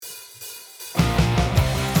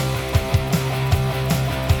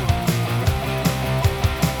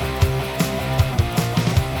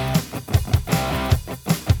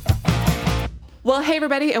Well, hey,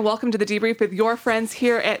 everybody, and welcome to the Debrief with your friends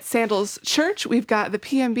here at Sandals Church. We've got the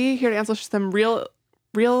PMB here to answer some real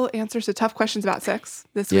answers to tough questions about sex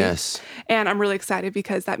this week. Yes. And I'm really excited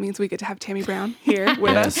because that means we get to have Tammy Brown here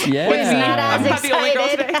with us. Yeah. With me. Not as I'm not the only girl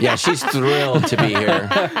today. Yeah, she's thrilled to be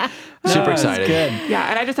here. Super excited. Good. Yeah,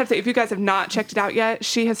 and I just have to say, if you guys have not checked it out yet,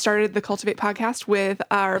 she has started the Cultivate podcast with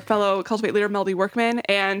our fellow Cultivate leader, Melody Workman.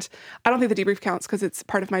 And I don't think the Debrief counts because it's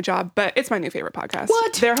part of my job, but it's my new favorite podcast.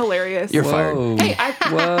 What? They're hilarious. You're fired. Hey,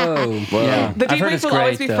 Whoa. Yeah. the I've heard Debrief it's will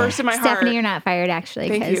always great, be though. first in my heart. Stephanie, you're not fired, actually,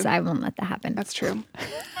 Thank because you. I won't let that happen. That's true.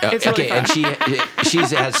 It's Okay, really and she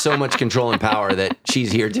has so much control and power that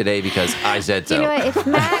she's here today because I said so. You know what? If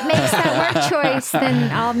Matt makes that work choice,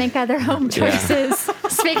 then I'll make other home choices.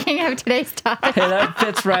 Speaking of today's topic. Hey, that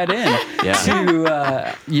fits right in. Yeah.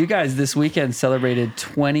 To you guys this weekend celebrated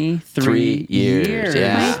 23 3 years.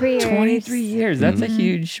 Yeah. 23 years. 23 years. That's a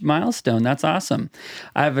huge milestone. That's awesome.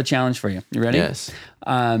 I have a challenge for you. You ready? Yes.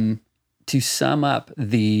 To sum up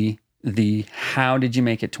the how did you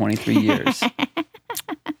make it 23 years?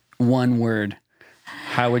 One word.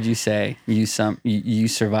 How would you say you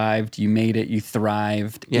survived, you made it, you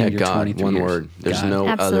thrived Yeah, in your God, 23 one years? word. There's God. no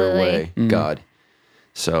other Absolutely. way. God.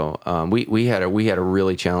 So we had a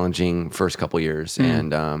really challenging first couple years,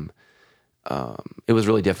 and it was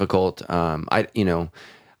really difficult. I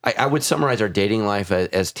would summarize our dating life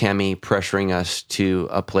as Tammy pressuring us to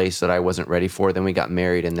a place that I wasn't ready for. Then we got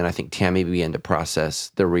married, and then I think Tammy began to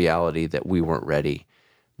process the reality that we weren't ready,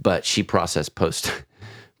 but she processed post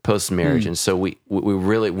marriage, and so we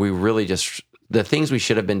really just the things we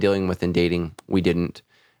should have been dealing with in dating, we didn't.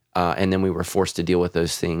 And then we were forced to deal with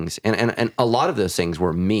those things. And a lot of those things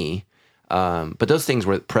were me, but those things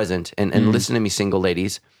were present. And listen to me, single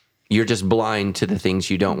ladies, you're just blind to the things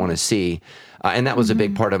you don't want to see. And that was a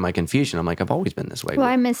big part of my confusion. I'm like, I've always been this way. Well,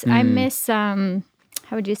 I miss, how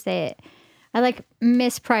would you say it? I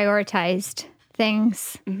misprioritized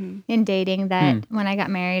things in dating that when I got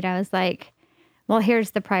married, I was like, well,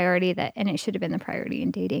 here's the priority and it should have been the priority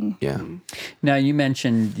in dating. Yeah. Now, you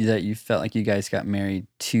mentioned that you felt like you guys got married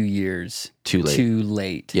 2 years Too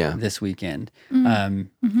late. Yeah. This weekend. Do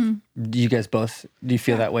you guys both, do you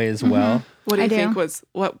feel that way as well? What do you I do. think was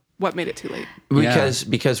what made it too late?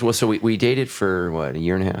 Because we dated for what, a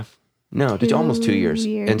year and a half? No, almost 2 years.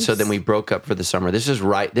 And so then we broke up for the summer. This is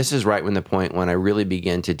right when the point when I really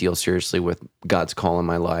began to deal seriously with God's call in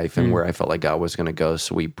my life and where I felt like God was going to go.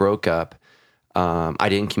 So we broke up. I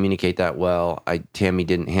didn't communicate that well. Tammy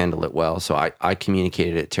didn't handle it well, so I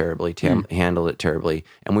communicated it terribly. Tam handled it terribly,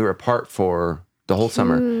 and we were apart for the whole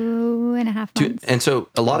summer. 2.5 months. And so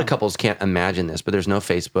a lot of couples can't imagine this, but there's no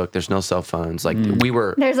Facebook, there's no cell phones. Like we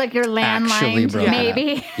were, There's like your Actually landline, broke up.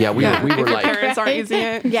 maybe. yeah, we If were your like, parents aren't using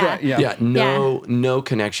it. Yeah. no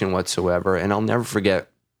connection whatsoever. And I'll never forget.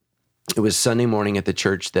 It was Sunday morning at the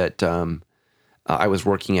church that I was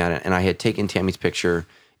working at it, and I had taken Tammy's picture.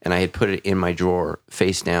 And I had put it in my drawer,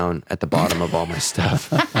 face down at the bottom of all my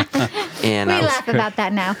stuff. And We I was, laugh about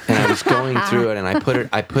that now. and I was going through it, and I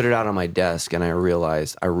put it out on my desk, and I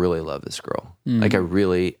realized I really love this girl. Like I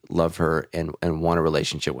really love her and want a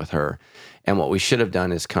relationship with her. And what we should have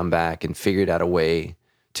done is come back and figured out a way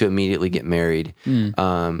to immediately get married.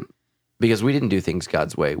 Because we didn't do things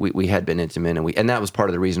God's way. We had been intimate, and that was part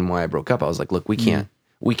of the reason why I broke up. I was like, look,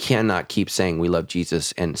 we cannot keep saying we love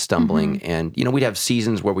Jesus and stumbling. And, we'd have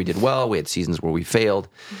seasons where we did well. We had seasons where we failed.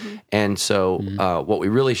 And so what we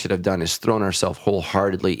really should have done is thrown ourselves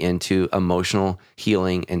wholeheartedly into emotional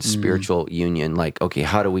healing and spiritual union. Like, okay,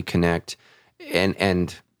 how do we connect?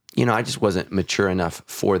 And I just wasn't mature enough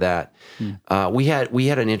for that. We had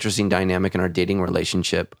an interesting dynamic in our dating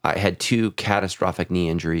relationship. I had 2 catastrophic knee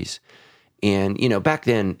injuries. And, back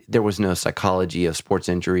then there was no psychology of sports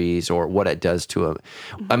injuries or what it does to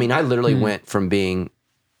I mean, I literally went from being,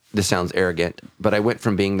 this sounds arrogant, but I went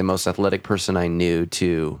from being the most athletic person I knew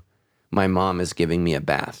to my mom is giving me a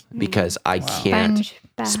bath because I can't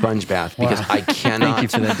sponge bath because I cannot. Thank you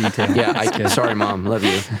for that detail. Yeah. Sorry, Mom. Love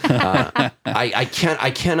you.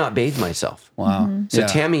 I cannot bathe myself. Wow. So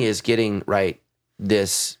Tammy is getting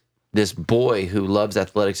this boy who loves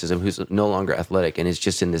athleticism, who's no longer athletic and is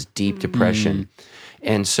just in this deep depression.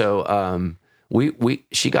 And so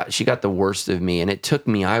she got the worst of me, and it took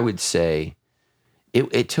me, I would say,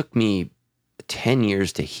 it took me 10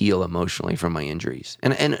 years to heal emotionally from my injuries.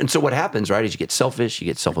 And so what happens, right, is you get selfish, you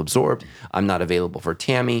get self-absorbed. I'm not available for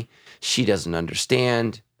Tammy. She doesn't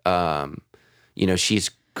understand. She's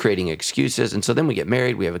creating excuses. And so then we get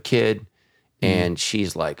married, we have a kid, and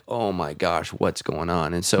she's like, oh my gosh, what's going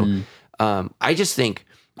on? And so I just think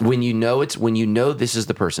when you know this is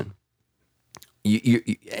the person,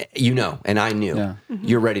 you know, and I knew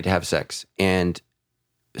you're ready to have sex, and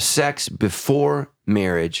sex before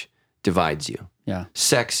marriage divides you. Yeah.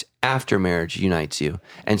 Sex after marriage unites you.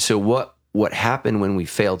 And so what happened when we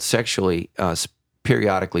failed sexually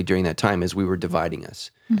periodically during that time is we were dividing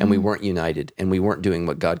us, and we weren't united, and we weren't doing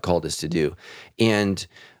what God called us to do. And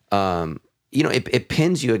it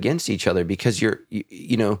pins you against each other because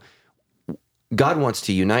God wants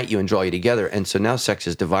to unite you and draw you together. And so now sex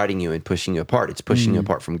is dividing you and pushing you apart. It's pushing you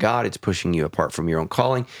apart from God. It's pushing you apart from your own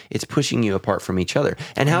calling. It's pushing you apart from each other.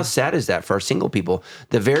 And how sad is that for our single people?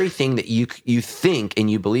 The very thing that you think and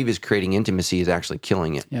you believe is creating intimacy is actually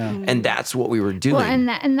killing it. Yeah. And that's what we were doing.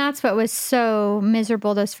 Well, and that's what was so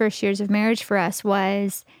miserable those first years of marriage for us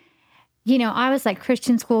was, I was like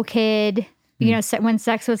Christian school kid. When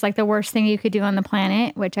sex was like the worst thing you could do on the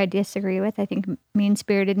planet, which I disagree with. I think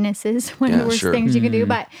mean-spiritedness is one of the worst things you can do.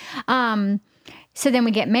 But so then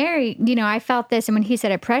we get married. I felt this, and when he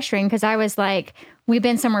said it, pressuring, because I was like, we've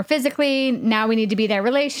been somewhere physically, now we need to be there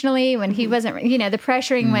relationally. When he wasn't, the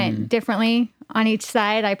pressuring went differently on each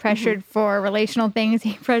side. I pressured for relational things.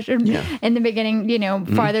 He pressured in the beginning,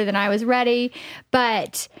 farther than I was ready.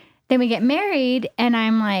 But then we get married, and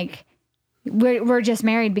I'm like, we're just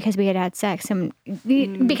married because we had sex, and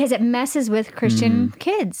because it messes with Christian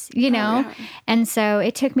kids, And so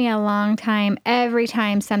it took me a long time. Every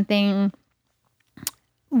time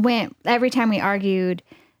we argued,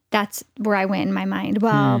 that's where I went in my mind.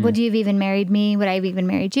 Well, would you have even married me? Would I have even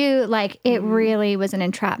married you? Like, it really was an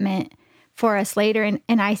entrapment for us later.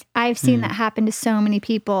 And I've seen that happen to so many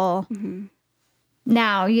people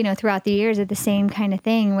now, throughout the years of the same kind of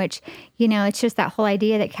thing, which, it's just that whole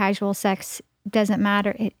idea that casual sex doesn't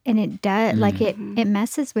matter. It does. Like, it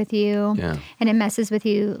messes with you, and it messes with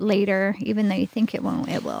you later, even though you think it won't,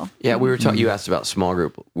 it will. Yeah, we were talking, you asked about small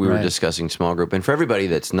group. We were discussing small group. And for everybody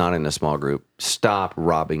that's not in a small group, stop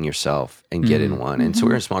robbing yourself and get in one. And so we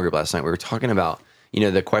were in a small group last night. We were talking about,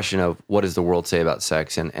 the question of what does the world say about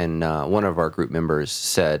sex? And one of our group members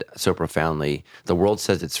said so profoundly, the world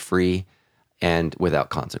says it's free and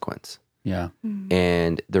without consequence. Yeah.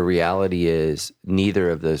 And the reality is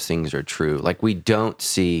neither of those things are true. Like, we don't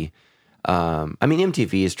see,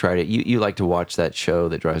 MTV has tried it. You like to watch that show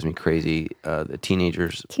that drives me crazy, the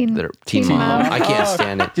teenagers that are Teen Mom. I can't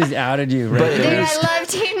stand it. Just outed you, right? But Dude, I love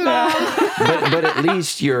Teen Mom. but at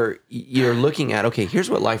least you're looking at, okay,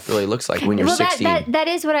 here's what life really looks like when you're 16. That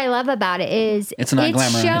is what I love about it is it's not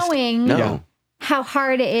glamorized. Showing how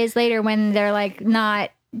hard it is later when they're like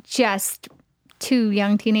not just two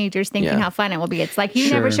young teenagers thinking how fun it will be. It's like, you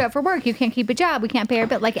never show up for work. You can't keep a job. We can't pay our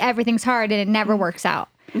bill. Like, everything's hard and it never works out.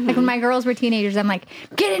 Like, when my girls were teenagers, I'm like,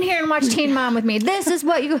 get in here and watch Teen Mom with me. This is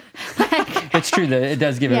what you like. It's true that it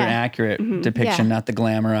does give it an accurate depiction, not the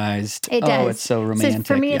glamorized. It does. Oh, it's so romantic.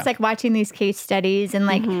 So for me, it's like watching these case studies and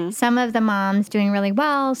like some of the moms doing really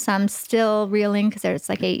well, some still reeling because it's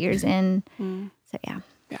like 8 years in. So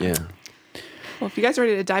Yeah. Well, if you guys are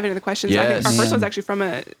ready to dive into the questions, I think our first one's actually from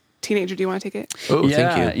a teenager. Do you want to take it? Oh,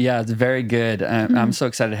 thank you. Yeah, it's very good. I'm so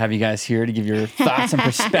excited to have you guys here to give your thoughts and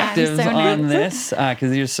perspectives on this,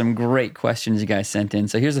 because there's some great questions you guys sent in.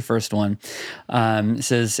 So here's the first one. It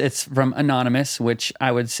says it's from Anonymous, which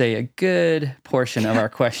I would say a good portion of our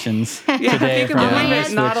questions today.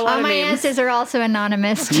 All my answers are also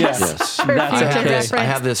anonymous. Yes. I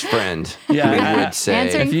have this friend. Yeah, we would say.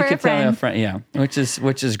 Answering if you for could a friend. tell me a friend,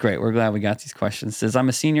 which is great. We're glad we got these questions. It says, I'm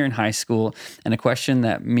a senior in high school, and a question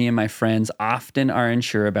that me and my friends often are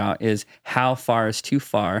unsure about is how far is too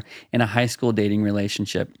far in a high school dating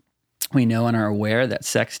relationship. We know and are aware that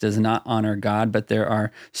sex does not honor God, but there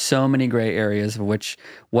are so many gray areas of which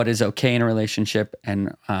what is okay in a relationship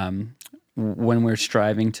and when we're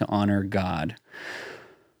striving to honor God.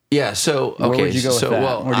 Yeah, so, okay. Where would you go with that?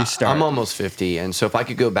 Well, Where do you start? I'm almost 50, and so if I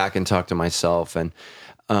could go back and talk to myself, and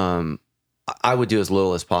I would do as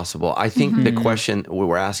little as possible. I think the question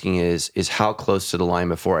we're asking is how close to the line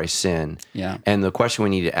before I sin? Yeah. And the question we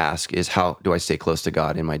need to ask is, how do I stay close to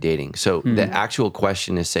God in my dating? So the actual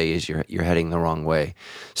question is, you're heading the wrong way.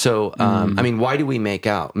 So, why do we make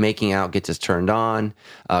out? Making out gets us turned on.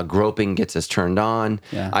 Groping gets us turned on.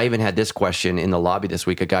 Yeah. I even had this question in the lobby this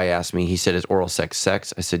week. A guy asked me, he said, is oral sex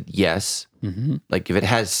sex? I said, yes. Like, if it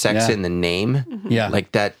has sex in the name,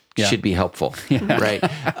 like that should be helpful, right?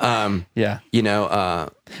 But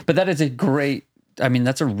that is a great,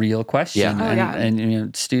 that's a real question. Yeah.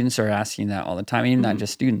 And students are asking that all the time. I mean, not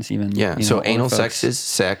just students, even. Yeah. So anal sex is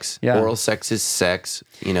sex. Yeah. Oral sex is sex.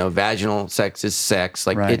 Vaginal sex is sex.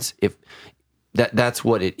 Like that's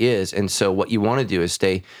what it is. And so what you want to do is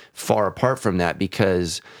stay far apart from that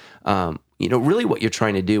because, really what you're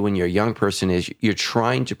trying to do when you're a young person is you're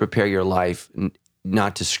trying to prepare your life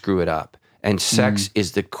not to screw it up. And sex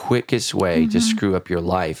is the quickest way to screw up your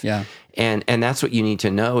life. Yeah. And that's what you need to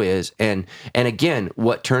know is, and again,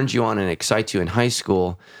 what turns you on and excites you in high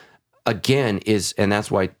school, again, is, and that's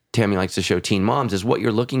why Tammy likes to show teen moms, is what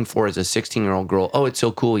you're looking for as a 16-year-old girl. Oh, it's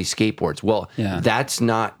so cool, he skateboards. Well, that's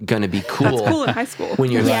not going to be cool. That's cool in high school.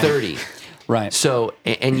 When you're 30. Right. So,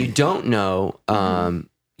 and you don't know,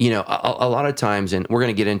 a lot of times, and we're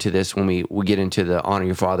going to get into this when we get into the honor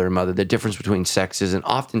your father and mother, the difference between sexes, and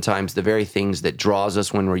oftentimes the very things that draws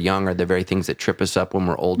us when we're young are the very things that trip us up when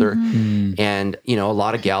we're older. And, a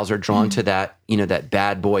lot of gals are drawn to that, that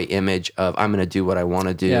bad boy image of I'm going to do what I want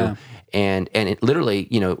to do. Yeah. And it literally,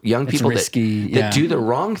 young people risky, that do the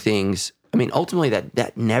wrong things, I mean, ultimately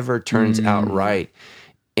that never turns out right.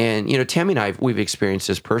 And, Tammy and I, we've experienced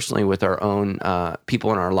this personally with our own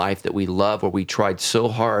people in our life that we love, where we tried so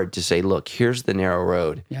hard to say, look, here's the narrow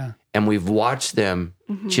road. Yeah. And we've watched them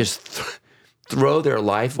just throw their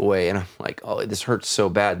life away. And I'm like, oh, this hurts so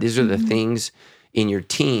bad. These are the things in your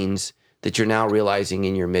teens that you're now realizing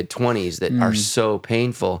in your mid-20s that are so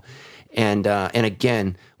painful. And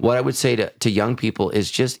again, what I would say to young people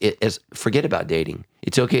is forget about dating.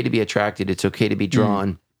 It's okay to be attracted. It's okay to be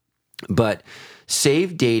drawn. But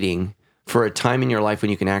save dating for a time in your life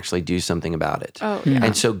when you can actually do something about it. Oh, yeah.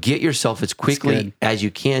 And so get yourself as quickly as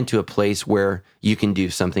you can to a place where you can do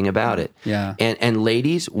something about it. Yeah. And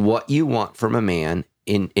ladies, what you want from a man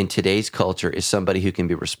in today's culture is somebody who can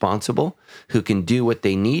be responsible, who can do what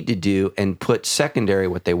they need to do and put secondary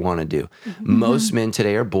what they want to do. Most men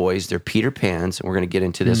today are boys. They're Peter Pans. And we're going to get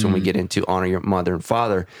into this when we get into honor your mother and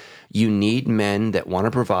father. You need men that want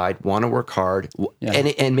to provide, want to work hard,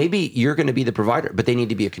 and maybe you're going to be the provider, but they need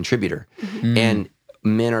to be a contributor. And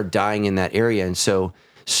men are dying in that area. And so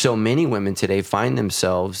many women today find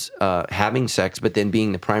themselves having sex, but then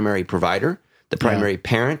being the primary provider, the primary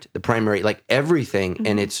parent, the primary, like everything,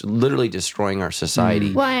 and it's literally destroying our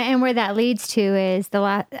society. Well, and where that leads to is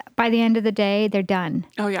by the end of the day, they're done.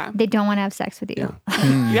 Oh, yeah. They don't want to have sex with you.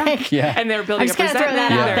 Yeah. And they're building I'm just gonna throw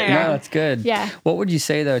that out there. No, that's good. Yeah. What would you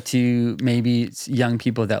say though to maybe young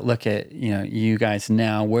people that look at you guys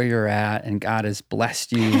now where you're at and God has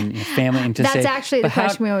blessed you and your family, and to That's say, actually the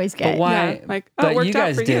question we always get. But why? Yeah, like, oh, it but worked you out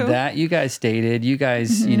guys for did you. that. You guys dated. You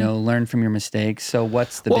guys learned from your mistakes. So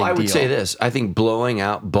what's the big deal? Well, I would say this. I think blowing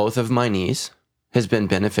out both of my knees has been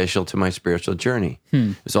beneficial to my spiritual journey.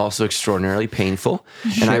 It was also extraordinarily painful,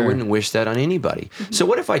 and I wouldn't wish that on anybody. So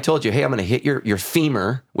what if I told you, hey, I'm going to hit your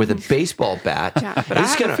femur with a baseball bat? But I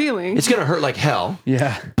have a feeling. It's going to hurt like hell.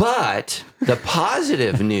 Yeah. But the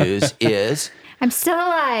positive news is I'm still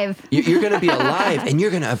alive. you're going to be alive, and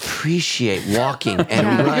you're going to appreciate walking and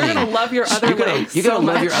running. You're going to love your other legs. You're going to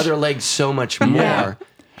love much. your other legs so much more.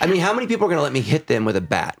 I mean, how many people are going to let me hit them with a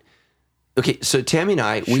bat? Okay, so Tammy and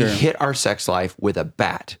I, we hit our sex life with a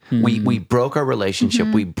bat. We broke our relationship.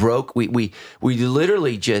 We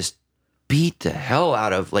literally just beat the hell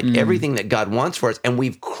out of everything that God wants for us, and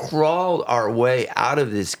we've crawled our way out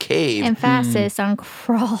of this cave. Emphasis on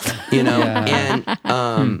crawled.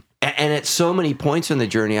 And at so many points in the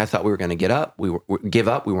journey, I thought we were going to give up. We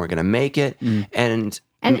weren't going to make it, and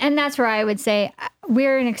that's where I would say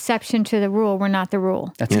we're an exception to the rule. We're not the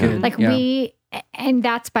rule. That's good. And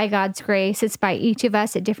that's by God's grace. It's by each of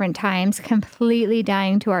us at different times, completely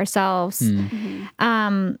dying to ourselves.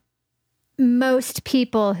 Most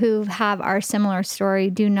people who have our similar story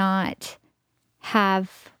do not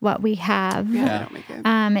have what we have. Yeah, they don't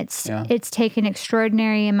make it. It's taken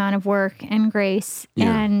extraordinary amount of work and grace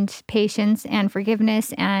and patience and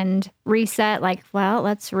forgiveness and reset. Like, well,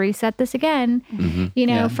 let's reset this again.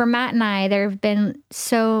 For Matt and I, there have been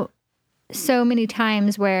so many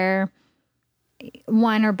times where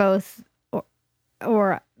one or both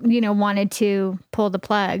or wanted to pull the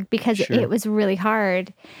plug because it was really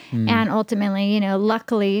hard. And ultimately,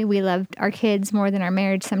 luckily we loved our kids more than our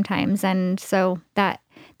marriage sometimes. And so that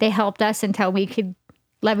they helped us until we could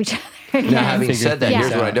love each other again. Now, having said that,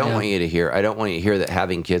 here's what I don't Yeah. want you to hear. I don't want you to hear that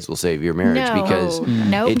having kids will save your marriage No. because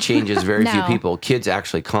Nope. it changes very few No. people. Kids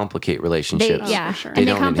actually complicate relationships. for sure. And they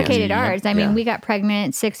don't complicated enhance. ours. I mean, Yeah. we got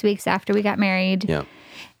pregnant 6 weeks after we got married. Yeah.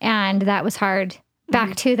 And that was hard.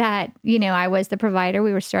 Back to that, I was the provider.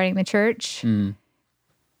 We were starting the church.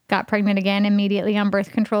 Got pregnant again immediately on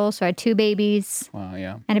birth control. So I had 2 babies Wow.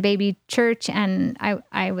 Yeah. and a baby church. And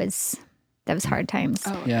that was hard times.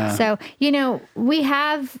 Oh, Yeah. So,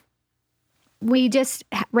 we just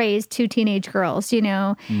raised 2 teenage girls,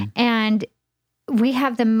 and we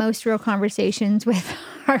have the most real conversations with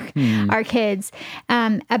our kids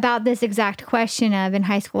about this exact question of in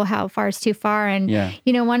high school, how far is too far? And,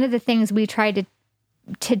 one of the things we tried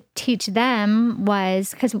to teach them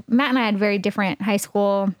was, because Matt and I had very different high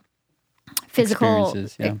school physical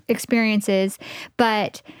experiences,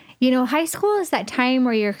 but high school is that time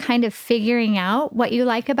where you're kind of figuring out what you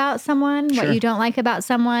like about someone, what you don't like about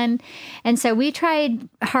someone. And so we tried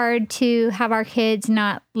hard to have our kids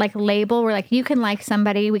not like label. We're like, you can like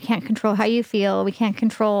somebody. We can't control how you feel. We can't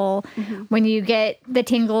control when you get the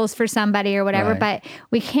tingles for somebody or whatever, but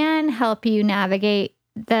we can help you navigate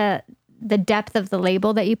the depth of the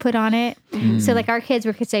label that you put on it. So like our kids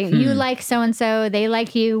could say, you like so-and-so, they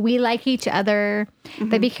like you, we like each other,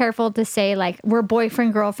 but be careful to say like we're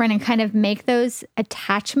boyfriend, girlfriend, and kind of make those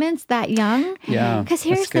attachments that young. Yeah. Because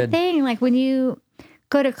here's the thing, like when you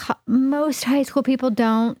go to most high school people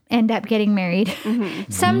don't end up getting married.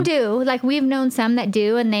 Some do, like we've known some that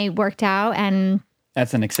do and they worked out, and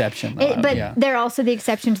that's an exception. But they're also the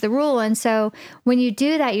exception to the rule. And so when you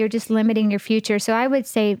do that, you're just limiting your future. So I would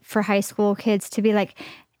say for high school kids to be like,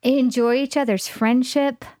 enjoy each other's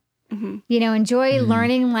friendship, enjoy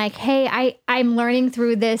learning like, hey, I'm learning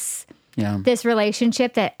through this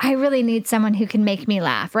relationship that I really need someone who can make me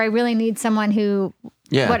laugh, or I really need someone who,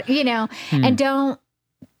 and don't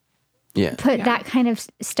put that kind of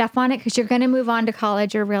stuff on it, because you're going to move on to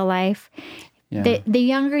college or real life. Yeah. The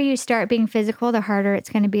younger you start being physical, the harder it's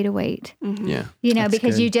going to be to wait. Yeah. That's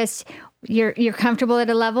because good. You're comfortable at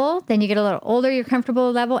a level, then you get a little older, you're comfortable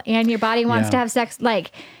at a level, and your body wants to have sex,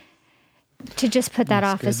 like to just put that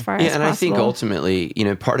off as far as possible. And I think ultimately,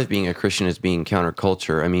 part of being a Christian is being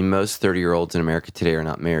counterculture. I mean, most 30-year-olds in America today are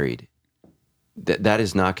not married. That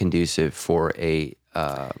is not conducive for a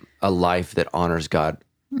life that honors God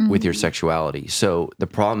with your sexuality. So the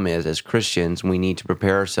problem is, as Christians, we need to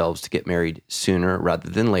prepare ourselves to get married sooner rather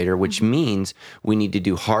than later, which means we need to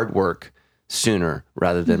do hard work sooner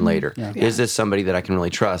rather than later. Yeah. Is this somebody that I can really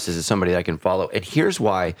trust? Is it somebody that I can follow? And here's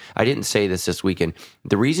why I didn't say this weekend.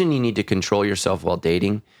 The reason you need to control yourself while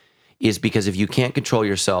dating is because if you can't control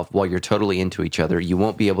yourself while you're totally into each other, you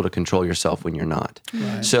won't be able to control yourself when you're not.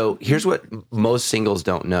 Right. So here's what most singles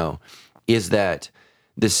don't know is that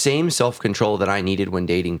the same self-control that I needed when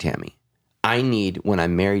dating Tammy, I need when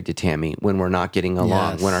I'm married to Tammy, when we're not getting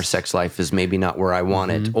along, when our sex life is maybe not where I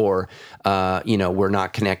want it, or, we're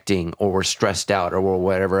not connecting, or we're stressed out, or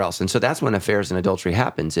whatever else. And so that's when affairs and adultery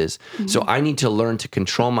happens so I need to learn to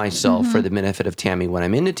control myself for the benefit of Tammy when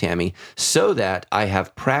I'm into Tammy, so that I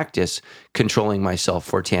have practice controlling myself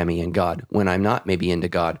for Tammy and God when I'm not maybe into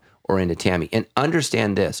God or into Tammy. And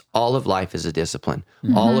understand this, all of life is a discipline.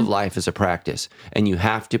 All of life is a practice. And you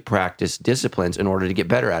have to practice disciplines in order to get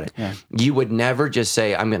better at it. Yeah. You would never just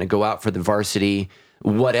say, I'm going to go out for the varsity,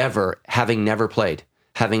 whatever, having never played,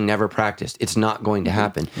 having never practiced. It's not going to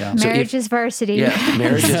happen. Yeah. So marriage is varsity. Yeah,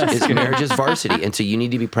 marriage is varsity. And so you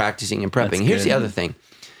need to be practicing and prepping. Here's the other thing.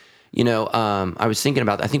 I was thinking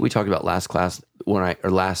about, I think we talked about last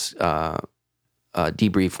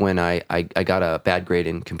debrief when I got a bad grade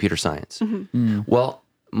in computer science. Well,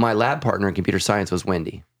 my lab partner in computer science was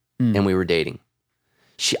Wendy, and we were dating.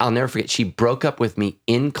 I'll never forget, she broke up with me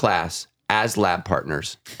in class as lab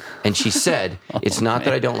partners, and she said, it's not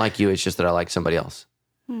that I don't like you, it's just that I like somebody else.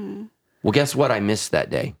 Well, guess what I missed that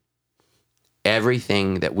day?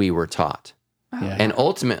 Everything that we were taught. Yeah. And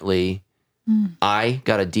ultimately, I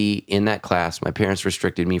got a D in that class. My parents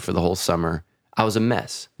restricted me for the whole summer. I was a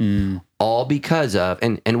mess. All because of,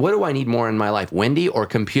 and what do I need more in my life, Wendy or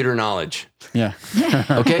computer knowledge? Yeah.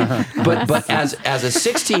 Okay? But as a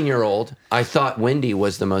 16-year-old, I thought Wendy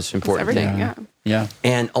was the most important thing. Yeah.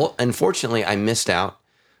 And unfortunately, I missed out,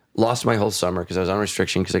 lost my whole summer because I was on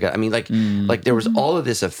restriction because like there was all of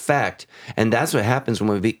this effect. And that's what happens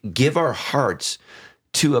when we give our hearts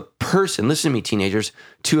to a person, listen to me, teenagers,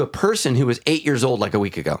 to a person who was 8 years old like a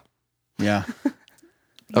week ago. Yeah.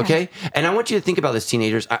 Okay? And I want you to think about this,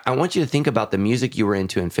 teenagers. I want you to think about the music you were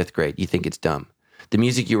into in 5th grade. You think it's dumb. The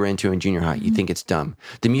music you were into in junior high, you think it's dumb.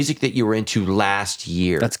 The music that you were into last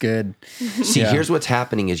year. That's good. See, here's what's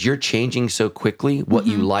happening is you're changing so quickly, what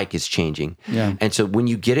you like is changing. Yeah. And so when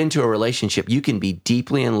you get into a relationship, you can be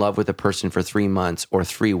deeply in love with a person for 3 months or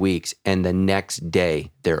 3 weeks, and the next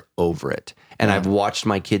day they're over it. And I've watched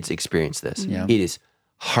my kids experience this. Yeah. It is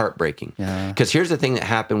heartbreaking. Because here's the thing that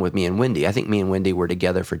happened with me and Wendy. I think me and Wendy were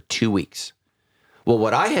together for 2 weeks. Well,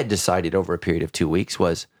 what I had decided over a period of 2 weeks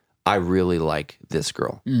was, I really like this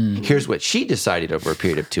girl. Here's what she decided over a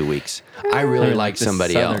period of 2 weeks. I really like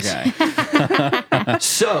somebody else.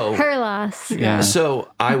 So her loss. Yeah.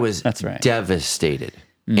 So I was devastated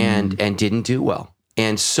and didn't do well.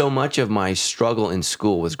 And so much of my struggle in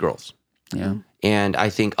school was girls. Yeah. And I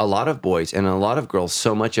think a lot of boys and a lot of girls,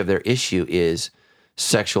 so much of their issue is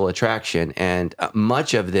sexual attraction. And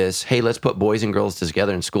much of this, hey, let's put boys and girls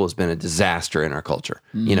together in school has been a disaster in our culture.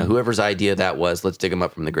 You know, whoever's idea that was, let's dig them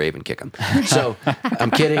up from the grave and kick them. So I'm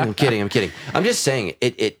kidding. I'm just saying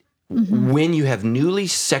when you have newly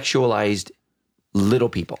sexualized little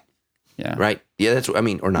people, Yeah. right? Yeah, that's what I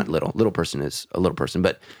mean, or not little. Little person is a little person,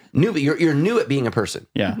 but new. But you're new at being a person.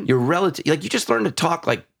 Yeah. You're relative. Like you just learned to talk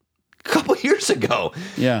like a couple years ago.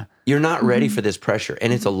 Yeah. You're not ready for this pressure,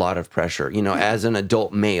 and it's a lot of pressure. You know, as an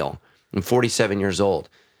adult male, I'm 47 years old.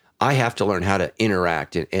 I have to learn how to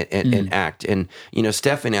interact and act. And you know,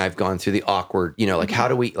 Stephanie and I have gone through the awkward. You know, like how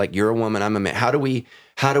do we? Like you're a woman, I'm a man. How do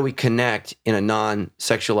we connect in a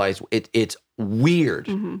non-sexualized? It's weird,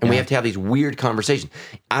 and we have to have these weird conversations.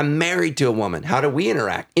 I'm married to a woman. How do we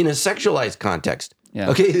interact in a sexualized context? Yeah.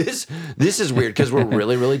 Okay, this is weird because we're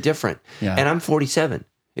really, really different. Yeah. And I'm 47.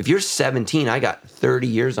 If you're 17, I got 30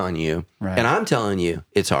 years on you, Right. and I'm telling you,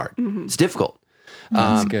 it's hard. It's difficult.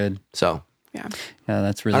 That's good. So Yeah. Yeah,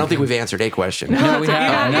 that's really I don't think good. we've answered a question. No, we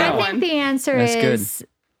have. Yeah, No. I think the answer That's good. is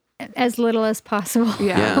as little as possible.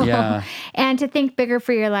 Yeah. Yeah. And to think bigger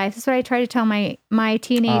for your life. That's what I try to tell my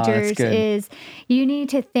teenagers good. is you need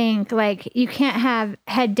to think like you can't have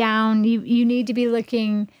head down. You need to be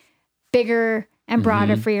looking bigger and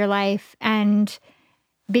broader for your life. And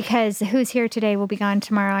because who's here today will be gone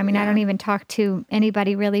tomorrow. I mean, I don't even talk to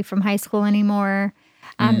anybody really from high school anymore.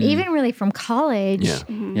 Even really from college. Yeah.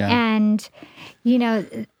 Yeah. And, you know,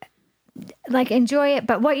 like enjoy it.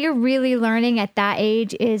 But what you're really learning at that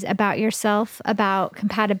age is about yourself, about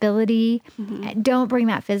compatibility. Don't bring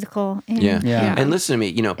that physical in. Yeah. Yeah. And listen to me,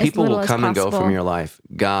 you know, people little will as come and go possible. from your life.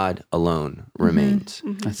 God alone remains.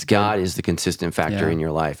 God is the consistent factor Yeah. in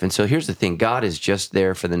your life. And so here's the thing. God is just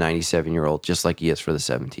there for the 97-year-old, just like he is for the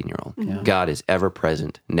 17-year-old. God is ever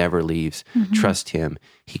present, never leaves. Trust him.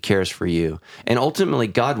 He cares for you. And ultimately,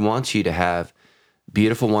 God wants you to have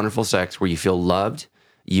beautiful, wonderful sex where you feel loved,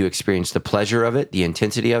 you experience the pleasure of it, the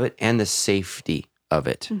intensity of it, and the safety of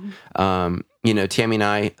it. You know, Tammy and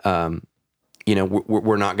I, you know,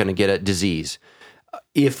 we're not going to get a disease.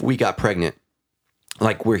 If we got pregnant,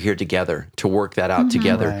 like we're here together to work that out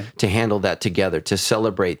together, Right. to handle that together, to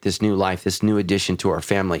celebrate this new life, this new addition to our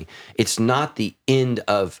family. It's not the end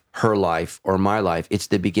of her life or my life. It's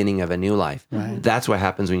the beginning of a new life. That's what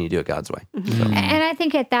happens when you do it God's way. So, And I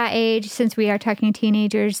think at that age, since we are talking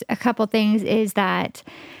teenagers, a couple things is that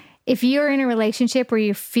if you're in a relationship where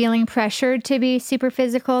you're feeling pressured to be super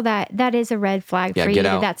physical, that is a red flag Yeah, for get you.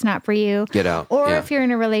 out. That's not for you. Get out. Or Yeah. if you're in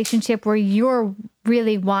a relationship where you're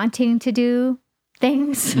really wanting to do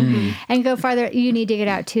things and go farther, you need to get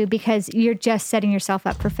out too, because you're just setting yourself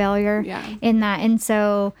up for failure in that. And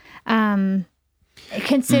so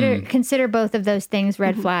consider both of those things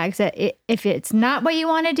red flags. That if it's not what you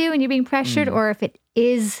want to do and you're being pressured, or if it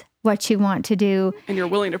is what you want to do And you're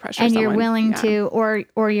willing to pressure and someone. you're willing Yeah. to,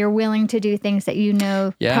 or you're willing to do things that you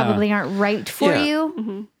know Yeah. probably aren't right for Yeah.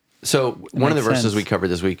 you. So one of the makes verses sense. we covered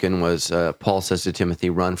this weekend was Paul says to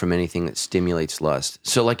Timothy, run from anything that stimulates lust.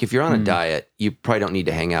 So like if you're on a diet, you probably don't need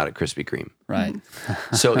to hang out at Krispy Kreme. Right.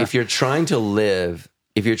 So if you're trying to live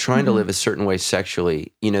a certain way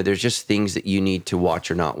sexually, you know, there's just things that you need to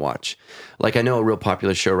watch or not watch. Like I know a real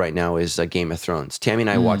popular show right now is Game of Thrones. Tammy and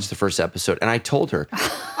I watched the first episode, and I told her,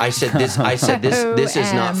 I said this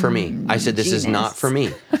is not for me. I said this is not for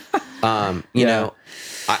me. You know,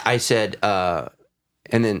 I said,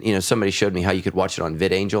 and then you know somebody showed me how you could watch it on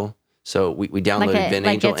VidAngel. So we downloaded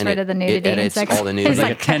VidAngel, gets and rid of the nudity it and edits sex. all the It's nudity.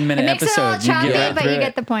 Like a 10-minute it makes it a episode. little choppy, You get but through you it.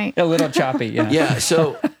 get the point. A little choppy. Yeah. Yeah.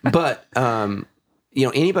 So, but you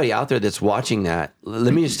know, anybody out there that's watching that,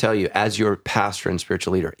 let me just tell you, as your pastor and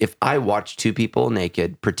spiritual leader, if I watch two people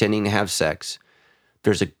naked pretending to have sex,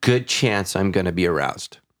 there's a good chance I'm going to be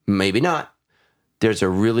aroused. Maybe not. There's a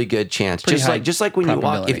really good chance. Pretty high Just like when you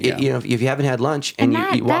walk, if probability, you know, if you haven't had lunch and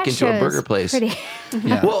you walk into a burger place. Pretty,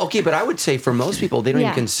 Yeah. Well, okay, but I would say for most people, they don't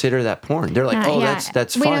even consider that porn. They're like, oh,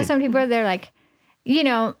 that's we fine. know some people, they're like, you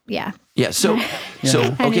know, yeah. Yeah. So I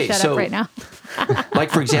need okay. to shut So up right now.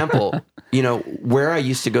 like for example, you know, where I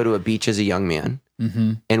used to go to a beach as a young man,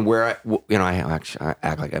 and where I actually I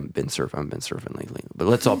act like I've been surfing lately, but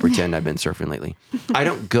let's all pretend I've been surfing lately. I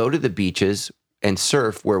don't go to the beaches and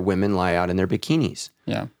surf where women lie out in their bikinis.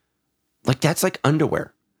 Yeah. Like that's like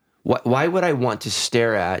underwear. Why would I want to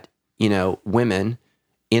stare at, you know, women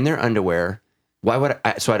in their underwear? Why would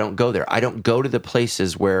I? So I don't go there. I don't go to the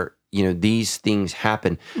places where, you know, these things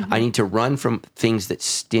happen. I need to run from things that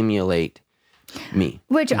stimulate me.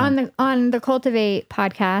 Which on the Cultivate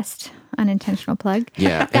podcast, unintentional plug.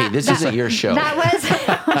 Yeah. Hey, this isn't your show. That was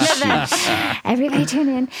one of the, everybody tune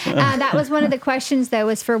in. That was one of the questions, though,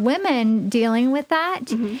 was for women dealing with that.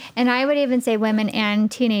 Mm-hmm. And I would even say women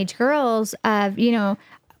and teenage girls of,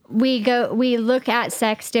 we look at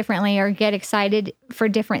sex differently or get excited for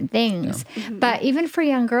different things. Yeah. Mm-hmm. But even for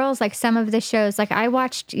young girls, like some of the shows, like I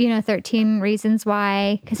watched, 13 Reasons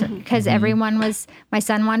Why, because everyone my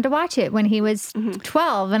son wanted to watch it when he was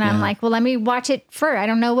 12. And I'm like, well, let me watch it first. I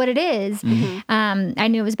don't know what it is. Mm-hmm. I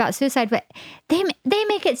knew it was about suicide, but they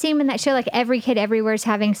make it seem in that show like every kid everywhere is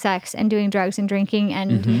having sex and doing drugs and drinking.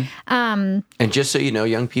 And and just so you know,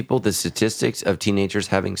 young people, the statistics of teenagers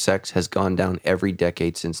having sex has gone down every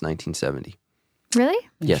decade since 1970. Really?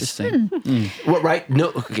 Yes. Well, right? No.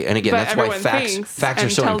 Okay. And again, that's why facts are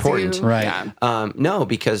so important. Right. No,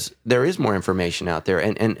 because there is more information out there,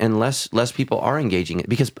 and less people are engaging it.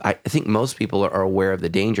 Because I think most people are aware of the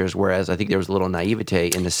dangers, whereas I think there was a little naivete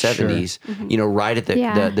in the 70s. Sure. Right at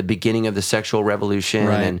the beginning of the sexual revolution,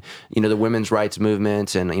 and the women's rights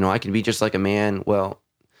movements, and I can be just like a man. Well.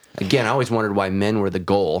 Again, I always wondered why men were the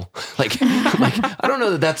goal. I don't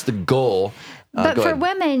know that that's the goal. But for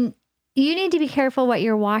women, you need to be careful what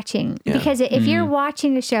you're watching. Yeah. Because if you're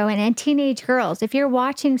watching a show, and teenage girls, if you're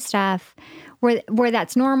watching stuff where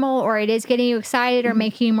that's normal or it is getting you excited or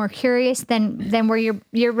making you more curious than where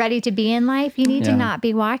you're ready to be in life, you need to not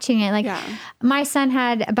be watching it. My son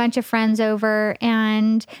had a bunch of friends over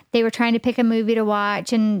and they were trying to pick a movie to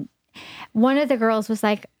watch, and one of the girls was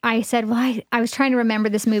like, I said, well, I was trying to remember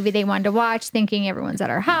this movie they wanted to watch, thinking everyone's at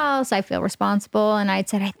our house. I feel responsible. And I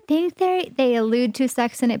said, I think they allude to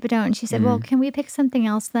sex in it, but don't. And she said, well, can we pick something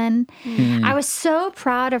else then? I was so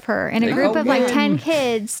proud of her in a group of 10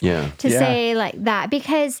 kids to say like that,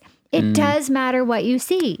 because it does matter what you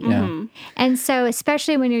see. Yeah. And so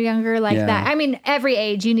especially when you're younger like that, I mean, every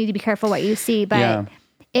age you need to be careful what you see, but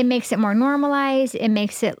it makes it more normalized. It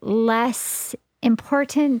makes it less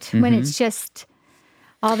important when it's just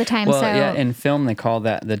all the time. Well, in film they call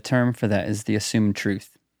that, the term for that is the assumed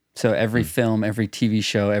truth. So every film, every TV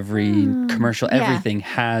show, every commercial, everything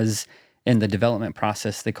has in the development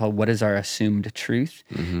process they call what is our assumed truth.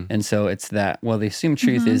 And so it's that, well, the assumed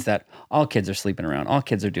truth is that all kids are sleeping around, all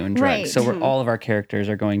kids are doing drugs. Right. So all of our characters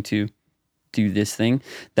are going to do this thing.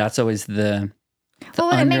 That's always the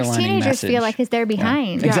well, it makes teenagers feel like they're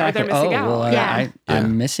behind. Exactly. They're missing out. Well,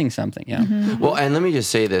 I'm missing something. Yeah. Well, and let me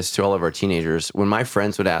just say this to all of our teenagers. When my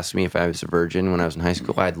friends would ask me if I was a virgin when I was in high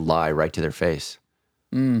school, I'd lie right to their face.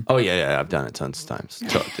 Oh, yeah, I've done it tons of times.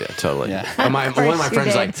 Totally. Yeah. One of my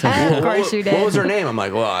friends like, of course you did. What was her name? I'm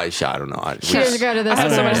like, well, I don't know. She doesn't go to this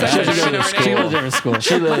school. She lives in school.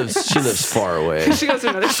 She lives far away. She goes to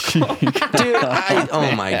another school. Dude,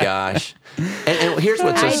 oh my gosh. And here's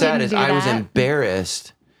what's so sad is I was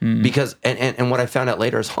embarrassed because, and what I found out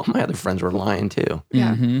later is all my other friends were lying too.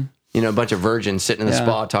 Yeah. A bunch of virgins sitting in the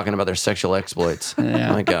spa talking about their sexual exploits. Yeah.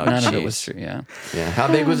 Oh my God, none of it was true. Yeah. How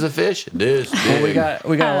big was the fish? This big. Well,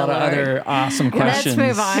 we got a lot of other awesome questions.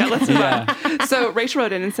 Let's move on. Yeah, let's move on. So Rachel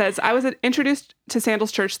wrote in and says, I was introduced to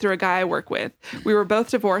Sandals Church through a guy I work with. We were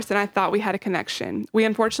both divorced and I thought we had a connection. We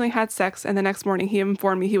unfortunately had sex, and the next morning he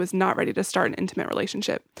informed me he was not ready to start an intimate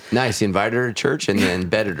relationship. Nice. He invited her to church and then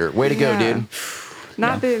bedded her. Way to go, dude.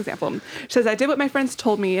 Not the example. She says, I did what my friends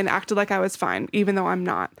told me and acted like I was fine, even though I'm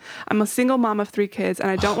not. I'm a single mom of 3 kids, and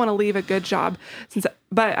I don't want to leave a good job,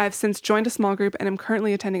 but I've since joined a small group and am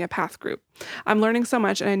currently attending a PATH group. I'm learning so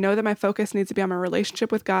much, and I know that my focus needs to be on my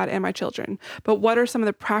relationship with God and my children. But what are some of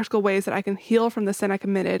the practical ways that I can heal from the sin I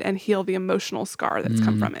committed and heal the emotional scar that's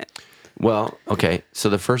come from it? Well, okay. So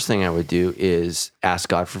the first thing I would do is ask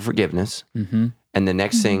God for forgiveness. And the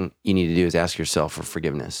next thing you need to do is ask yourself for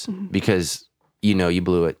forgiveness because you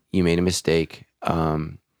blew it. You made a mistake.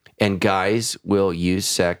 And guys will use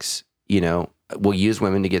sex, will use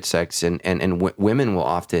women to get sex, and women will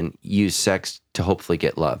often use sex to hopefully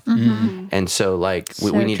get love. And so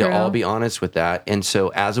we need to all be honest with that. And so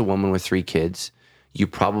as a woman with 3 kids, you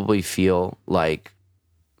probably feel like,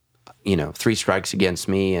 3 strikes against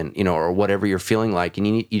me and, or whatever you're feeling like.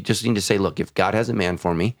 And you just need to say, look, if God has a man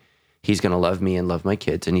for me, he's going to love me and love my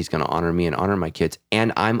kids, and he's going to honor me and honor my kids.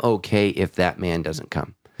 And I'm okay if that man doesn't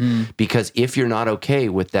come. Because if you're not okay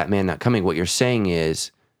with that man not coming, what you're saying is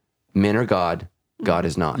men are God, God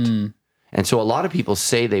is not. And so a lot of people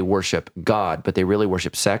say they worship God, but they really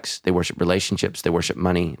worship sex, they worship relationships, they worship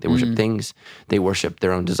money, they worship things, they worship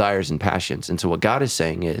their own desires and passions. And so what God is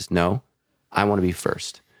saying is, no, I want to be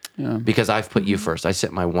first. Because I've put you first. I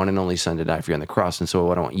sent my one and only son to die for you on the cross. And so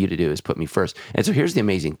what I want you to do is put me first. And so here's the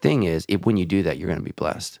amazing thing is, when you do that, you're going to be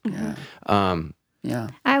blessed. Yeah.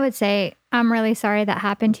 I would say, I'm really sorry that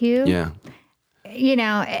happened to you. Yeah. You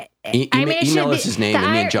know, Email us his name,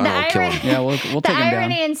 and me and John will kill him. Yeah, we'll the take him down.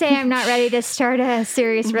 irony in saying I'm not ready to start a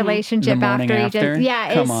serious relationship The morning after you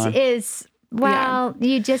after? just Come on. well,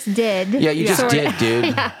 you just did. Yeah, you just did, dude.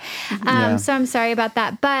 Yeah. So I'm sorry about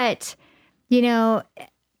that. But, you know,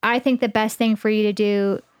 I think the best thing for you to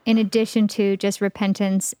do, in addition to just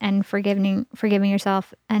repentance and forgiving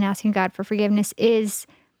yourself and asking God for forgiveness, is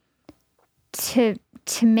to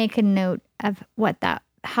make a note of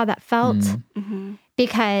how that felt.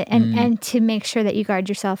 Because and to make sure that you guard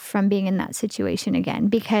yourself from being in that situation again,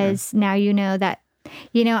 because now you know that,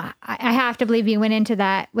 you know, I have to believe you went into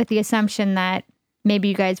that with the assumption that maybe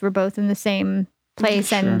you guys were both in the same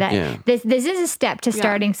place and that this is a step to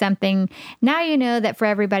starting something. Now you know that for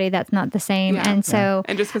everybody that's not the same. And so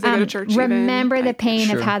and just because they go to church, remember the pain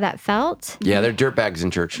of how that felt. Yeah, they're dirtbags in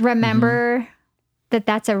church. Remember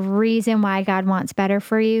that's a reason why God wants better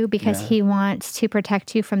for you, because he wants to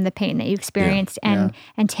protect you from the pain that you experienced and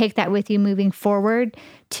take that with you moving forward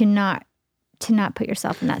to not put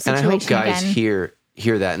yourself in that situation And I hope guys again.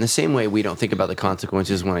 hear that. In the same way we don't think about the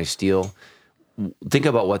consequences when I steal. Think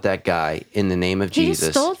about what that guy, in the name of Jesus,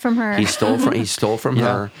 just stole from her. He stole from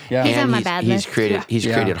her. Yeah. He's And on my bad list. He's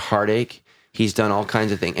created heartache. He's done all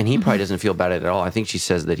kinds of things, and he probably doesn't feel bad at all. I think she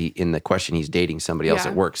says that in the question, he's dating somebody else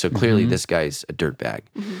at work. So clearly, this guy's a dirtbag.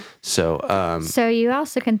 So, So you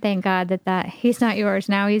also can thank God that he's not yours.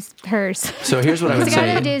 Now he's hers. so here's what I would Because God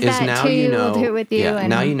say: will do is that now to you you, know, will do it with you, and-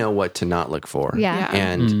 now you know what to not look for. Yeah.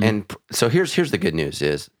 And so here's the good news: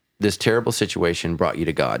 is this terrible situation brought you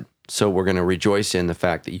to God. So we're going to rejoice in the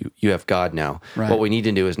fact that you have God now. Right. What we need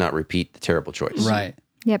to do is not repeat the terrible choice. Right.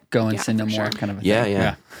 Yep. Go and sin no more kind of a thing.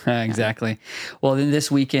 Yeah. Exactly. Well, then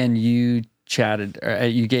this weekend you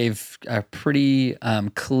you gave a pretty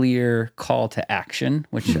clear call to action,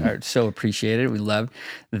 which are so appreciated. We loved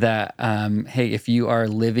that. Hey, if you are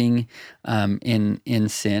living in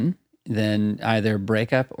sin, then either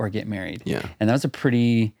break up or get married. Yeah. And that was a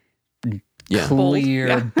pretty Yeah.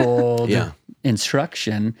 clear, bold Yeah.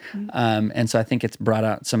 instruction. And so I think it's brought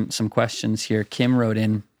out some questions here. Kim wrote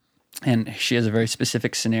in, and she has a very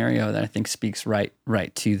specific scenario that I think speaks right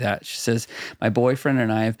to that. She says, "My boyfriend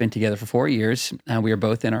and I have been together for 4 years. We are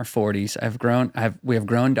both in our 40s. We have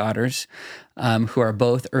grown daughters who are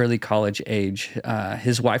both early college age.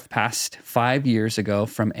 His wife passed 5 years ago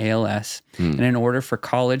from ALS, and in order for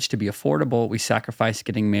college to be affordable, we sacrificed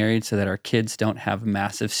getting married so that our kids don't have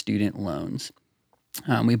massive student loans.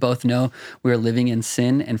 We both know we are living in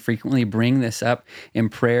sin and frequently bring this up in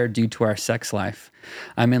prayer due to our sex life.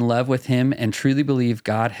 I'm in love with him and truly believe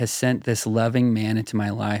God has sent this loving man into my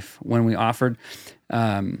life. When you offered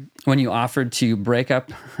to break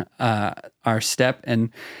up our step, and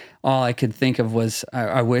all I could think of was,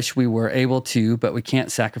 I wish we were able to, but we can't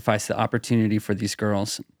sacrifice the opportunity for these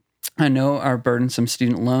girls. I know our burdensome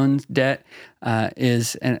student loan debt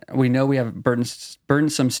and we know we have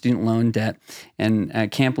burdensome student loan debt, and I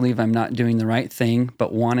can't believe I'm not doing the right thing,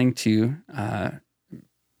 but wanting to.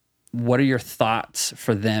 What are your thoughts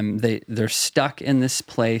for them? They're stuck in this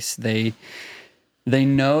place. They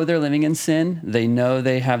know they're living in sin. They know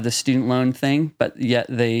they have the student loan thing, but yet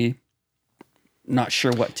they not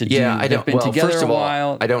sure what to do. I don't. They've been together first of all, a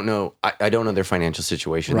while. I don't know. I don't know their financial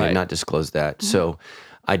situation. Right. They've not disclosed that, so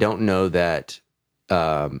I don't know that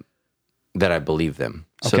that I believe them.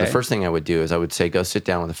 So the Okay. first thing I would do is I would say, go sit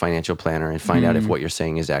down with a financial planner and find out if what you're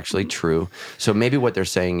saying is actually true. So maybe what they're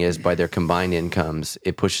saying is, by their combined incomes,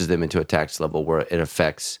 it pushes them into a tax level where it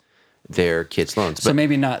affects their kids' loans. So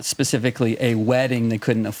maybe not specifically a wedding they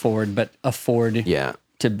couldn't afford, but afford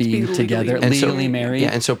to be together, legally married.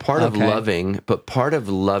 Yeah, and so part of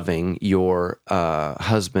loving your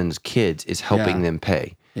husband's kids is helping them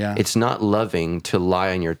pay. Yeah. It's not loving to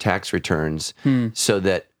lie on your tax returns so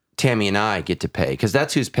that Tammy and I get to pay, because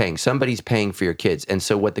that's who's paying. Somebody's paying for your kids. And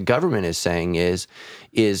so what the government is saying is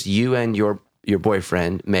you and your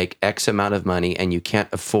boyfriend make X amount of money and you can't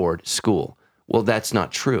afford school. Well, that's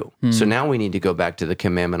not true. So now we need to go back to the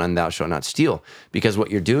commandment on thou shalt not steal, because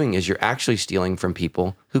what you're doing is you're actually stealing from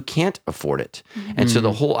people who can't afford it. And so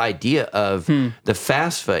the whole idea of the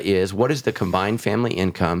FAFSA is, what is the combined family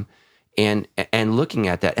income, and looking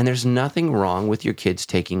at that. And there's nothing wrong with your kids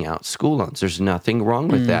taking out school loans. There's nothing wrong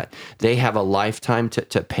with that. They have a lifetime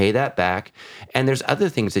to pay that back. And there's other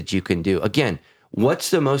things that you can do. Again,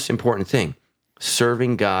 what's the most important thing?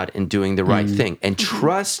 Serving God and doing the right thing and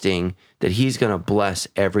trusting that he's going to bless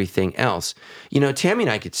everything else. You know, Tammy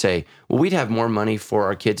and I could say, well, we'd have more money for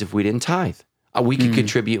our kids if we didn't tithe. We could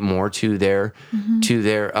contribute more to their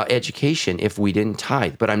education if we didn't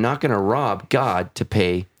tithe. But I'm not going to rob God to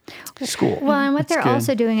pay school. Well, and what they're good.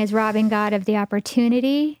 also doing is robbing God of the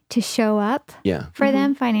opportunity to show up Yeah. for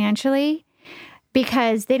them financially,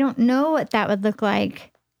 because they don't know what that would look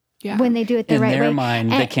like Yeah. when they do it the In right way. their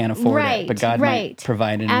mind, they can't afford it, but God might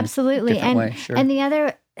provide it in Absolutely. a different way. Sure. And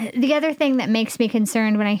the other thing that makes me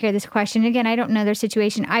concerned when I hear this question, again, I don't know their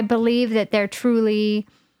situation. I believe that they're truly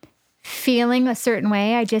feeling a certain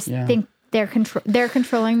way. I just think they're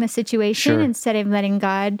controlling the situation instead of letting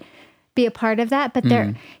God be a part of that. But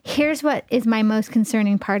here's what is my most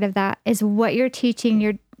concerning part of that is what you're teaching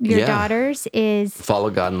your daughters is follow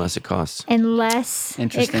God unless it costs. Unless it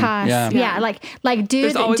Interesting. costs. Yeah. Like do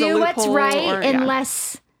There's always a what's loophole right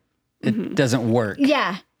unless it doesn't work.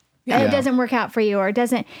 it doesn't work out for you, or it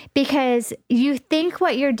doesn't, because you think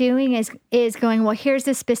what you're doing is going, well, here's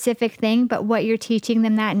the specific thing, but what you're teaching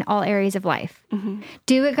them that in all areas of life.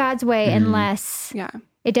 Do it God's way unless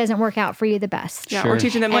it doesn't work out for you the best. Yeah, or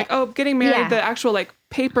teaching them getting married, the actual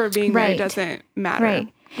paper of being married doesn't matter.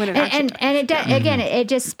 Right. When it again, it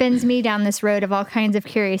just spins me down this road of all kinds of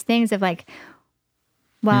curious things of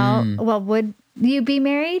well, would you be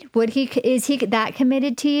married? Is he that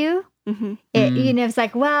committed to you? It's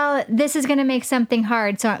like, well, this is going to make something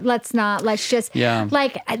hard, so let's just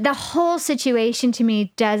the whole situation to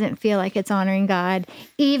me doesn't feel like it's honoring God,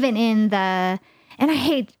 even in and I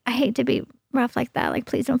hate to be rough like that. Like,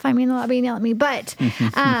 please don't find me in the lobby and yell at me. But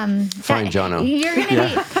Fine, Jono. You're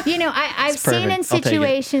gonna be. I've seen in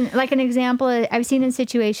situations like an example. I've seen in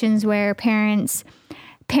situations where parents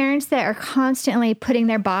that are constantly putting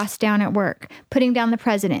their boss down at work, putting down the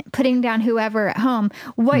president, putting down whoever at home.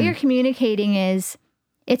 What you're communicating is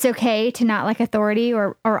it's okay to not like authority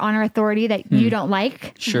or honor authority that you don't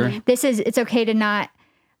like. Sure. It's okay to not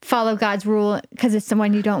follow God's rule because it's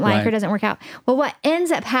someone you don't like or doesn't work out. Well, what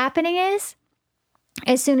ends up happening is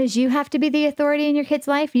as soon as you have to be the authority in your kid's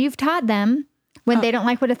life, you've taught them when they don't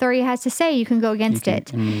like what authority has to say, you can go against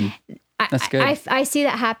it. That's good. I see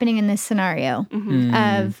that happening in this scenario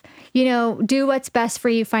of, do what's best for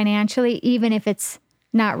you financially, even if it's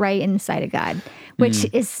not right in the sight of God, which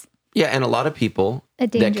is and a lot of people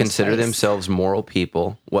that consider themselves moral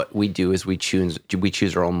people, what we do is we choose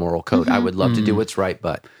our own moral code. I would love to do what's right,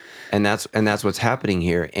 but and that's what's happening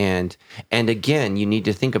here. And again, you need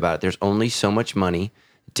to think about it. There's only so much money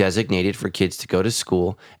designated for kids to go to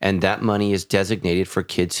school, and that money is designated for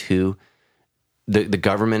kids who the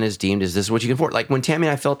government is deemed as this is what you can afford. Like when Tammy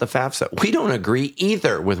and I filled the FAFSA, we don't agree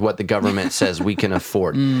either with what the government says we can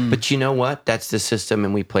afford. But you know what? That's the system,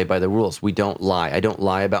 and we play by the rules. We don't lie. I don't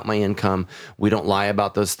lie about my income. We don't lie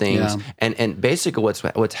about those things. Yeah. And basically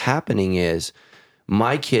what's happening is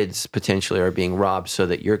my kids potentially are being robbed so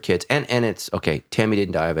that your kids, and it's, okay, Tammy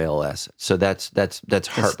didn't die of ALS. So that's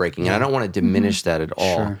heartbreaking. And I don't want to diminish that at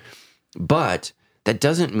all. Sure. But that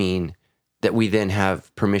doesn't mean that we then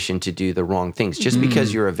have permission to do the wrong things. Just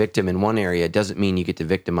because you're a victim in one area doesn't mean you get to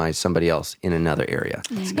victimize somebody else in another area.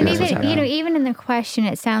 And even in the question,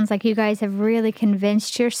 it sounds like you guys have really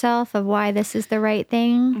convinced yourself of why this is the right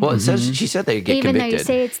thing. Well, it says, she said they get even convicted. Though you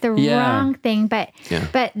say it's the wrong thing, but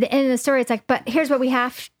in the story, it's like, but here's what we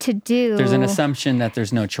have to do. There's an assumption that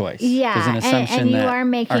there's no choice. Yeah, there's an assumption and you that are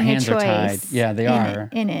making our hands a choice. are tied. Yeah, they are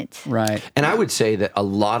in it. Right. And I would say that a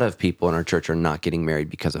lot of people in our church are not getting married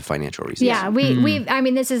because of financial reasons. Yeah,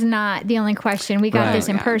 this is not the only question. We got this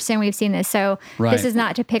in person. We've seen this. So this is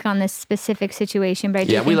not to pick on this specific situation, but I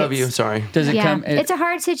do think we love you. Sorry. Does it come? It's a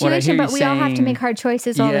hard situation, but we all have to make hard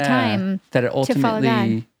choices all the time. That it ultimately, to follow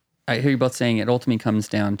God. I hear you both saying it ultimately comes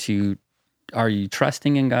down to, are you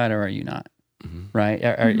trusting in God or are you not? Right?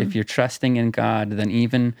 If you're trusting in God, then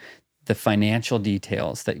even the financial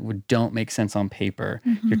details that don't make sense on paper,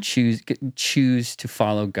 you choose to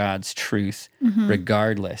follow God's truth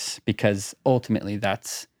regardless, because ultimately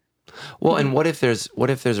that's. Well, and what if there's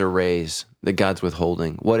a raise that God's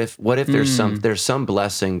withholding? What if there's some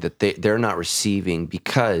blessing that they're not receiving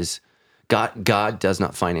because God does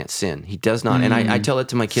not finance sin. He does not. And I tell it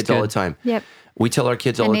to my kids all the time. Yep. We tell our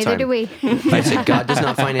kids all the time. Neither do we. I say God does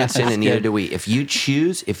not finance sin, and neither do we. If you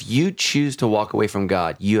choose to walk away from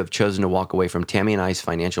God, you have chosen to walk away from Tammy and I's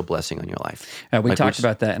financial blessing on your life. We talked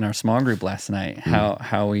about that in our small group last night.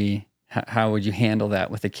 How would you handle that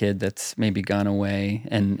with a kid that's maybe gone away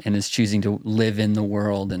and is choosing to live in the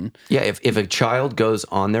world? And if a child goes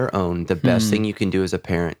on their own, the best thing you can do as a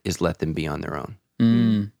parent is let them be on their own.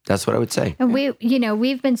 That's what I would say. And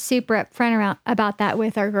we've been super upfront about that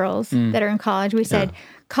with our girls that are in college. We said,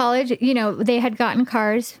 college, they had gotten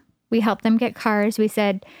cars. We helped them get cars. We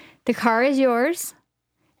said, the car is yours.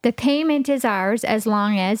 The payment is ours as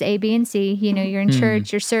long as A, B, and C. You're in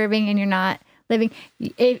church, you're serving, and you're not living.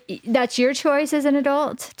 That's your choice as an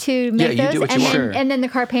adult to make you those. do what you and want. then, Sure. and then the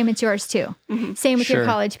car payment's yours too. Same with your Sure.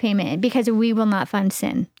 college payment, because we will not fund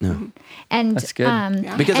sin. No. And That's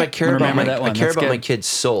good. Because I care about Remember that one. I care That's about my good. kid's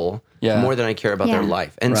soul Yeah. more than I care about their Yeah.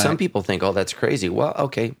 life. And Right. some people think, oh, that's crazy. Well,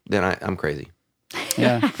 okay, then I'm crazy.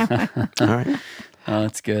 Yeah. All right. Oh,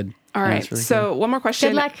 that's good. All Yeah, right. that's really So one more question.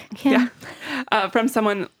 good luck, Kim. From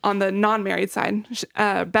someone on the non-married side.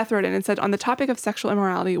 Beth wrote in and said, on the topic of sexual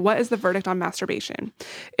immorality, what is the verdict on masturbation?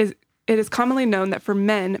 It is commonly known that for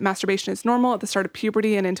men, masturbation is normal at the start of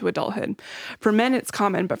puberty and into adulthood. For men, it's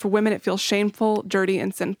common, but for women, it feels shameful, dirty,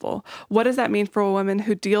 and sinful. What does that mean for a woman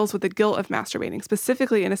who deals with the guilt of masturbating,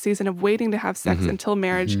 specifically in a season of waiting to have sex until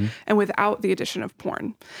marriage and without the addition of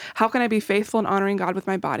porn? How can I be faithful and honoring God with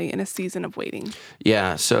my body in a season of waiting?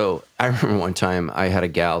 Yeah. So I remember one time I had a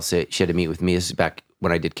gal say she had to meet with me. This is back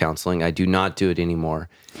when I did counseling. I do not do it anymore.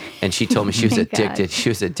 And she told me she was Thank God. addicted. She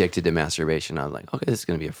was addicted to masturbation. I was like, okay, this is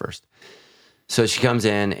going to be a first. So she comes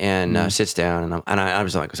in and sits down, and I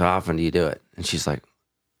was like, so how often do you do it? And she's like,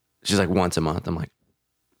 once a month. I'm like,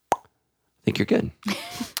 I think you're good.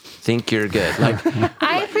 Think you're good. Like,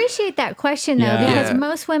 I appreciate that question though, Yeah. because Yeah.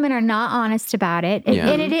 most women are not honest about it. Yeah.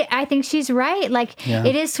 And I think she's right. Like Yeah.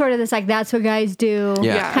 it is sort of this, like, that's what guys do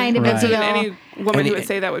Yeah. kind of Right. a So deal. then any woman And who it- would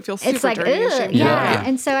say that would feel super It's like, dirty and ugh, shameful. yeah. Yeah.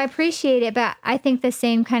 And so I appreciate it, but I think the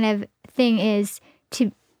same kind of thing is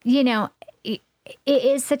to, it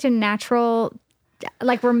is such a natural,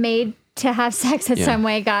 like we're made to have sex in Yeah. some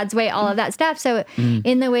way, God's way, all of that stuff. So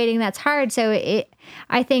in the waiting, that's hard. So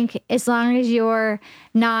I think as long as you're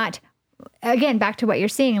not, again, back to what you're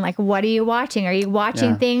seeing, like, what are you watching? Are you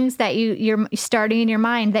watching Yeah. things that you're starting in your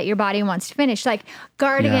mind that your body wants to finish? Like,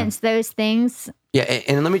 guard Yeah. against those things. yeah.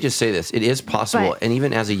 And let me just say this. It is possible. But- And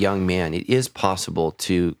even as a young man, it is possible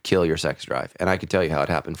to kill your sex drive. And I can tell you how it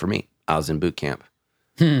happened for me. I was in boot camp.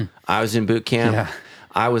 I was in boot camp. Yeah.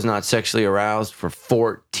 I was not sexually aroused for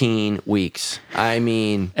 14 weeks. I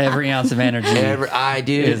mean, Every ounce of energy.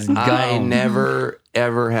 is I gone. never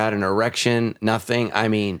ever had an erection. Nothing. I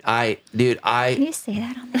mean, Can you say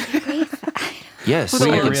that on the debrief? yes, With a I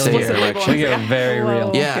little can say explicit it. label. We get very real.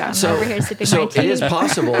 Whoa. Yeah. Yeah. So, Over here sipping so my it tea. is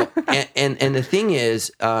possible. And the thing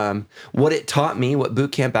is, what it taught me, what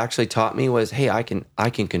boot camp actually taught me was, hey, I can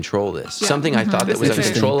control this. Yeah. Something I thought that was This is the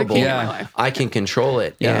uncontrollable. key in my Yeah. life. I can control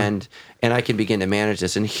it, Yeah. and I can begin to manage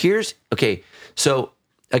this. And here's okay. So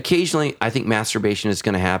occasionally, I think masturbation is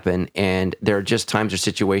going to happen, and there are just times or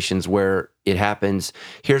situations where it happens.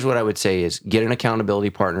 Here's what I would say: is get an accountability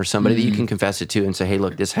partner, somebody that you can confess it to, and say, hey,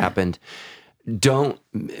 look, this happened. Don't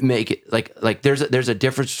make it like there's a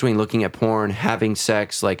difference between looking at porn, having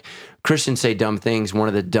sex. Like Christians say dumb things. One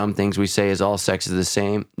of the dumb things we say is all sex is the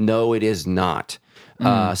same. No, it is not.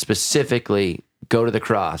 Specifically, go to the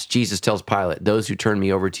cross. Jesus tells Pilate, those who turn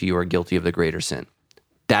me over to you are guilty of the greater sin.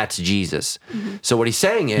 That's Jesus. So what he's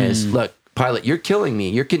saying is, look, Pilate, you're killing me.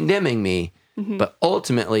 You're condemning me. But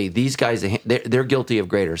ultimately, these guys, they're guilty of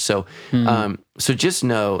greater. So, so just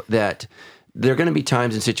know that there are going to be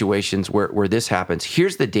times and situations where this happens.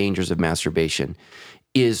 Here's the dangers of masturbation: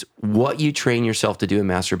 is what you train yourself to do in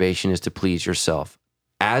masturbation is to please yourself.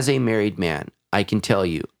 As a married man, I can tell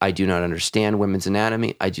you, I do not understand women's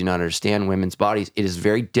anatomy. I do not understand women's bodies. It is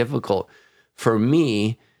very difficult for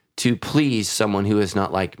me to please someone who is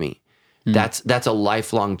not like me. That's a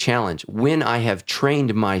lifelong challenge. When I have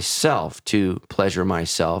trained myself to pleasure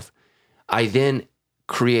myself, I then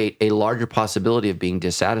create a larger possibility of being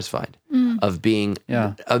dissatisfied, of being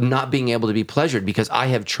of not being able to be pleasured, because I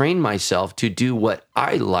have trained myself to do what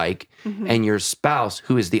I like. And your spouse,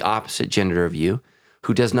 who is the opposite gender of you,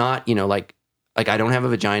 who does not, like I don't have a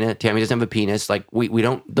vagina, Tammy doesn't have a penis. Like we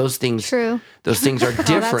don't, those things, True. those things are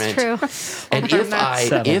different. That's true. And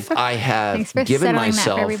if I have Thanks for given settling that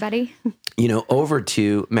myself, for everybody. over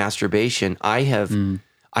to masturbation,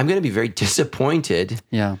 I'm going to be very disappointed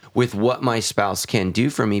with what my spouse can do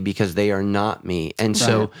for me, because they are not me. And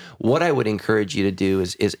so what I would encourage you to do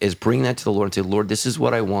is bring that to the Lord and say, Lord, this is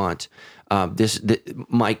what I want.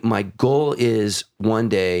 My goal is one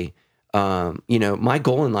day, my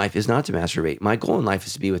goal in life is not to masturbate. My goal in life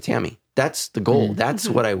is to be with Tammy. That's the goal. That's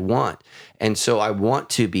what I want. And so I want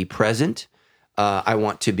to be present. I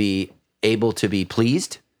want to be able to be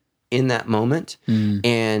pleased in that moment.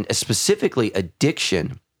 And specifically,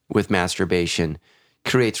 addiction with masturbation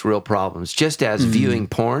creates real problems. Just as viewing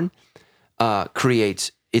porn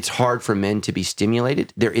it's hard for men to be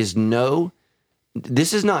stimulated.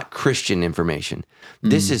 This is not Christian information.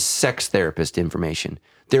 This is sex therapist information.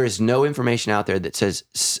 There is no information out there that says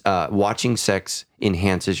watching sex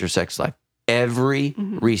enhances your sex life. Every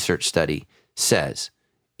research study says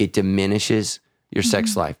it diminishes your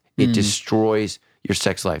sex life. It destroys your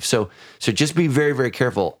sex life. So just be very, very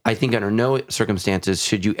careful. I think under no circumstances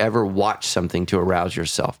should you ever watch something to arouse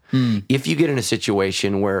yourself. If you get in a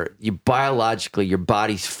situation where you biologically, your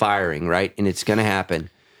body's firing, right? And it's going to happen,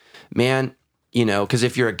 man, because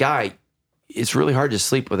if you're a guy, it's really hard to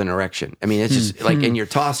sleep with an erection. I mean, it's just like, and you're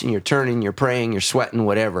tossing, you're turning, you're praying, you're sweating,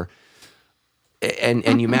 whatever.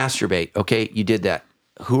 And you masturbate. Okay. You did that.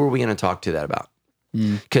 Who are we going to talk to that about?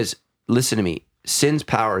 Because listen to me. Sin's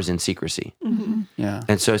power is in secrecy. Yeah.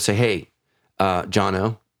 And so I say, hey,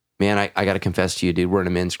 Jono, man, I got to confess to you, dude. We're in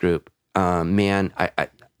a men's group. Man, I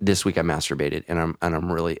this week I masturbated, and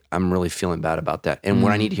I'm really feeling bad about that. And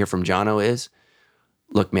what I need to hear from Jono is,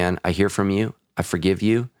 look, man, I hear from you. I forgive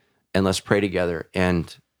you, and let's pray together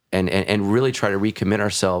and really try to recommit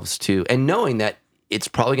ourselves to, and knowing that it's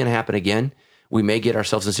probably going to happen again. We may get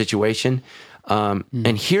ourselves in a situation.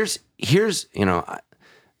 And here's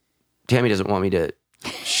Tammy doesn't want me to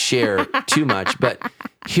share too much, but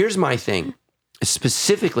here's my thing.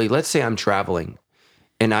 Specifically, let's say I'm traveling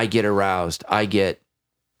and I get aroused. I get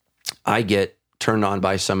turned on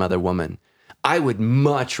by some other woman. I would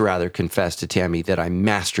much rather confess to Tammy that I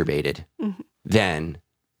masturbated than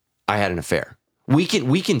I had an affair. We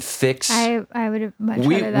can fix. I would have much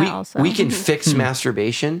rather that also. We can fix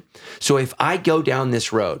masturbation. So if I go down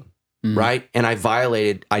this road, right, and I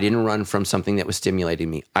didn't run from something that was stimulating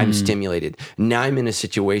me. I'm stimulated. Now I'm in a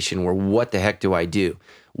situation where what the heck do I do?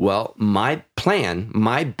 Well, my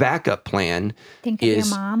backup plan Think of your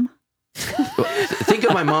mom. Think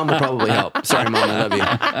of my mom would probably help. Sorry, Mom, I love you.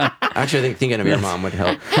 Actually, I think thinking of your mom would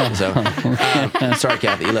help. So, sorry,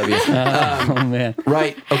 Kathy, I love you. Oh, man.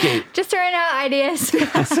 Right, okay. Just throwing out ideas.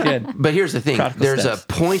 That's good. But here's the thing. Practical There's steps. a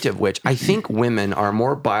point of which I think women are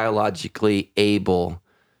more biologically able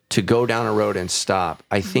to go down a road and stop.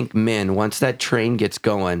 I think men, once that train gets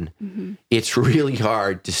going, it's really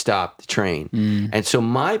hard to stop the train. And so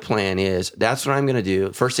my plan is, that's what I'm going to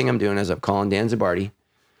do. First thing I'm doing is I'm calling Dan Zabardi.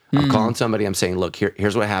 I'm calling somebody. I'm saying, look,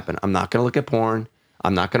 here's what happened. I'm not going to look at porn.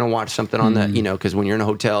 I'm not going to watch something on the, because when you're in a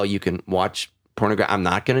hotel, you can watch pornography. I'm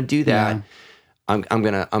not going to do that. Yeah. I'm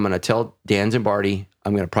gonna tell Dan Zabardi.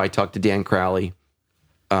 I'm going to probably talk to Dan Crowley.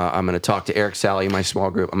 I'm going to talk to Eric Sally in my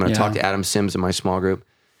small group. I'm going to talk to Adam Sims in my small group.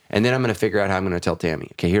 And then I'm going to figure out how I'm going to tell Tammy.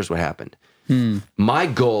 Okay, here's what happened. My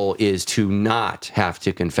goal is to not have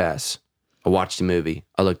to confess. I watched a movie.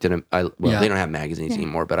 I looked at them. They don't have magazines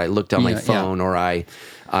anymore, but I looked on my phone or I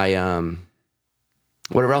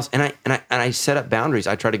whatever else. And I set up boundaries.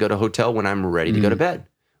 I try to go to a hotel when I'm ready to go to bed,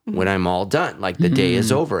 when I'm all done, like the day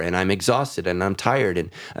is over and I'm exhausted and I'm tired. And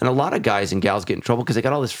a lot of guys and gals get in trouble because they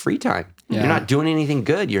got all this free time. You're not doing anything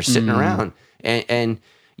good. You're sitting around and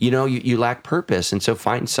you lack purpose. And so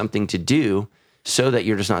find something to do so that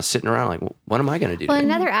you're just not sitting around like, well, what am I going to do? Well,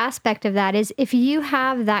 today? another aspect of that is if you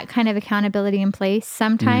have that kind of accountability in place,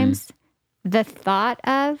 sometimes the thought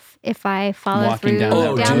of, if I follow Walking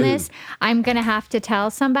through down this, I'm going to have to tell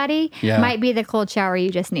somebody, might be the cold shower you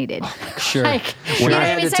just needed. Sure. Like, you When know I what I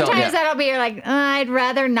had mean? to tell- Sometimes that'll be like, I'd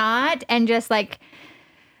rather not, and just like,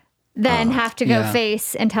 then have to go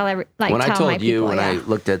face and tell when tell I my told you, people, when I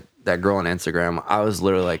looked at that girl on Instagram, I was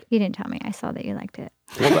literally like, You didn't tell me. I saw that you liked it.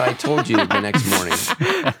 well, but I told you the next morning.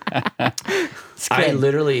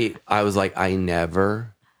 I was like, I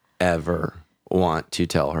never, ever want to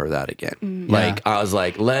tell her that again. Like, I was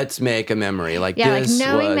like, let's make a memory. Like, Yeah, this like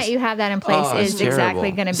knowing was, that you have that in place it's is terrible.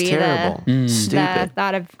 exactly going to It's be terrible. the Stupid.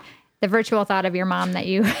 thought of the virtual thought of your mom that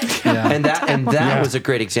you. And that was a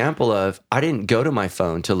great example of, I didn't go to my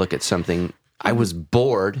phone to look at something. I was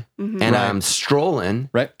bored and I'm strolling.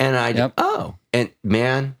 Right. And and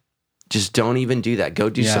man, just don't even do that. Go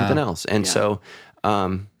do something else. And so,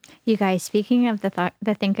 You guys, speaking of the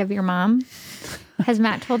think of your mom, has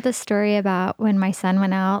Matt told this story about when my son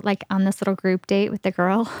went out like on this little group date with the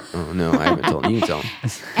girl? oh no, I haven't told you. Can tell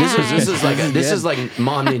him. This is like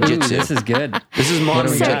mom ninjutsu. This is good. This is mom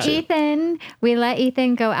do we So got? ninjutsu. we let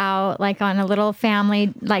Ethan go out like on a little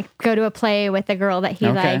family, like go to a play with a girl that he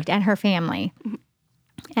Okay. liked and her family.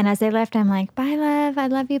 And as they left, I'm like, bye, love. I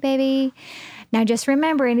love you, baby. Now just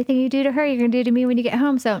remember, anything you do to her, you're going to do to me when you get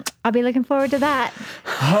home. So I'll be looking forward to that.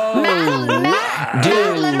 Matt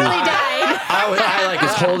literally died. I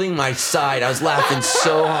was holding my side. I was laughing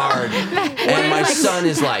so hard. And my son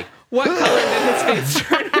is like, What color did his face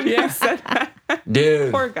turn when you said that?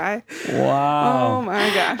 dude. Poor guy. Wow. Oh my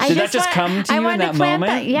gosh. Did that just come to you in that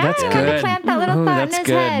moment? Yeah, That's I wanted to good. plant that little Ooh, thought in that's his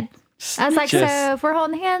good. head. I was like, Just- so if we're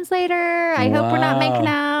holding hands later, I hope we're not making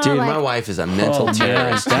out. Dude, like, my wife is a mental Oh,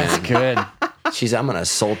 terrorist. That's man. good. She's, I'm going to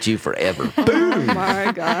assault you forever. Oh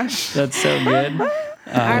my gosh. That's so good.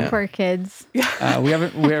 Our poor kids. We have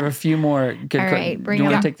a few more good All right, questions. bring Do you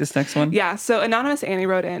it want on. to take this next one? Yeah. So Anonymous Annie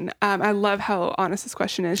wrote in. I love how honest this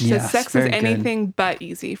question is. She Yes, says, sex is very good. anything but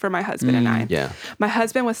easy for my husband and I. Yeah. My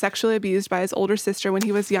husband was sexually abused by his older sister when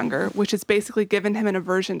he was younger, which has basically given him an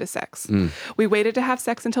aversion to sex. We waited to have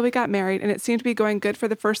sex until we got married, and it seemed to be going good for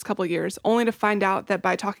the first couple years, only to find out that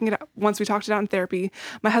once we talked it out in therapy,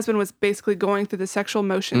 my husband was basically going through the sexual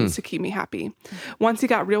motions to keep me happy. Once he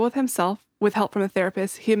got real with himself, with help from a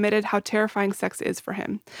therapist, he admitted how terrifying sex is for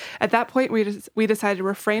him. At that point, we decided to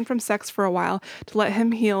refrain from sex for a while to let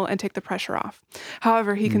him heal and take the pressure off.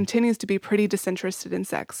 However, he continues to be pretty disinterested in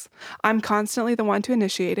sex. I'm constantly the one to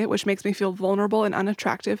initiate it, which makes me feel vulnerable and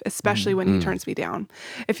unattractive, especially when he turns me down.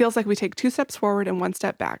 It feels like we take 2 steps forward and 1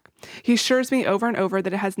 step back. He assures me over and over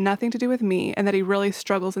that it has nothing to do with me and that he really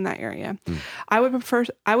struggles in that area. I would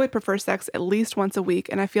prefer sex at least once a week,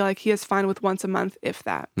 and I feel like he is fine with once a month, if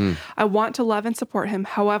that. I want to love and support him.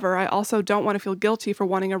 However, I also don't want to feel guilty for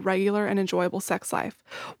wanting a regular and enjoyable sex life.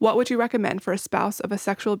 What would you recommend for a spouse of a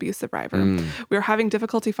sexual abuse survivor? We are having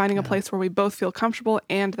difficulty finding a place where we both feel comfortable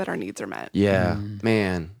and that our needs are met. Yeah,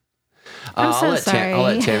 man. I'm so I'll let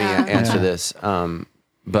sorry. Tammy answer this.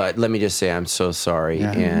 But let me just say I'm so sorry.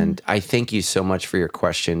 And I thank you so much for your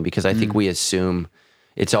question, because I think we assume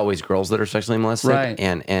it's always girls that are sexually molested. Right.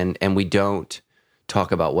 And we don't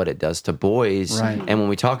talk about what it does to boys. Right. And when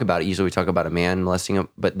we talk about it, usually we talk about a man molesting him,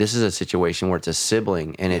 but this is a situation where it's a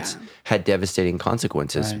sibling and it's had devastating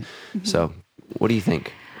consequences. Right. So what do you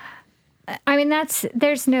think? I mean,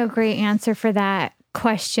 there's no great answer for that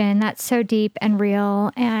question. That's so deep and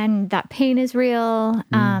real, and that pain is real,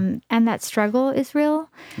 and that struggle is real.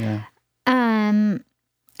 Yeah.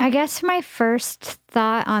 I guess my first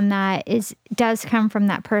thought on that does come from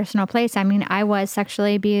that personal place. I mean, I was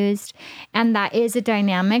sexually abused, and that is a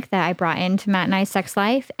dynamic that I brought into Matt and I's sex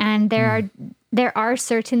life. And there are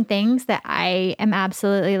certain things that I am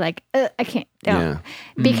absolutely like, I can't, don't,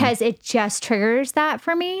 because it just triggers that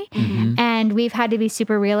for me. And we've had to be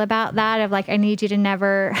super real about that. Of like, I need you to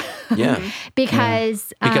never,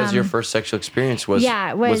 because your first sexual experience was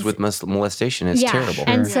with molestation. It's terrible.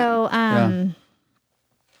 And so,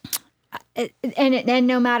 and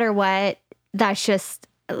no matter what, that's just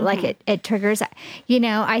like it triggers. You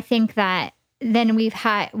know, I think that then we've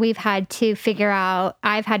had to figure out.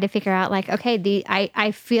 I've had to figure out like, okay,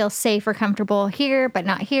 I feel safe or comfortable here, but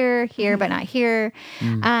not here, but not here.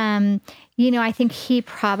 You know, I think he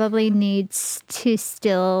probably needs to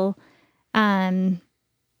still,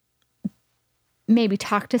 maybe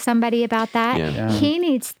talk to somebody about that. He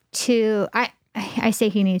needs to. I say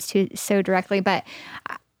he needs to so directly, but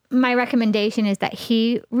my recommendation is that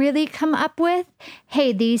he really come up with,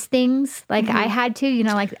 hey, these things, like I had to, you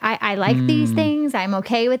know, like I like these things. I'm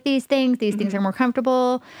okay with these things. These things are more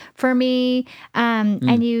comfortable for me.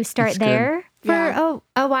 And you start there for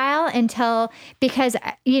a while until, because,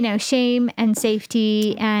 you know, shame and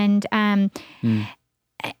safety and,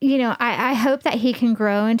 you know, I hope that he can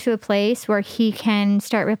grow into a place where he can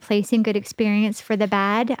start replacing good experience for the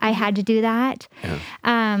bad. I had to do that.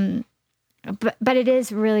 But it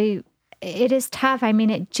is tough. I mean,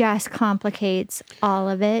 it just complicates all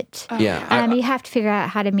of it. You have to figure out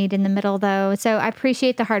how to meet in the middle, though. So I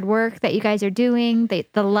appreciate the hard work that you guys are doing,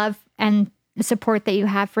 the love and the support that you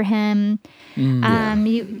have for him.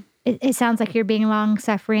 It sounds like you're being long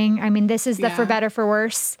suffering. I mean, this is the for better, for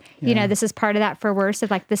worse. You know, this is part of that for worse of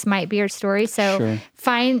like, this might be your story. So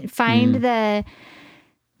find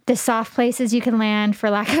the soft places you can land, for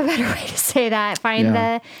lack of a better way to say that. Find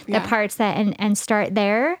the parts that and start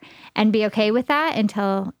there and be okay with that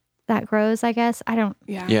until that grows, I guess. I don't.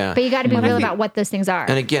 But you got to be real about what those things are.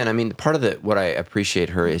 And again, I mean, part of what I appreciate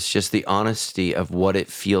her is just the honesty of what it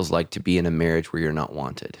feels like to be in a marriage where you're not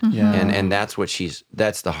wanted. And that's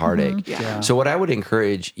that's the heartache. So what I would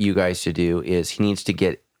encourage you guys to do is he needs to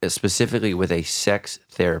get specifically with a sex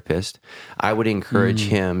therapist. I would encourage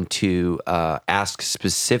him to ask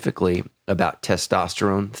specifically about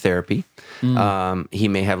testosterone therapy. He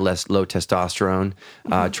may have low testosterone.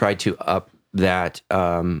 Try to up that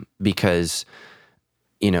because,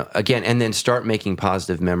 you know, again, and then start making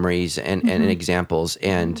positive memories and examples.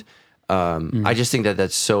 And I just think that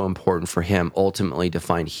that's so important for him ultimately to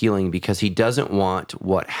find healing, because he doesn't want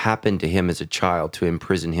what happened to him as a child to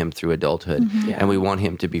imprison him through adulthood. And we want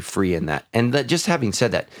him to be free in that. And just having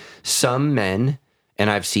said that, some men, and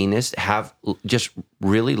I've seen this, have just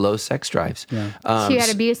really low sex drives. So you had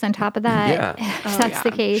abuse on top of that. If that's the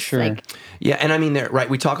case. Like, and I mean,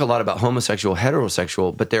 we talk a lot about homosexual,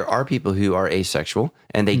 heterosexual, but there are people who are asexual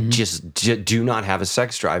and they just do not have a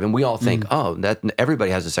sex drive. And we all think, that everybody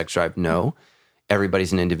has a sex drive. No,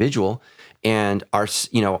 everybody's an individual. And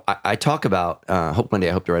I talk about, hope one day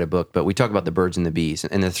I hope to write a book, but we talk about the birds and the bees.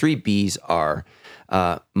 And the 3 B's are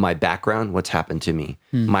my background, what's happened to me,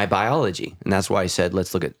 my biology. And that's why I said,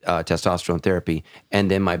 let's look at testosterone therapy, and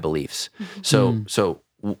then my beliefs. So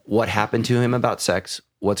what happened to him about sex,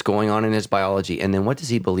 what's going on in his biology, and then what does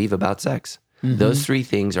he believe about sex? Those 3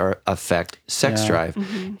 things affect sex drive.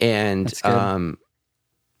 And, so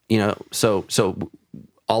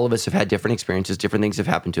all of us have had different experiences, different things have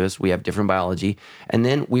happened to us. We have different biology, and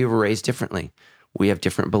then we were raised differently. We have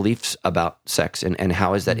different beliefs about sex and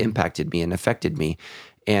how has that impacted me and affected me.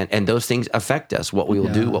 And those things affect us, what we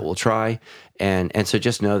will do, what we'll try. And so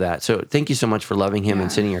just know that. So thank you so much for loving him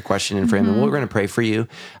and sending your question in for him. And we're going to pray for you.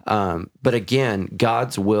 But again,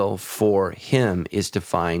 God's will for him is to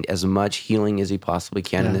find as much healing as he possibly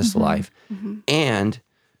can in this life and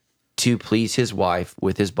to please his wife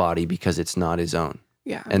with his body because it's not his own.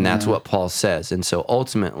 Yeah. And that's what Paul says. And so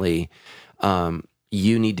ultimately,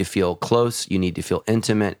 you need to feel close, you need to feel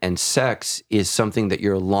intimate, and sex is something that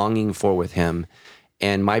you're longing for with him.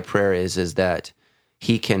 And my prayer is that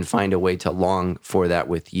he can find a way to long for that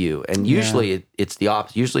with you. And usually it's the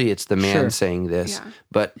opposite. Usually it's the man saying this. Yeah.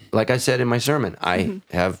 But like I said in my sermon, I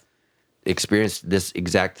have experienced this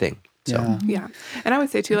exact thing. So yeah. And I would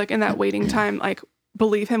say too, like in that waiting time, like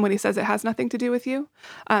believe him when he says it has nothing to do with you.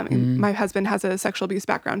 My husband has a sexual abuse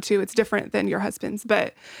background too. It's different than your husband's,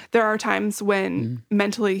 but there are times when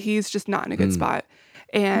mentally he's just not in a good spot,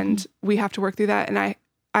 and we have to work through that. And I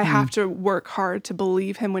have to work hard to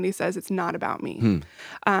believe him when he says it's not about me,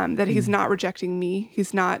 that he's not rejecting me.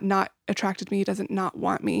 He's not attracted to me. He doesn't not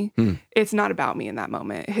want me. It's not about me in that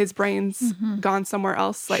moment. His brain's gone somewhere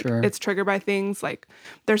else. Like it's triggered by things like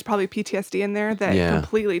there's probably PTSD in there that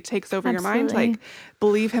completely takes over your mind. Like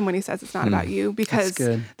believe him when he says it's not about you, because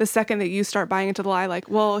the second that you start buying into the lie, like,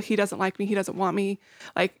 well, he doesn't like me, he doesn't want me,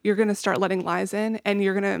 like you're going to start letting lies in, and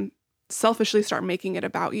you're going to selfishly start making it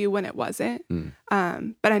about you when it wasn't.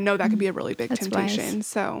 But I know that could be a really big temptation. Wise.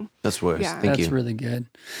 So that's worse. Yeah. Thank you. That's really good.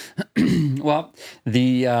 Well,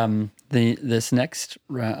 this next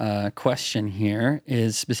question here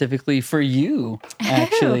is specifically for you,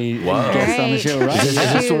 actually. Guest on the show, right? Is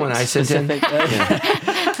this the one I sent in?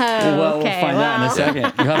 Well, we'll find out in a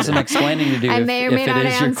second. You have some explaining to do if it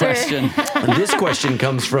is your question. This question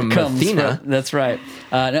comes from Athena. That's right.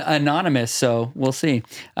 Anonymous, so we'll see.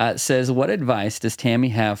 Says, what advice does Tammy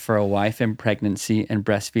have for a wife in pregnancy and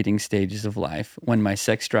breastfeeding stages of life when my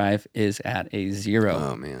sex drive is at a 0?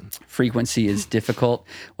 Oh, man. Frequency is difficult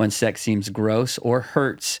when sex seems gross or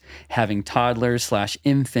hurts. Having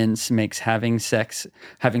toddlers/infants makes having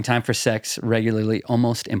time for sex regularly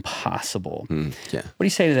almost impossible. Yeah. What do you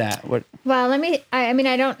say to that? What? Well,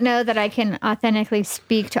 I don't know that I can authentically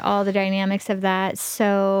speak to all the dynamics of that.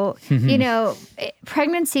 So,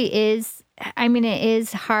 pregnancy is, it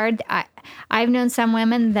is hard. I've known some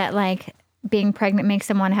women that like being pregnant makes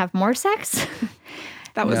them want to have more sex.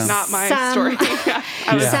 That was not my story.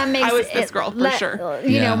 I was this girl for sure.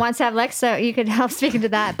 Wants to have Lex, so you could help speak into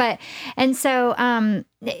that. But and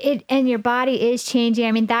your body is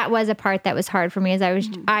changing. That was a part that was hard for me.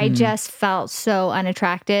 I just felt so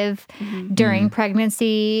unattractive during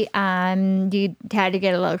pregnancy. You had to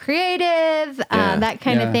get a little creative, that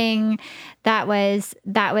kind of thing. That was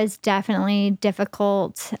definitely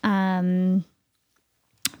difficult.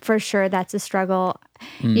 For sure, that's a struggle.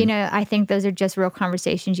 I think those are just real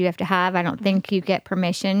conversations you have to have. I don't think you get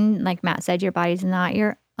permission, like Matt said, your body's not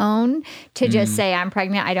your own, to just say, I'm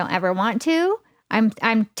pregnant, I don't ever want to.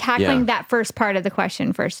 I'm tackling that first part of the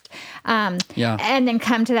question first. And then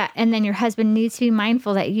come to that. And then your husband needs to be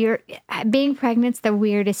mindful that being pregnant's the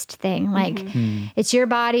weirdest thing. Like it's your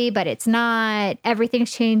body, but it's not.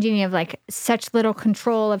 Everything's changing. You have like such little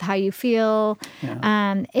control of how you feel.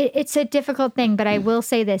 Yeah. It's a difficult thing, but I will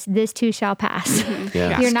say this too shall pass.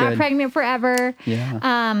 You're not pregnant forever.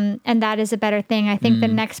 Yeah. And that is a better thing. I think the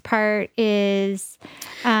next part is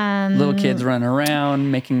little kids running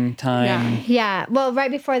around, making time. Yeah. Well, right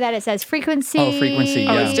before that, it says frequency. Oh, frequency.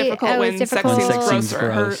 Yeah. It's difficult when sex seems gross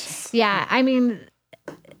or hurts. Yeah.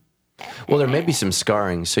 Well, there may be some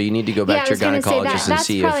scarring, so you need to go back to your gynecologist and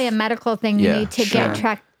see if... That's probably a medical thing you need to get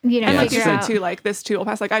tracked, and like you said, too, like this too will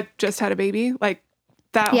pass. Like I just had a baby. Like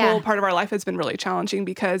that whole part of our life has been really challenging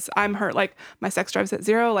because I'm hurt. Like my sex drive's at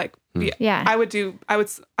 0. Like I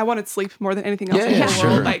wanted sleep more than anything else in the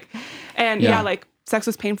world. Like, and like sex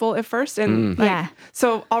was painful at first. And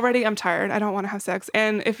so already I'm tired. I don't want to have sex.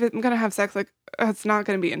 And if I'm going to have sex, like it's not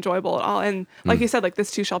going to be enjoyable at all. And like you said, like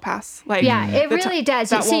this too shall pass. Like yeah, it really does.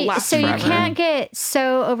 That So, won't last so you forever. can't get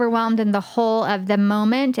so overwhelmed in the whole of the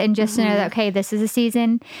moment and just know that, okay, this is a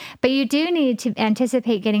season. But you do need to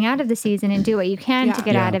anticipate getting out of the season and do what you can to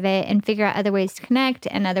get out of it and figure out other ways to connect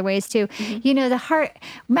and other ways to, the heart.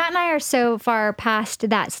 Matt and I are so far past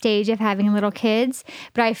that stage of having little kids,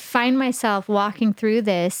 but I find myself walking through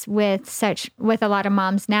this with a lot of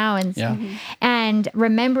moms now and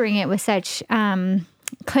remembering it with such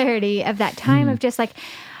clarity of that time of just like,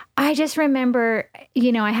 I just remember,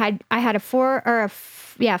 I had a 4 and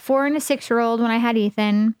a 6-year-old when I had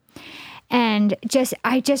Ethan. And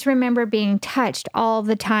I just remember being touched all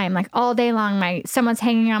the time, like all day long. Someone's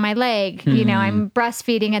hanging on my leg, I'm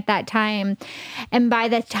breastfeeding at that time. And by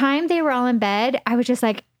the time they were all in bed, I was just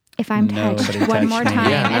like, if I'm touched one more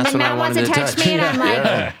time, and then Matt wants to touch me, and I'm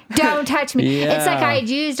like, don't touch me. Yeah. It's like I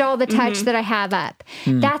used all the touch that I have up.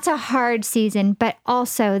 That's a hard season, but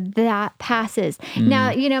also that passes.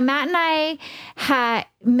 Now, Matt and I had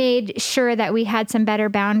made sure that we had some better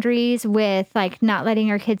boundaries with like not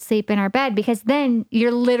letting our kids sleep in our bed, because then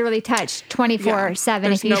you're literally touched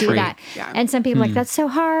 24/7 if you do that. Yeah. And some people are like, that's so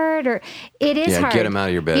hard, or it is hard. Get them out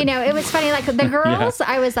of your bed. It was funny. Like the girls,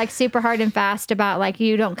 I was like super hard and fast about like,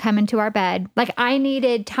 you don't come into our bed. Like I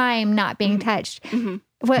needed time not being touched.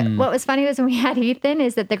 What was funny was when we had Ethan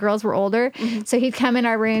is that the girls were older. So he'd come in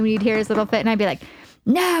our room, you'd hear his little foot, and I'd be like,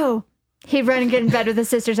 no. He'd run and get in bed with his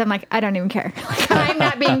sisters. I'm like, I don't even care. Like, I'm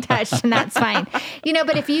not being touched, and that's fine.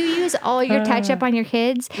 But if you use all your touch up on your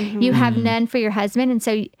kids, you have none for your husband. And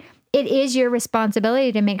so it is your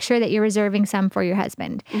responsibility to make sure that you're reserving some for your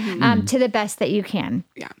husband to the best that you can.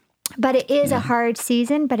 Yeah. But it is a hard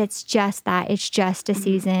season, but it's just that. It's just a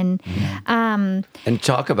season. And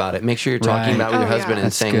talk about it. Make sure you're talking about it with your husband and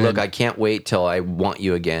That's saying, good. look, I can't wait till I want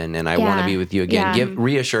you again and I want to be with you again. Yeah.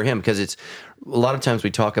 Reassure him, because it's a lot of times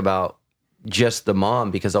we talk about just the mom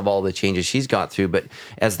because of all the changes she's got through. But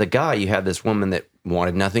as the guy, you have this woman that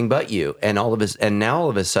wanted nothing but you. And now all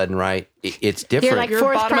of a sudden, right, it's different. You're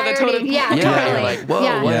like fourth bottom of the priority. totem Yeah, pole. totally. You're like,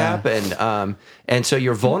 whoa, what happened? And so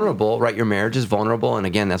you're vulnerable, right? Your marriage is vulnerable. And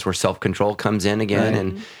again, that's where self-control comes in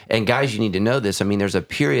again. Right. And guys, you need to know this. I mean, there's a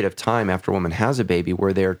period of time after a woman has a baby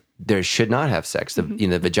where there should not have sex. The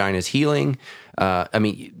vagina's healing. I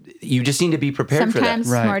mean, you just need to be prepared Sometimes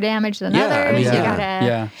for that. more damage than Yeah, others. I mean, You yeah.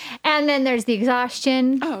 gotta, and then there's the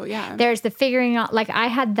exhaustion. Oh, yeah. There's the figuring out. Like I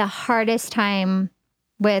had the hardest time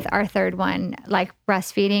with our third one, like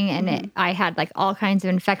breastfeeding, and I had like all kinds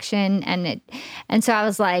of infection, and so I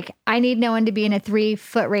was like, I need no one to be in a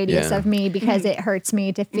 3-foot radius of me because it hurts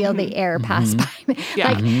me to feel the air pass by me.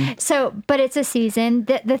 Yeah. So, but it's a season.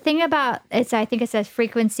 The thing about it's, I think it says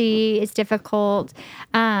frequency is difficult.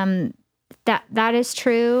 That is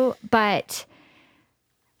true, but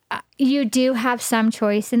you do have some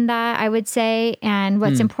choice in that, I would say. And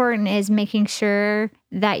what's important is making sure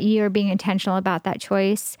that you're being intentional about that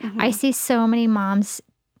choice. I see so many moms,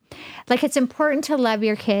 like it's important to love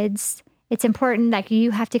your kids. It's important, like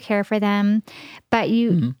you have to care for them, but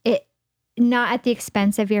it not at the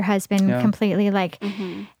expense of your husband completely. Like,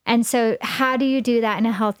 and so how do you do that in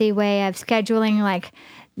a healthy way of scheduling, like,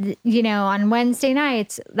 on Wednesday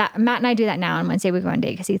nights, that Matt and I do that now. On Wednesday, we go on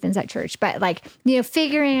date because Ethan's at church. But like,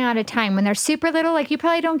 figuring out a time when they're super little, like you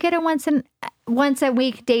probably don't get a once a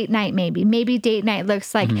week date night. Maybe date night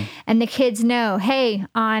looks like, and the kids know, hey,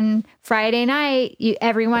 on Friday night,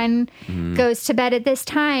 everyone goes to bed at this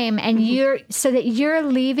time, and so that you're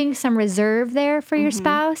leaving some reserve there for your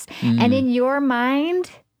spouse, and in your mind,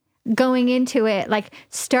 going into it, like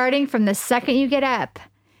starting from the second you get up.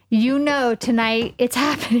 Tonight it's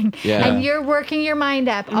happening. Yeah. And you're working your mind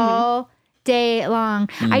up all day long.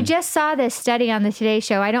 I just saw this study on the Today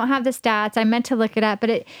Show. I don't have the stats. I meant to look it up, but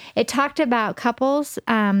it talked about couples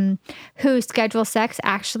who schedule sex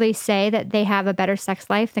actually say that they have a better sex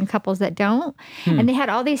life than couples that don't. And they had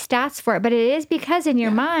all these stats for it, but it is because in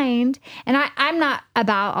your mind, and I'm not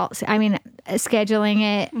about, scheduling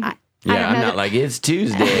it. I'm not like, it's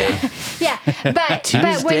Tuesday. But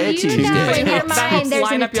when you know in your mind there's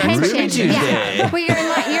an intention. Well, you're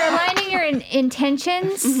aligning your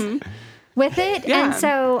intentions with it. Yeah. And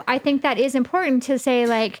so I think that is important to say,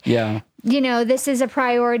 like, this is a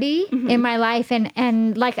priority in my life.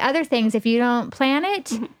 And like other things, if you don't plan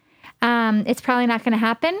it, it's probably not going to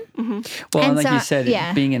happen. Well, and like you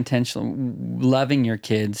said, being intentional, loving your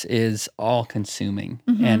kids is all consuming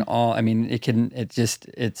and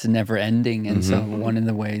it's never ending. And so one of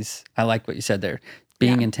the ways, I like what you said there,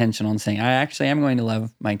 being intentional and saying, I actually am going to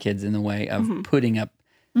love my kids in the way of putting up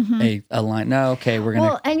a line. No, okay, we're going to.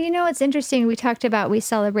 Well, and it's interesting. We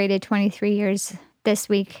celebrated 23 years this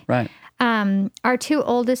week. Right. Our 2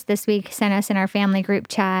 oldest this week sent us in our family group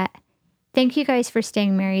chat, thank you guys for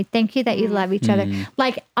staying married. Thank you that you love each other.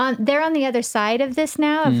 Like they're on the other side of this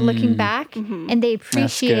now of looking back, and they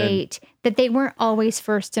appreciate that they weren't always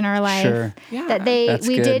first in our life. Sure. Yeah. That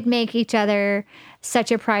we good. did make each other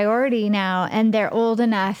such a priority now, and they're old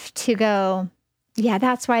enough to go, yeah,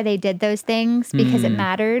 that's why they did those things, because it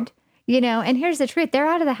mattered, and here's the truth. They're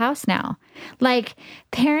out of the house now. Like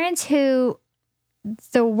parents who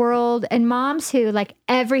the world and moms who like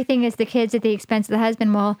everything is the kids at the expense of the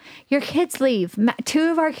husband. Well, your kids leave.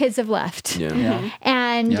 2 of our kids have left. Yeah.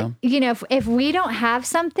 And, if we don't have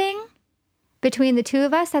something between the 2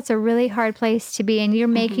 of us, that's a really hard place to be. And you're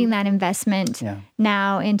making that investment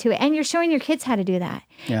now into it. And you're showing your kids how to do that.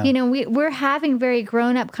 Yeah. We're having very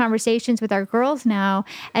grown up conversations with our girls now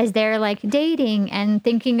as they're like dating and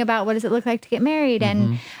thinking about what does it look like to get married.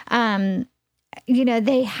 And,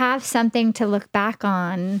 they have something to look back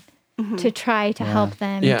on to try to help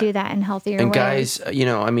them do that in healthier ways. And guys,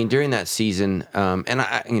 during that season, and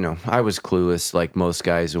I was clueless like most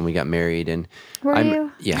guys when we got married. And Were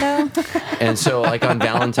you? Yeah. No? And so like on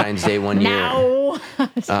Valentine's Day one year,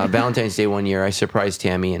 I surprised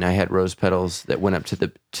Tammy, and I had rose petals that went up to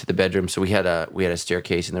the bedroom. So we had a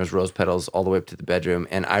staircase, and there was rose petals all the way up to the bedroom.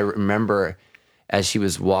 And I remember as she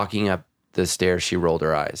was walking up the stairs, she rolled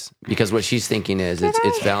her eyes, because what she's thinking is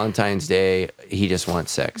it's Valentine's Day. He just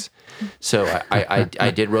wants sex. So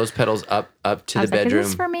I did rose petals up to the bedroom.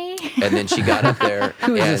 Is this for me? And then she got up there.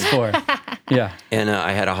 Who is this for? Yeah. And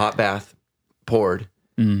I had a hot bath poured,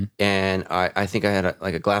 and I think I had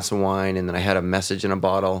a glass of wine, and then I had a message in a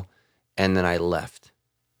bottle, and then I left.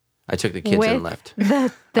 I took the kids and left.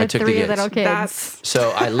 The I took 3 the kids. little kids.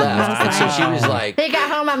 So I left, and so she was like, They got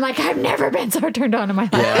home. I'm like, I've never been so turned on in my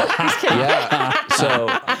life. yeah. So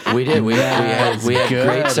we did. We had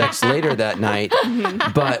great sex later that night.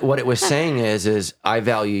 But what it was saying is I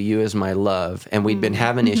value you as my love, and we'd been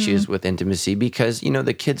having issues with intimacy because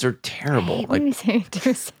the kids are terrible. When you say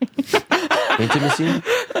intimacy. Intimacy?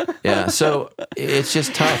 Yeah. So it's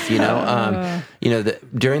just tough, during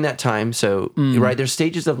that time. So, right, there's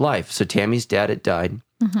stages of life. So Tammy's dad had died.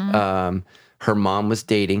 Her mom was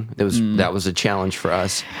dating. That was a challenge for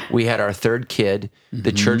us. We had our 3rd kid.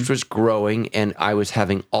 The church was growing, and I was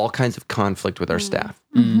having all kinds of conflict with our staff.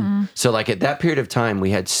 So like at that period of time,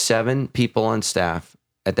 we had 7 people on staff.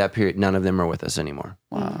 At that period, none of them are with us anymore.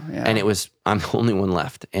 Wow. Yeah. And I'm the only one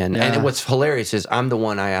left. And what's hilarious is I'm the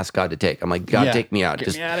one I asked God to take. I'm like, God, take me out.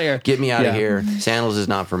 Get me out of here. Get me out of here. Sandals is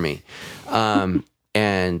not for me.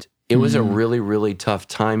 And it was a really, really tough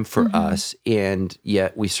time for us. And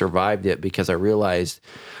yet we survived it because I realized,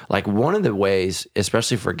 like, one of the ways,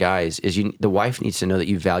 especially for guys, is the wife needs to know that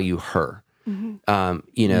you value her. Don't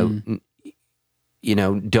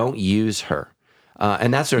use her.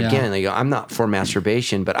 And that's again, I'm not for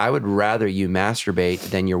masturbation, but I would rather you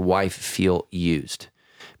masturbate than your wife feel used,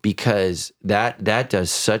 because that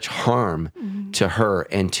does such harm to her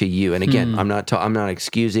and to you. And again, I'm not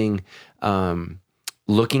excusing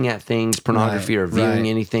looking at things, pornography, or viewing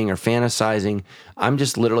anything, or fantasizing. I'm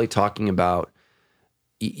just literally talking about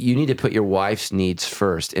you need to put your wife's needs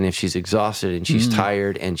first. And if she's exhausted and she's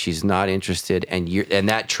tired and she's not interested, and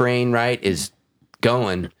that train is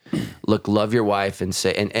going, love your wife and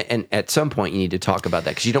say, and at some point you need to talk about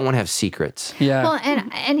that, because you don't want to have secrets. Yeah. Well,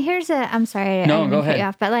 and here's I'm sorry, No, I didn't go cut ahead. you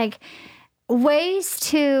off, but like ways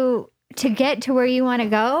to get to where you want to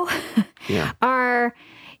go are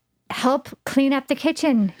help clean up the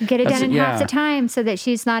kitchen, get it done in half the time so that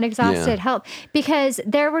she's not exhausted. Help, because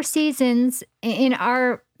there were seasons in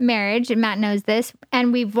our marriage, and Matt knows this,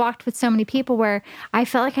 and we've walked with so many people where I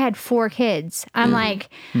felt like I had 4 kids. I'm like,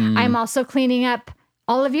 I'm also cleaning up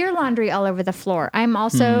all of your laundry all over the floor. I'm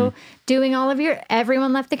also doing all of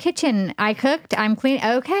everyone left the kitchen. I cooked, I'm clean.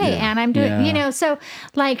 Okay. And I'm doing, so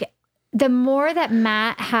like the more that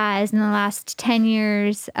Matt has in the last 10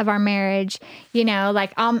 years of our marriage,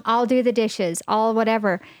 like I'll do the dishes, all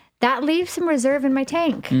whatever. That leaves some reserve in my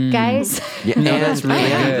tank, guys. Yeah, that's really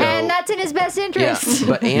good. And that's in his best interest.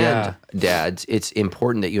 Yeah, but dads, it's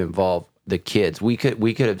important that you involve the kids. We could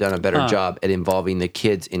have done a better job at involving the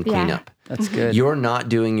kids in cleanup. That's good. You're not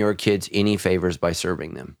doing your kids any favors by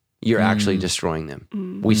serving them. You're actually destroying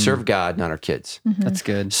them. We serve God, not our kids. That's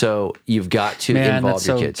good. So you've got to involve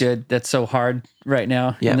your kids. Good. That's so hard right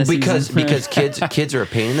now. Yeah, in this because season. kids are a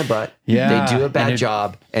pain in the butt. Yeah. They do a bad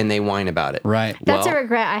job and they whine about it. Right. That's a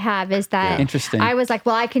regret I have, is that Interesting. I was like,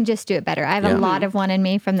 well, I can just do it better. I have a lot of one in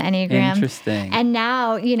me from the Enneagram. Interesting. And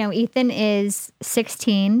now, Ethan is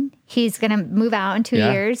 16. He's going to move out in 2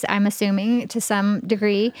 years, I'm assuming, to some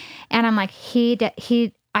degree. And I'm like,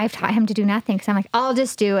 I've taught him to do nothing because I'm like, I'll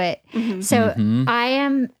just do it. So I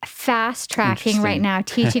am fast tracking right now,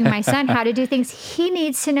 teaching my son how to do things he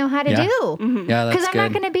needs to know how to do. Yeah, that's Because I'm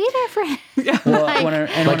not going to be there for him.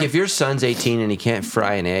 Well, Like if your son's 18 and he can't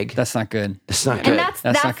fry an egg, that's not good. that's not good. And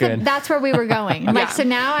that's not good. that's where we were going. Like, so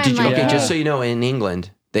now I'm like, Okay, Yeah. just so you know, in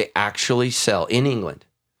England, they actually sell, in England,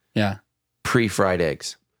 Yeah. pre-fried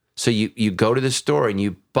eggs. So you go to the store and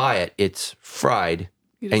you buy it, it's fried,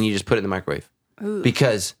 and you just put it in the microwave.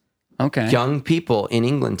 Because Okay. young people in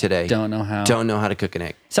England today Don't know how. don't know how to cook an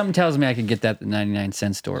egg. Something tells me I could get that at the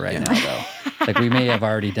 99-cent store right now, though. Like we may have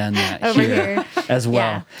already done that Over here. as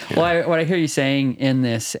well. Yeah. Well, what I hear you saying in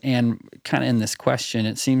this and kind of in this question,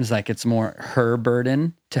 it seems like it's more her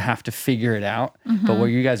burden to have to figure it out. But what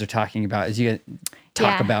you guys are talking about is you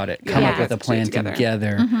talk Yeah. about it, come Yeah. up with a plan Together.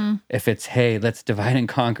 together. If it's, hey, let's divide and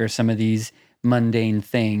conquer some of these mundane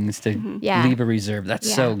things to Yeah. leave a reserve.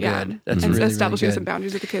 That's so good. Yeah. That's And really, establishing really some good.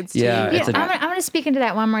 boundaries with the kids Yeah, too. it's a- I'm going to speak into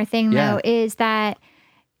that one more thing, Yeah. though, is that,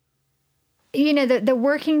 you know, the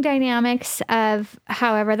working dynamics of,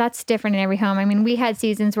 however, that's different in every home. I mean, we had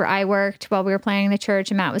seasons where I worked while we were planning the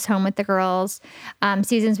church and Matt was home with the girls.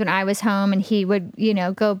 Seasons when I was home and he would, you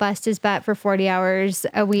know, go bust his butt for 40 hours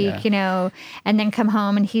a week, Yeah. you know, and then come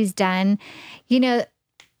home and he's done, you know.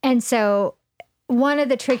 And so one of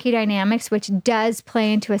the tricky dynamics, which does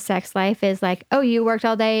play into a sex life, is like, oh, you worked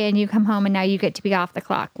all day and you come home and now you get to be off the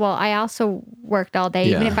clock. Well, I also worked all day,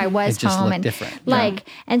 even Yeah. if I was It just home, looked and different. like,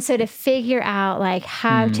 and so to figure out like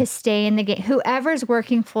how to stay in the game, whoever's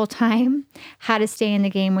working full time, how to stay in the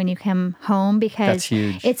game when you come home, because That's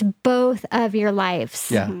huge. it's both of your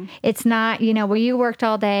lives. Yeah. It's not, you know, well, you worked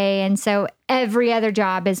all day and so every other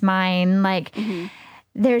job is mine. Like,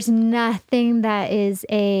 there's nothing that is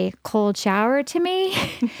a cold shower to me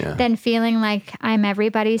than feeling like I'm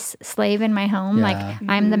everybody's slave in my home. Yeah. Like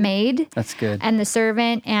I'm the maid That's good. and the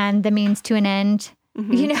servant and the means to an end.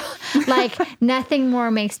 You know, like nothing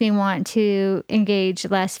more makes me want to engage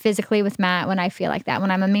less physically with Matt when I feel like that,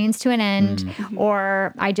 when I'm a means to an end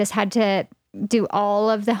or I just had to do all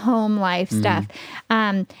of the home life stuff.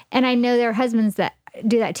 And I know there are husbands that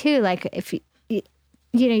do that too. Like if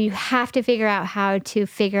you know, you have to figure out how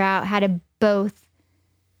to both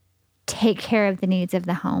take care of the needs of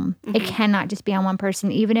the home. It cannot just be on one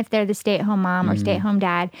person, even if they're the stay-at-home mom or stay-at-home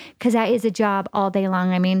dad, because that is a job all day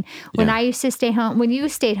long. I mean, when I used to stay home, when you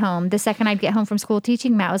stayed home, the second I'd get home from school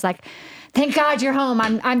teaching, Matt was like, "Thank God you're home.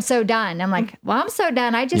 I'm so done." I'm like, "Well, I'm so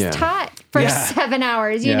done. I just taught for 7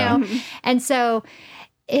 hours, you know?" And so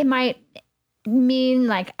it might mean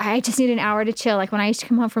like I just need an hour to chill. Like when I used to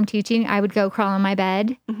come home from teaching, I would go crawl in my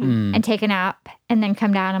bed and take a nap and then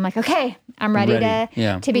come down. I'm like, okay, I'm ready.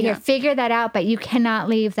 to be here. Figure that out, but you cannot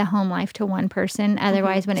leave the home life to one person.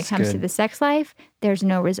 Otherwise, when it comes to the sex life, there's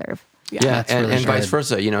no reserve. Yeah, and really vice good.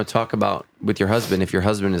 versa. You know, talk about with your husband. If your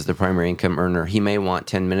husband is the primary income earner, he may want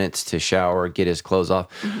 10 minutes to shower, get his clothes off.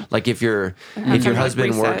 Like if your husband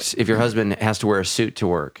reset. works, if your husband has to wear a suit to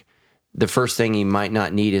work, the first thing he might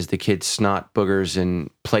not need is the kid's snot, boogers, and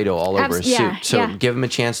Play-Doh all over his suit. So give him a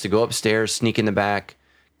chance to go upstairs, sneak in the back,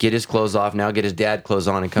 get his clothes off, now get his dad clothes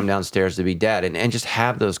on and come downstairs to be dad and just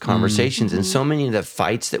have those conversations. And so many of the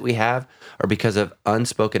fights that we have are because of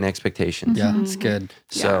unspoken expectations. Yeah, it's good.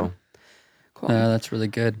 So Cool. That's really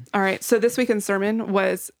good. All right. So this weekend's sermon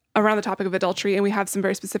was around the topic of adultery, and we have some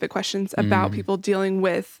very specific questions about people dealing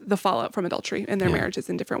with the fallout from adultery in their marriages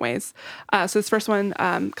in different ways. So this first one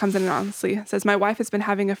comes in anonymously. It says, "My wife has been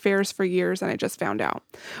having affairs for years, and I just found out.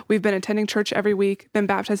 We've been attending church every week, been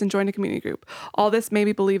baptized, and joined a community group. All this made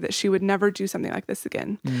me believe that she would never do something like this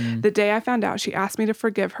again. The day I found out, she asked me to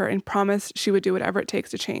forgive her and promised she would do whatever it takes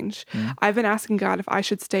to change. I've been asking God if I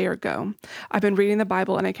should stay or go. I've been reading the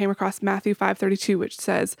Bible, and I came across Matthew 5:32, which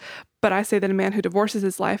says, 'But I say that a man who divorces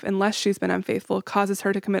his wife, unless she's been unfaithful, causes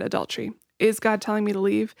her to commit adultery.' Is God telling me to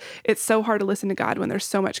leave? It's so hard to listen to God when there's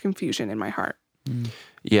so much confusion in my heart."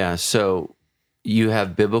 yeah, so you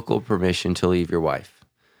have biblical permission to leave your wife.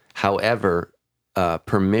 However,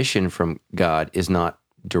 permission from God is not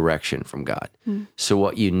direction from God. So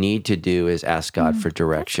what you need to do is ask God for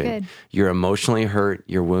direction. good. You're emotionally hurt,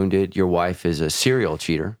 you're wounded, your wife is a serial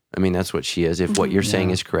cheater. I mean, that's what she is. If what you're saying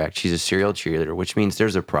is correct, she's a serial cheerleader, which means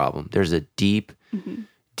there's a problem. There's a deep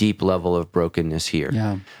level of brokenness here.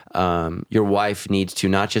 Yeah. Your wife needs to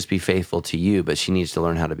not just be faithful to you, but she needs to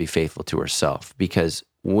learn how to be faithful to herself. Because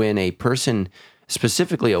when a person,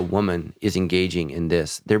 specifically a woman, is engaging in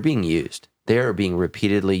this, they're being used. They are being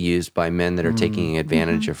repeatedly used by men that are taking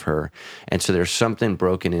advantage of her. And so there's something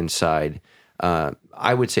broken inside.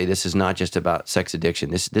 I would say this is not just about sex addiction.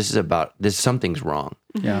 This is about something's wrong.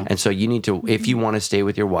 Yeah. And so you need to, if you want to stay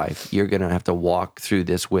with your wife, you're going to have to walk through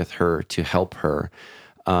this with her to help her,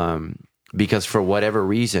 because for whatever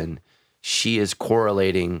reason, she is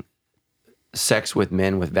correlating sex with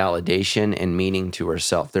men with validation and meaning to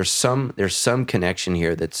herself. There's some connection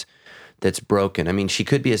here that's broken. I mean, she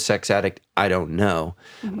could be a sex addict. I don't know.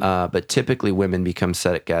 But typically women become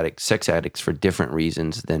sex addicts for different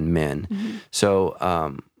reasons than men. So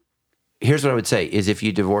here's what I would say is if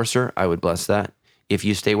you divorce her, I would bless that. If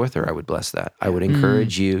you stay with her, I would bless that. I would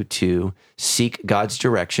encourage you to seek God's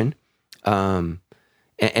direction and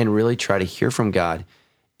really try to hear from God.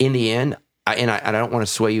 In the end, I don't want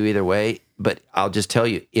to sway you either way, but I'll just tell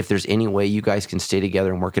you, if there's any way you guys can stay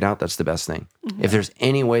together and work it out, that's the best thing. If there's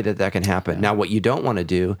any way that can happen. Now, what you don't want to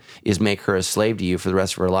do is make her a slave to you for the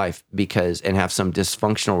rest of her life and have some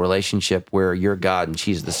dysfunctional relationship where you're God and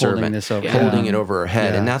she's the servant, holding it over her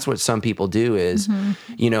head. And that's what some people do is,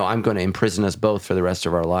 I'm going to imprison us both for the rest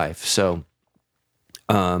of our life. So,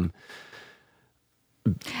 back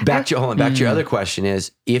to your other question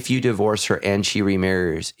is, if you divorce her and she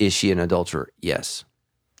remarries, is she an adulterer? Yes.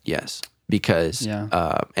 Because,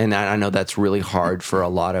 and I know that's really hard for a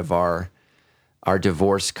lot of our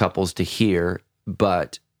divorced couples to hear,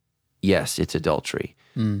 but yes, it's adultery.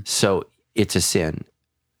 So it's a sin.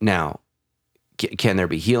 Now, can there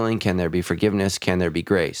be healing? Can there be forgiveness? Can there be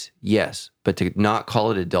grace? Yes. But to not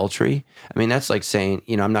call it adultery, I mean, that's like saying,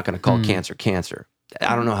 I'm not going to call cancer.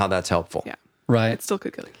 I don't know how that's helpful. Yeah. Right. It still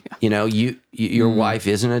could kill you. Yeah. Your wife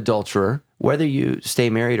is an adulterer. Whether you stay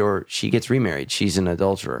married or she gets remarried, she's an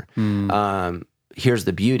adulterer. Here's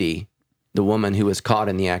the beauty. The woman who was caught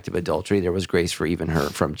in the act of adultery, there was grace for even her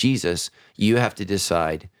from Jesus. You have to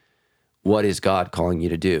decide, what is God calling you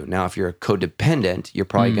to do? Now, if you're a codependent, you're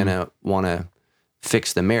probably going to want to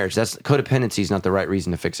fix the marriage. Codependency is not the right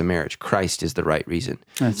reason to fix a marriage. Christ is the right reason.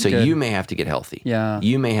 That's so good. You may have to get healthy. Yeah.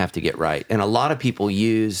 You may have to get right. And a lot of people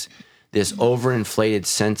use this overinflated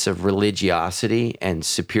sense of religiosity and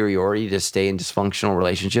superiority to stay in dysfunctional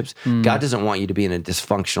relationships. God doesn't want you to be in a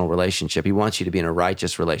dysfunctional relationship. He wants you to be in a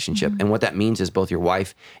righteous relationship. And what that means is both your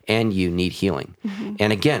wife and you need healing.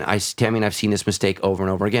 And again, Tammy and I've seen this mistake over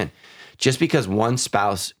and over again. Just because one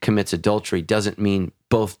spouse commits adultery doesn't mean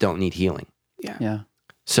both don't need healing. Yeah.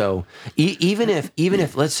 So even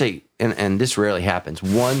if let's say, and this rarely happens,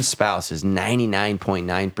 one spouse is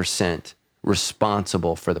 99.9%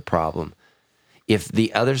 responsible for the problem. If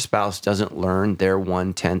the other spouse doesn't learn their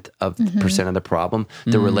 1/10% of the problem,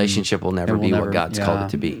 the relationship will never be what God's called it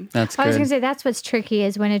to be. That's good. I was going to say that's what's tricky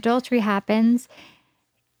is when adultery happens,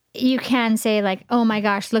 you can say like, oh my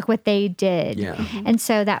gosh, look what they did. Yeah. And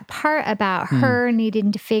so that part about her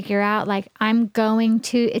needing to figure out like,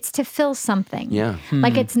 it's to fill something. Yeah.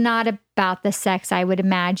 Like it's not about the sex, I would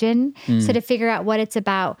imagine. So to figure out what it's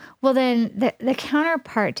about, well then the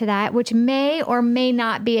counterpart to that, which may or may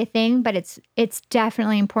not be a thing, but it's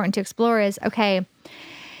definitely important to explore is, okay,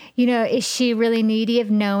 is she really needy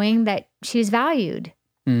of knowing that she's valued?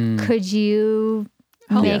 Could you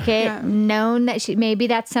make it known that maybe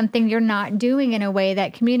that's something you're not doing in a way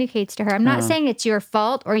that communicates to her? I'm not saying it's your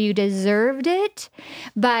fault or you deserved it,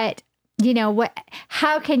 but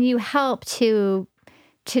how can you help to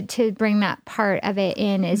bring that part of it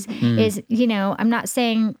in is I'm not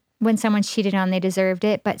saying when someone's cheated on, they deserved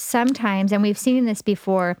it, but sometimes, and we've seen this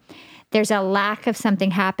before, there's a lack of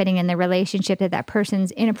something happening in the relationship that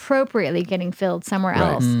person's inappropriately getting filled somewhere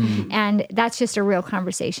else. And that's just a real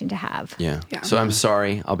conversation to have. Yeah. So I'm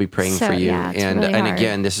sorry. I'll be praying for you. Yeah, it's and really hard.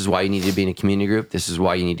 Again, this is why you need to be in a community group. This is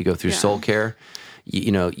why you need to go through soul care.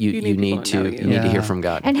 You need to hear from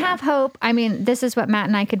God. And have hope. I mean, this is what Matt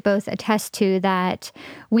and I could both attest to, that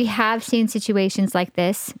we have seen situations like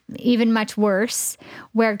this, even much worse,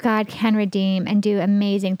 where God can redeem and do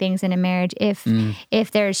amazing things in a marriage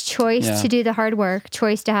if there's choice to do the hard work,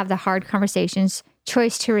 choice to have the hard conversations,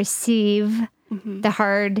 choice to receive the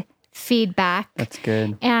hard feedback. That's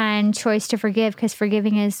good. And choice to forgive, because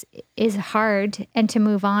forgiving is hard, and to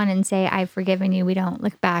move on and say, I've forgiven you. We don't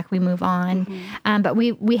look back, we move on. But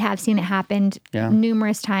we have seen it happen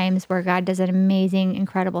numerous times where God does an amazing,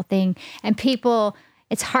 incredible thing. And people,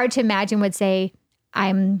 it's hard to imagine, would say,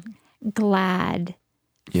 I'm glad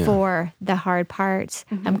for the hard parts.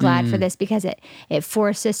 I'm glad for this, because it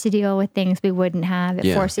forced us to deal with things we wouldn't have.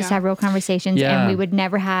 It forced us to have real conversations, and we would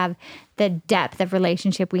never have the depth of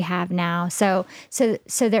relationship we have now. So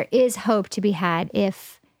there is hope to be had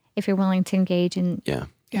if you're willing to engage in the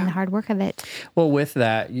hard work of it. Well, with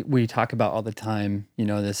that, we talk about all the time,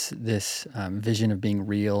 this vision of being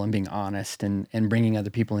real and being honest and bringing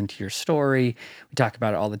other people into your story. We talk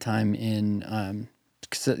about it all the time in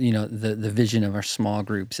 'cause, you know, the vision of our small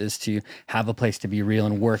groups is to have a place to be real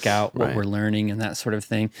and work out what we're learning and that sort of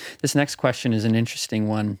thing. This next question is an interesting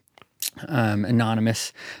one.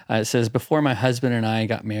 Anonymous. It says, before my husband and I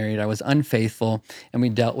got married, I was unfaithful, and we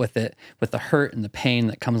dealt with it, with the hurt and the pain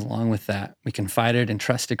that comes along with that. We confided and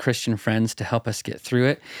trusted Christian friends to help us get through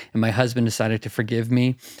it, and my husband decided to forgive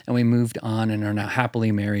me, and we moved on and are now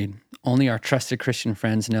happily married. Only our trusted Christian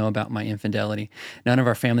friends know about my infidelity. None of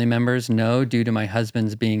our family members know, due to my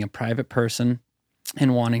husband's being a private person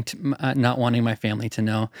and not wanting my family to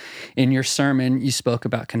know. In your sermon, you spoke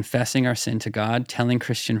about confessing our sin to God, telling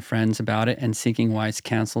Christian friends about it, and seeking wise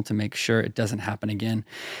counsel to make sure it doesn't happen again.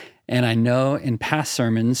 And I know in past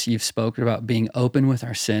sermons, you've spoken about being open with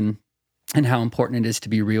our sin and how important it is to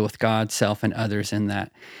be real with God, self, and others in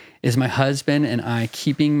that. Is my husband and I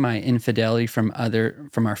keeping my infidelity from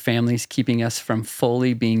our families, keeping us from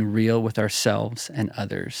fully being real with ourselves and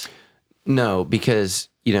others? No, because,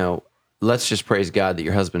 you know, let's just praise God that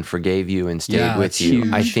your husband forgave you and stayed with you.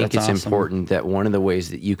 Huge. I think That's it's awesome. important that one of the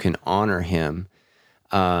ways that you can honor him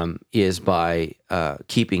is by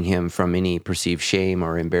keeping him from any perceived shame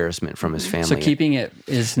or embarrassment from his family. So keeping it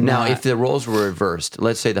is Now, not... if the roles were reversed,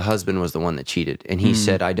 let's say the husband was the one that cheated and he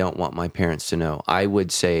said, I don't want my parents to know. I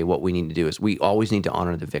would say what we need to do is we always need to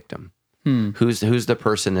honor the victim. Who's the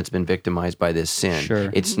person that's been victimized by this sin?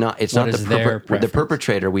 Sure. It's not What the is their the preference?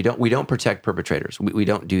 perpetrator. We don't protect perpetrators. We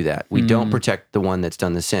don't do that. We don't protect the one that's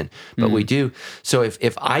done the sin, but we do. So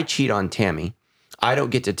if I cheat on Tammy, I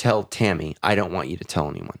don't get to tell Tammy, I don't want you to tell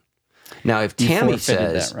anyone. Now, if Tammy forfeited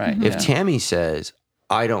says, that right, if yeah. Tammy says,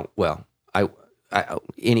 anyone,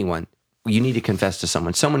 you need to confess to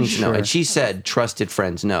someone. Someone needs to know. Sure. And she said, trusted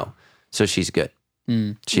friends know. So she's good.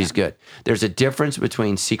 She's good. There's a difference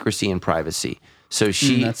between secrecy and privacy. So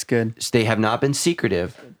that's good. They have not been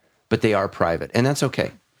secretive, but they are private, and that's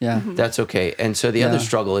okay. Yeah. That's okay. And so the other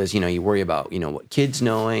struggle is, you know, you worry about, you know, what kids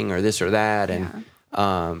knowing or this or that, and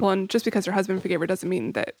Well, and just because her husband forgave her doesn't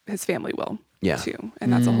mean that his family will Yeah. too,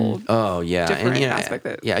 and that's a whole different aspect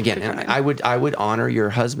that again, could come and in. I would honor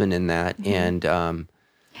your husband in that, and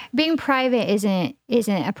Being private isn't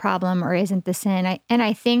a problem or isn't the sin.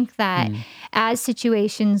 I think that as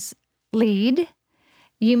situations lead,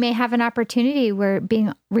 you may have an opportunity where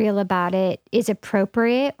being real about it is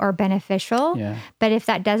appropriate or beneficial. Yeah. But if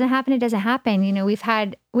that doesn't happen, it doesn't happen. You know,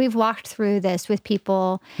 we've walked through this with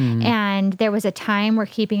people, and there was a time where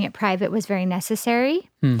keeping it private was very necessary.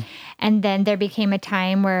 And then there became a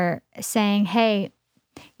time where saying, hey,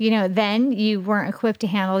 you know, then you weren't equipped to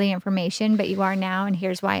handle the information, but you are now, and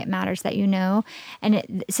here's why it matters that you know.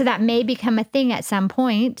 And so that may become a thing at some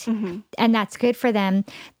point, and that's good for them.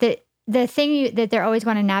 The thing that they're always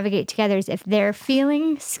going to navigate together is if they're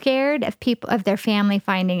feeling scared of their family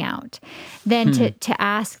finding out, then to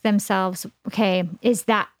ask themselves, okay, is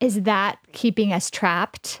that keeping us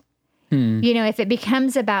trapped? You know, if it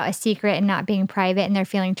becomes about a secret and not being private, and they're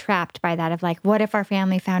feeling trapped by that of like, what if our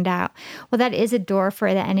family found out? Well, that is a door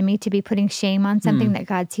for the enemy to be putting shame on something that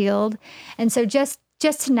God's healed. And so just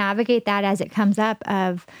to navigate that as it comes up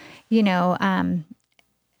of, you know,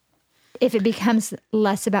 if it becomes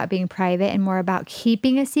less about being private and more about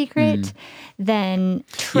keeping a secret, then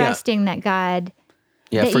trusting that God,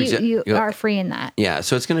 that you are free in that. Yeah,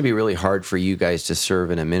 so it's going to be really hard for you guys to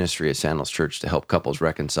serve in a ministry at Sandals Church to help couples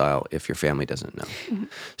reconcile if your family doesn't know.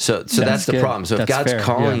 So that's the good. problem. So if That's God's fair,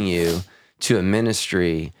 calling you to a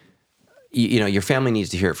ministry, you know, your family needs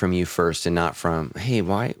to hear it from you first, and not from, hey,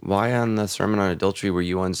 why on the sermon on adultery were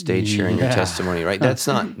you on stage sharing your testimony, right? That's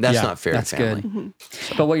not fair That's to family. good.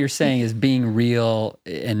 But what you're saying is being real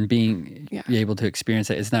and being able to experience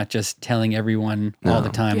it is not just telling everyone all the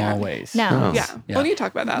time, always. No. Yeah. Well, you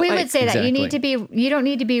talk about that. We like, would say that you don't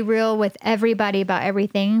need to be real with everybody about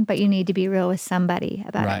everything, but you need to be real with somebody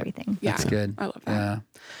about everything. Yeah. That's good. I love that. Yeah.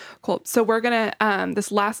 Cool. So we're going to,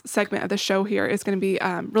 this last segment of the show here is going to be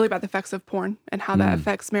really about the effects of porn and how that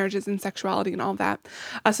affects marriages and sexuality and all of that.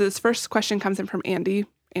 So this first question comes in from Andy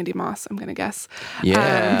Moss, I'm going to guess.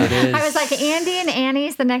 Yeah, It is. I was like, Andy and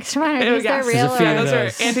Annie's the next one. Are these yes. their real? There's a few Yeah, of those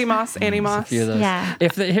those. are Andy Moss, Annie Moss. A few of those. Yeah.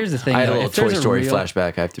 Here's the thing. I had a though, little if there's Toy Story real,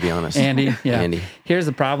 flashback, I have to be honest. Andy, yeah. Andy. Here's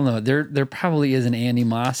the problem though. There probably is an Andy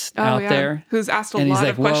Moss out there who's asked a and he's lot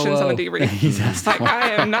like, of questions whoa. on the debrief. He's asked like,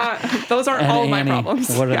 I am not, those aren't and all my Annie,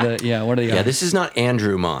 problems. What are the Yeah, others? this is not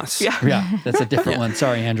Andrew Moss. Yeah. Yeah, that's a different one.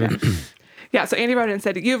 Sorry, Andrew. Yeah, so Andy wrote in and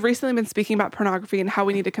said, "You've recently been speaking about pornography and how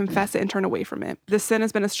we need to confess it and turn away from it. This sin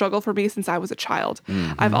has been a struggle for me since I was a child.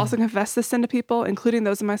 I've also confessed this sin to people, including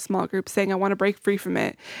those in my small group, saying I want to break free from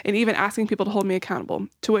it, and even asking people to hold me accountable,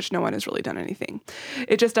 to which no one has really done anything.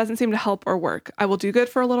 It just doesn't seem to help or work. I will do good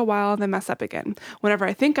for a little while, then mess up again. Whenever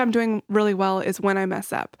I think I'm doing really well is when I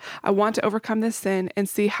mess up. I want to overcome this sin and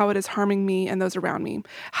see how it is harming me and those around me.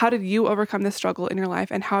 How did you overcome this struggle in your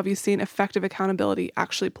life, and how have you seen effective accountability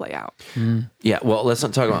actually play out?" Yeah, well, let's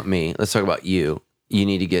not talk about me. Let's talk about you. You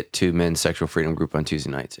need to get to Men's Sexual Freedom Group on Tuesday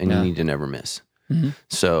nights, and you need to never miss.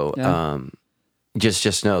 So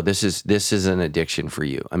just know this is an addiction for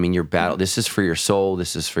you. I mean, your battle. This is for your soul.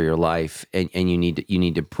 This is for your life, and you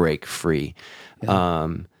need to break free.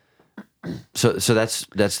 So that's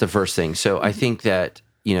the first thing. So I think that,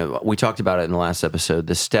 we talked about it in the last episode.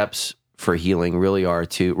 The steps for healing really are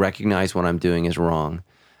to recognize what I'm doing is wrong.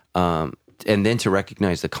 And then to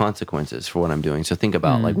recognize the consequences for what I'm doing. So think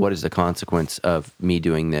about what is the consequence of me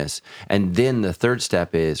doing this? And then the third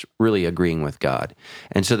step is really agreeing with God.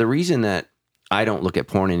 And so the reason that I don't look at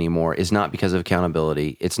porn anymore is not because of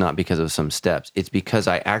accountability. It's not because of some steps. It's because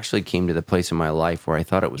I actually came to the place in my life where I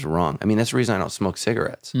thought it was wrong. I mean, that's the reason I don't smoke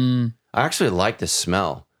cigarettes. I actually like the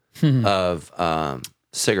smell of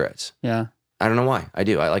cigarettes. Yeah. I don't know why. I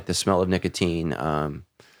do. I like the smell of nicotine. I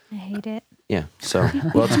hate it. Yeah. So,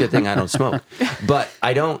 well, it's a good thing I don't smoke, but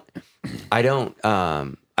I don't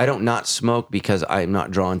not smoke because I'm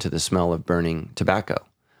not drawn to the smell of burning tobacco.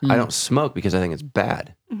 I don't smoke because I think it's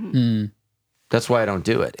bad. That's why I don't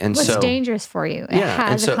do it. And What's dangerous for you? It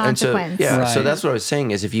has a consequence. So that's what I was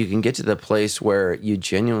saying is if you can get to the place where you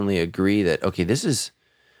genuinely agree that, okay,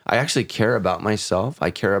 I actually care about myself.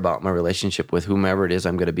 I care about my relationship with whomever it is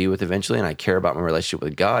I'm going to be with eventually. And I care about my relationship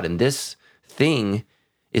with God. And this thing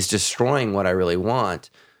is destroying what I really want.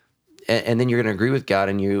 And then you're going to agree with God.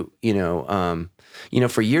 And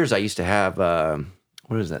for years I used to have,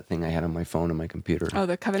 what is that thing I had on my phone and my computer? Oh,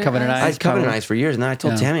 the Covenant Covenant Eyes. I had Covenant Eyes for years. And then I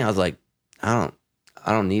told Tammy, I was like, I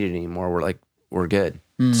don't need it anymore. We're good.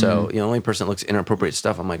 So the only person that looks inappropriate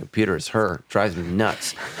stuff on my computer is her. It drives me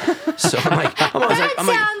nuts. So That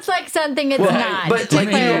sounds like something it's not. But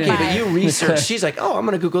you research. She's like, oh, I'm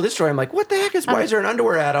going to Google this story. I'm like, what the heck why is there an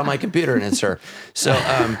underwear ad on my computer? And it's her. So,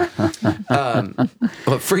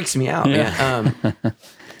 it freaks me out. Yeah.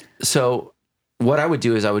 So what I would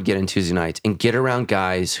do is I would get in Tuesday nights and get around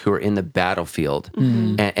guys who are in the battlefield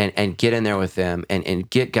and get in there with them and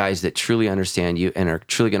get guys that truly understand you and are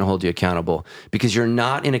truly going to hold you accountable, because you're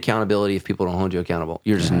not in accountability if people don't hold you accountable.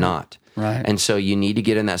 You're just not. Right. And so you need to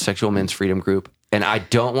get in that Sexual Men's Freedom Group. And I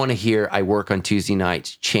don't want to hear I work on Tuesday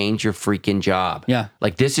nights. Change your freaking job. Yeah.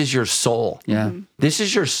 Like, this is your soul. Yeah. This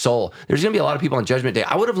is your soul. There's going to be a lot of people on Judgment Day.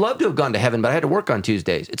 I would have loved to have gone to heaven, but I had to work on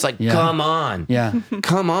Tuesdays. It's like, come on. Yeah.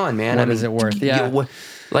 Come on, man. What is it worth? Yeah.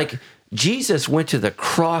 Like, Jesus went to the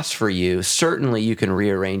cross for you. Certainly you can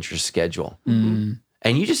rearrange your schedule. And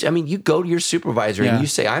you go to your supervisor and you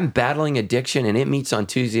say, I'm battling addiction and it meets on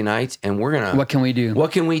Tuesday nights and we're going to... What can we do?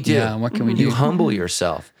 What can we do? Yeah, what can we do? You humble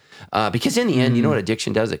yourself. Because in the end, you know what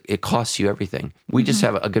addiction does? It costs you everything. We just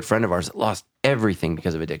have a good friend of ours that lost everything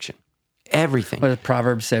because of addiction. Everything. What the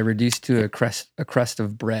Proverbs say, reduced to a crust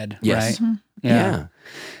of bread, yes. right? Yeah.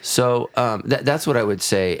 So that's what I would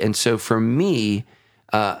say. And so for me,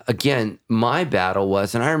 again, my battle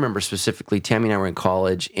was, and I remember specifically, Tammy and I were in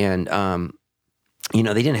college, and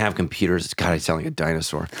they didn't have computers. God, I sound like a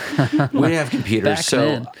dinosaur. We didn't have computers. Back so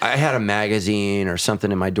then. I had a magazine or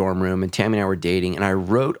something in my dorm room, and Tammy and I were dating, and I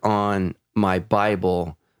wrote on my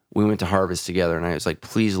Bible. We went to Harvest together, and I was like,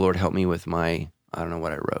 please, Lord, help me with I don't know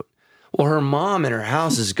what I wrote. Well, her mom in her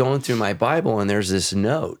house is going through my Bible, and there's this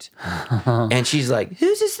note. And she's like,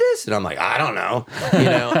 whose is this? And I'm like, I don't know.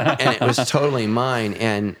 And it was totally mine.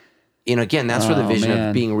 And, again, that's where the vision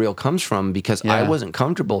of being real comes from, because I wasn't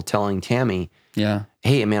comfortable telling Tammy,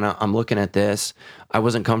 hey, man, I'm looking at this. I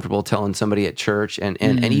wasn't comfortable telling somebody at church. And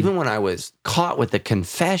even when I was caught with the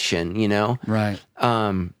confession, Right.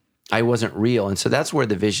 I wasn't real. And so that's where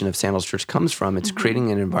the vision of Sandals Church comes from. It's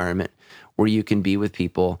creating an environment where you can be with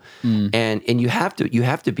people. And you have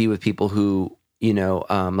to be with people who,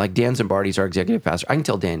 like Dan Zimbardi's our executive pastor. I can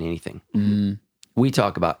tell Dan anything. We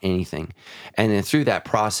talk about anything. And then through that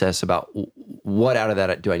process about what out of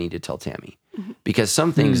that do I need to tell Tammy? Because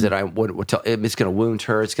some things that I would tell, it's going to wound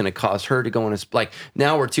her. It's going to cause her to go in like,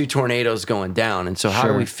 now we're two tornadoes going down. And so how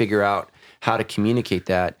do we figure out how to communicate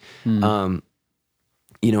that? And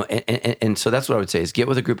so that's what I would say is get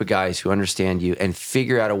with a group of guys who understand you and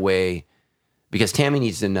figure out a way, because Tammy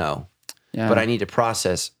needs to know, but I need to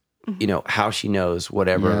process you know, how she knows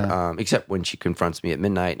whatever, Yeah. except when she confronts me at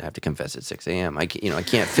midnight and I have to confess at 6 a.m. I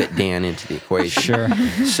can't fit Dan into the equation. Sure.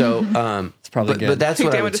 So, It's probably good. but that's Hey,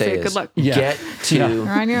 what Dan I would would just say say, is good luck. Yeah. get Yeah. You're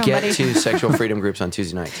on your own, get buddy. to sexual freedom groups on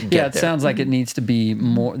Tuesday nights. Get Yeah, it there. sounds like it needs to be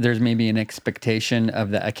more. There's maybe an expectation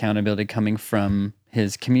of the accountability coming from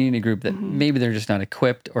his community group that maybe they're just not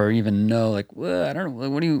equipped or even know. Like, well, I don't know.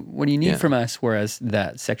 What do you need Yeah. from us? Whereas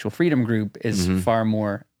that sexual freedom group is far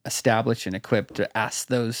more established and equipped to ask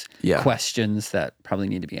those Yeah. questions that probably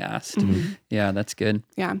need to be asked. Yeah, that's good.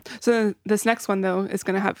 Yeah. So this next one, though, is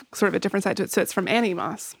going to have sort of a different side to it. So it's from Annie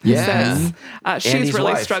Moss, who Yeah. says she's Annie's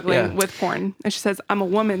really wife, struggling yeah. with porn. And she says, I'm a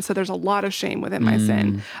woman, so there's a lot of shame within my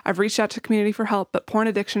sin. I've reached out to community for help, but porn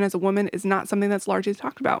addiction as a woman is not something that's largely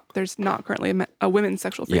talked about. There's not currently a women's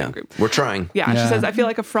sexual freedom Yeah, group. we're trying. Yeah. She Yeah. says, I feel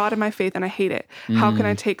like a fraud in my faith and I hate it. How can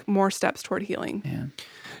I take more steps toward healing?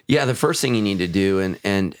 Yeah, the first thing you need to do,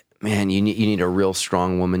 and man, you need a real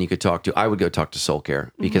strong woman you could talk to. I would go talk to Soul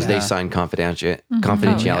Care because they sign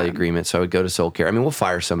confidentiality agreements. So I would go to Soul Care. I mean, we'll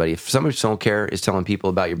fire somebody. If somebody from Soul Care is telling people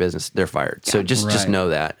about your business, they're fired. So just Right. know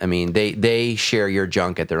that. I mean, they share your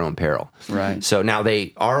junk at their own peril. Right. So now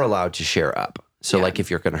they are allowed to share up. So like if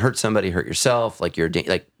you're going to hurt somebody, hurt yourself, like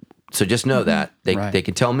so just know that Right. they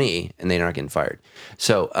can tell me and they're not getting fired.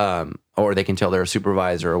 So, or they can tell their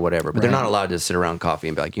supervisor or whatever, but they're not allowed to sit around coffee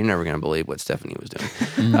and be like, you're never going to believe what Stephanie was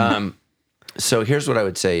doing. So here's what I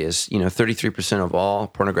would say is, 33% of all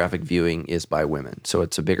pornographic viewing is by women. So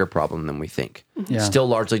it's a bigger problem than we think. Yeah. Still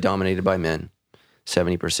largely dominated by men,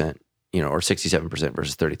 70%, or 67%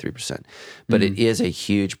 versus 33%. But it is a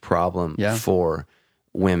huge problem Yeah. for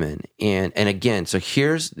women. And again, so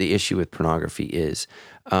here's the issue with pornography is,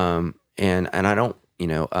 and I don't,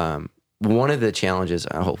 one of the challenges,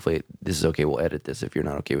 hopefully this is okay, we'll edit this if you're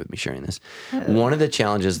not okay with me sharing this. One of the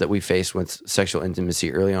challenges that we faced with sexual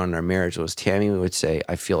intimacy early on in our marriage was Tammy would say,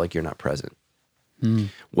 I feel like you're not present.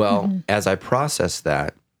 Well, as I processed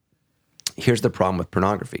that, here's the problem with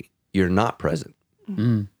pornography. You're not present.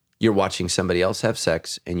 You're watching somebody else have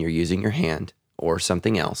sex and you're using your hand or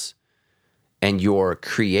something else and you're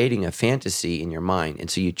creating a fantasy in your mind.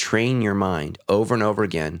 And so you train your mind over and over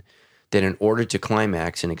again that in order to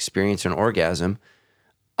climax and experience an orgasm,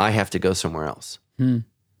 I have to go somewhere else.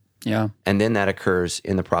 Yeah. And then that occurs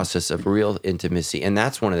in the process of real intimacy. And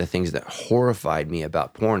that's one of the things that horrified me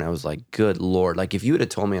about porn. I was like, good Lord. Like if you would have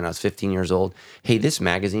told me when I was 15 years old, hey, this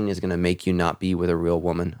magazine is going to make you not be with a real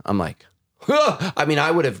woman. I'm like, I mean, I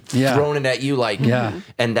would have thrown it at you like,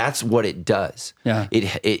 and that's what it does. Yeah.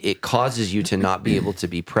 It causes you to not be able to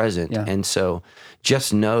be present. Yeah. And so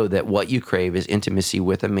just know that what you crave is intimacy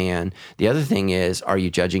with a man. The other thing is, are you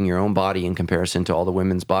judging your own body in comparison to all the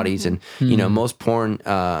women's bodies? And, most porn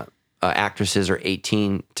actresses are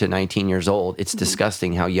 18 to 19 years old. It's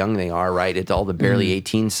disgusting how young they are, right? It's all the barely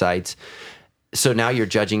 18 sites. So now you're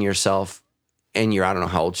judging yourself. And I don't know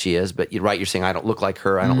how old she is, but you're saying, I don't look like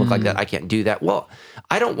her. I don't look like that. I can't do that. Well,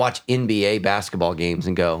 I don't watch NBA basketball games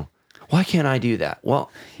and go, why can't I do that? Well,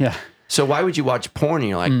 Yeah. so why would you watch porn? And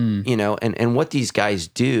you're like, and what these guys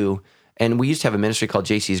do, and we used to have a ministry called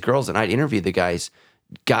JC's Girls, and I'd interview the guys.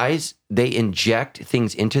 Guys, they inject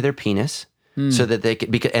things into their penis so that they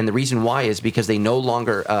can, and the reason why is because they no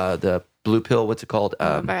longer, the blue pill, what's it called?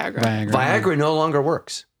 Viagra. Viagra no longer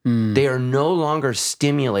works. They are no longer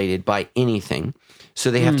stimulated by anything. So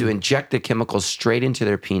they have to inject the chemicals straight into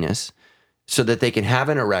their penis so that they can have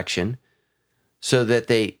an erection, so that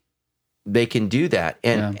they can do that.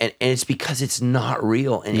 And it's because it's not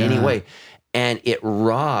real in any way. And it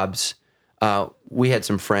robs, we had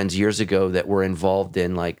some friends years ago that were involved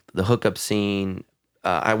in like the hookup scene.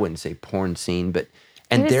 I wouldn't say porn scene, but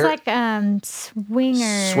and It was they're like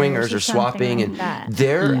swingers or swapping, like and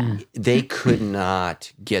that. they could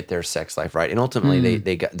not get their sex life right, and ultimately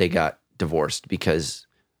they got divorced because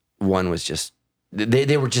one was just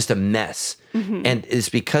they were just a mess, and it's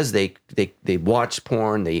because they watched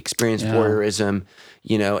porn, they experienced voyeurism,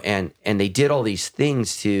 and they did all these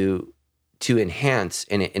things to enhance,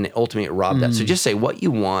 and ultimately it robbed that. So just say what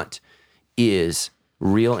you want is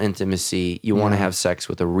real intimacy. You want to have sex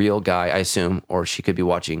with a real guy, I assume, or she could be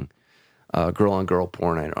watching girl on girl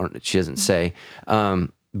porn. She doesn't say.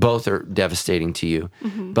 Both are devastating to you.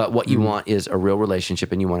 But what you want is a real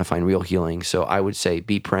relationship, and you want to find real healing. So I would say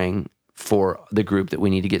be praying for the group that we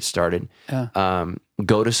need to get started.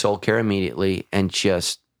 Go to Soul Care immediately and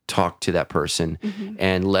just talk to that person,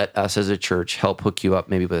 and let us as a church help hook you up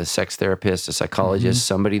maybe with a sex therapist, a psychologist,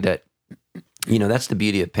 somebody that, that's the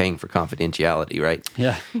beauty of paying for confidentiality, right?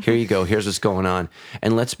 Yeah. Here you go. Here's what's going on.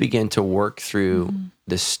 And let's begin to work through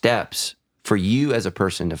the steps for you as a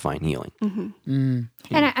person to find healing. And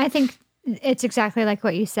I think it's exactly like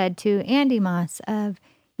what you said to Andy Moss of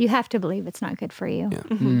you have to believe it's not good for you.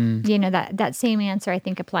 You know, that same answer I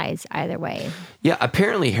think applies either way. Yeah,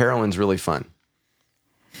 apparently heroin's really fun.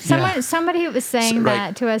 Somebody was saying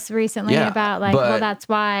that to us recently about like, well, that's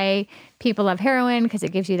why people love heroin because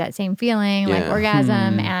it gives you that same feeling, like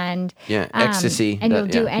orgasm and ecstasy, and you'll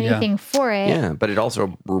do anything for it. Yeah, but it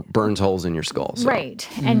also burns holes in your skull. So. Right,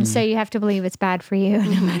 and so you have to believe it's bad for you,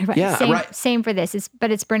 no matter what. Yeah, same for this. But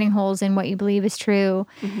it's burning holes in what you believe is true.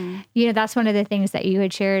 You know, that's one of the things that you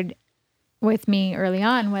had shared with me early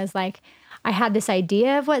on was like, I had this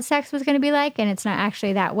idea of what sex was going to be like, and it's not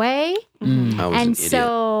actually that way. And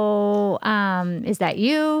so, is that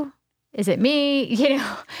you? Is it me? You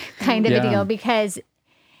know, kind of a deal because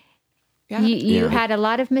you had a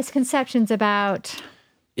lot of misconceptions about.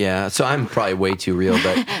 Yeah, so I'm probably way too real,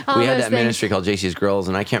 but we had that ministry called JC's Girls,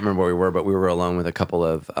 and I can't remember where we were, but we were alone with a couple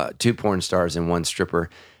of 2 porn stars and 1 stripper.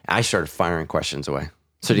 I started firing questions away.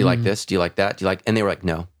 So do you like this? Do you like that? Do you like? And they were like,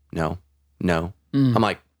 no. I'm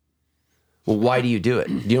like, well, why do you do it?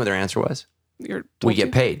 Do you know what their answer was? We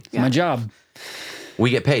get paid. It's my job. We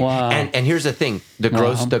get paid. Wow. And here's the thing: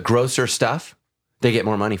 the grosser stuff, they get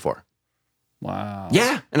more money for. Wow.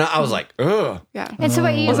 Yeah. And I was like, ugh. Yeah. And so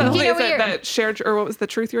what you, Was that, you know, that shared, or what was the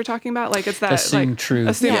truth you were talking about? Like, it's that assumed truth.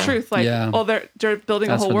 Assumed truth. Like, oh, they're building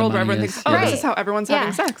That's a whole what the world where money everyone is. thinks, oh, this is how everyone's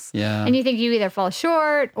having sex. Yeah. And you think you either fall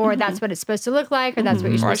short, or that's what it's supposed to look like, or that's what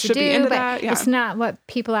you're supposed to do, but it's not what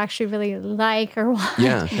people actually really like or want.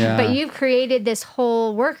 Yeah. But you've created this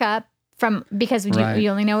whole workup because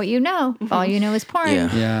you only know what you know. All you know is porn.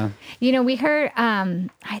 Yeah. You know, we heard,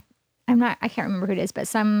 I can't remember who it is, but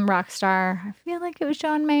some rock star, I feel like it was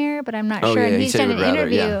John Mayer, but I'm not sure. And he's done an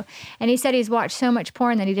interview and he said he's watched so much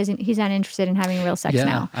porn that he's not interested in having real sex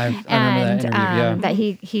now. I remember that interview, that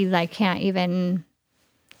he like can't even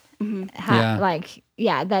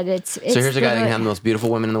that it's so here's a guy that can have the most beautiful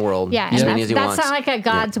women in the world. Yeah, as and many as he that's wants. not like a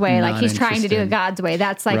God's way. Like he's trying to do it God's way.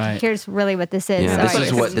 That's like here's really what this is. Yeah, so this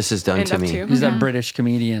is what this has done to me. He's that British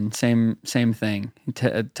comedian. Same thing.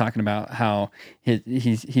 Talking about how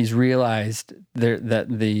he's realized that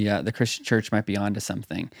the Christian church might be onto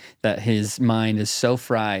something. That his mind is so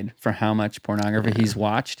fried for how much pornography he's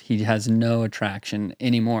watched. He has no attraction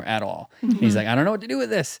anymore at all. He's like, I don't know what to do with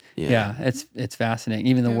this. Yeah, it's fascinating.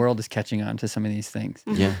 Even the world is catching on to some of these things.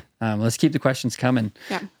 Yeah. Let's keep the questions coming.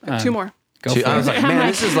 Yeah. 2 more. Go for it. I was like, man,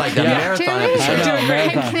 this is like a marathon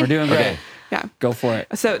episode. We're doing great. Okay. Yeah. Go for it.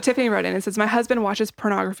 So Tiffany wrote in and says, my husband watches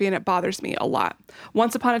pornography and it bothers me a lot.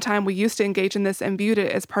 Once upon a time, we used to engage in this and viewed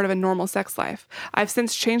it as part of a normal sex life. I've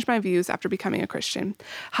since changed my views after becoming a Christian.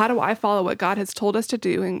 How do I follow what God has told us to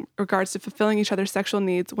do in regards to fulfilling each other's sexual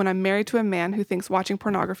needs when I'm married to a man who thinks watching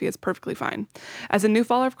pornography is perfectly fine? As a new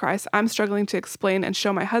follower of Christ, I'm struggling to explain and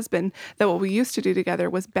show my husband that what we used to do together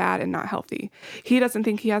was bad and not healthy. He doesn't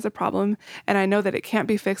think he has a problem, and I know that it can't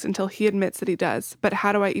be fixed until he admits that he does. But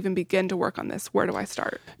how do I even begin to work on this? Where do I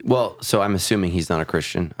start? Well, so I'm assuming he's not a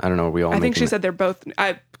Christian. I don't know. I think she said they're both.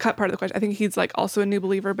 I cut part of the question. I think he's like also a new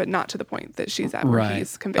believer, but not to the point that she's at where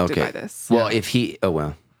he's convicted by this. Well,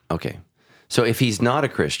 okay. So if he's not a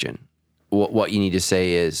Christian, what you need to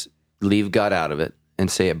say is leave God out of it and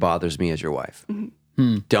say it bothers me as your wife.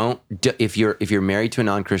 If you're married to a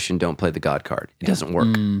non-Christian, don't play the God card. It doesn't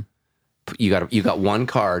work. You got one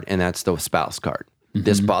card, and that's the spouse card.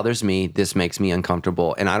 This bothers me. This makes me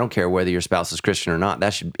uncomfortable. And I don't care whether your spouse is Christian or not.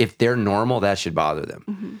 If they're normal, that should bother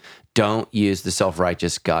them. Don't use the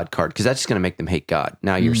self-righteous God card because that's just going to make them hate God.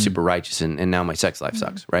 Now you're super righteous and now my sex life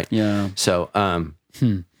sucks, right? Yeah. So,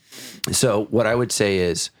 so what I would say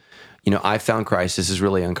is, I found Christ. This is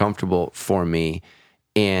really uncomfortable for me.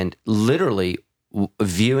 And literally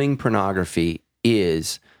viewing pornography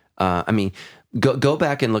is, Go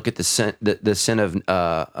back and look at the sin of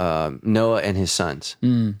Noah and his sons.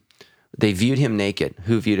 They viewed him naked.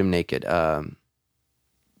 Who viewed him naked? The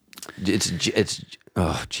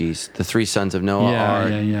 3 sons of Noah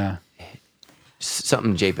are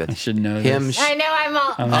something Japheth. I should know him. this. I know I'm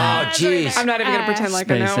all. Jeez. I'm not even gonna pretend like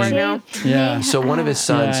I know right now. Yeah. So one of his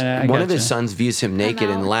sons, views him naked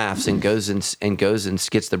and laughs and goes and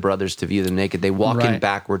gets the brothers to view them naked. They walk in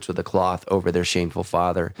backwards with a cloth over their shameful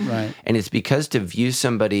father. Right. And it's because to view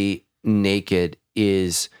somebody naked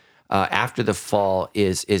is after the fall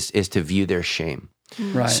is to view their shame.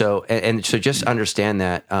 Right. So so just understand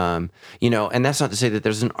that and that's not to say that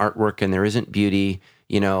there's an artwork and there isn't beauty.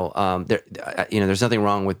 There's nothing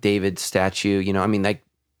wrong with David's statue.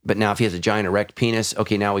 But now if he has a giant erect penis,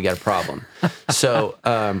 okay, now we got a problem. So,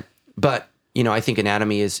 but I think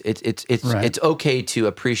anatomy is it's okay to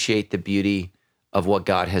appreciate the beauty of what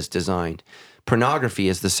God has designed. pornography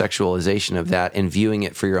is the sexualization of that and viewing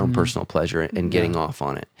it for your own personal pleasure and getting off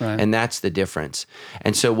on it. Right. And that's the difference.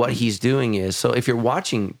 And so what he's doing is, so if you're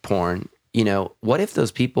watching porn, you know, what if those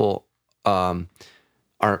people are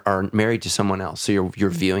married to someone else? So you're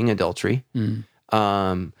viewing adultery.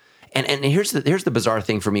 And here's the bizarre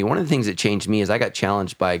thing for me. One of the things that changed me is I got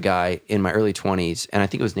challenged by a guy in my early 20s, and I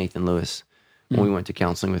think it was Nathan Lewis when we went to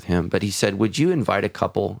counseling with him. But he said, would you invite a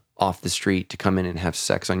couple off the street to come in and have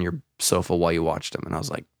sex on your sofa while you watched them? And I was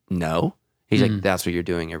like, no. He's like, that's what you're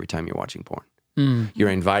doing every time you're watching porn. You're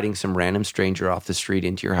inviting some random stranger off the street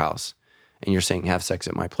into your house, and you're saying, have sex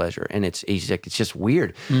at my pleasure. And he's like, it's just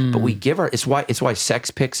weird. But we give it's why sex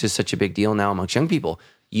pics is such a big deal now amongst young people.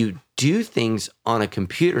 You do things on a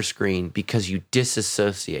computer screen because you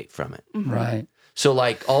disassociate from it. Right. So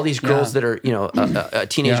like all these girls that are, you know, a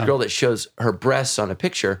teenage girl that shows her breasts on a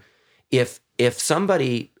picture, if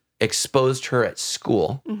somebody exposed her at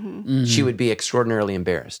school, she would be extraordinarily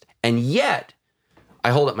embarrassed. And yet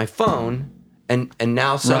I hold up my phone and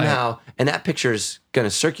now somehow, and that picture is going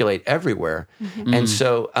to circulate everywhere. And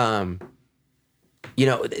so, you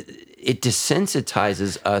know, it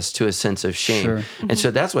desensitizes us to a sense of shame. Sure. And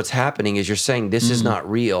so that's what's happening is you're saying this is not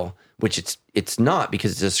real, which it's not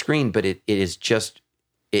because it's a screen, but it's just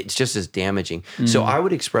as damaging. So I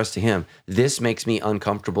would express to him, this makes me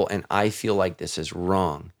uncomfortable and I feel like this is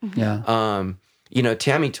wrong. Yeah. You know,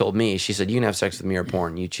 Tammy told me, she said, you can have sex with me or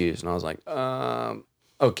porn, you choose. And I was like,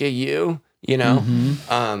 okay, you know?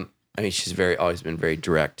 I mean, she's always been very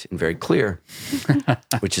direct and very clear,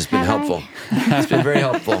 which has been helpful. It's been very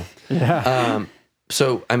helpful.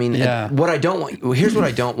 So, I mean, what I don't want, here's what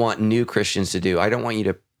I don't want new Christians to do. I don't want you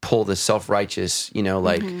to pull the self-righteous, you know,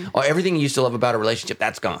 like, oh, everything you used to love about a relationship,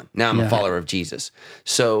 that's gone. Now I'm a follower of Jesus.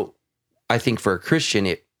 So I think for a Christian,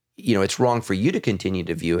 it's wrong for you to continue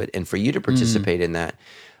to view it and for you to participate in that.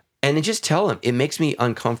 And then just tell him, it makes me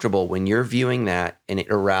uncomfortable when you're viewing that and it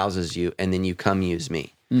arouses you and then you come use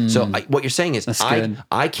me. So what you're saying is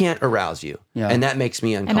I can't arouse you and that makes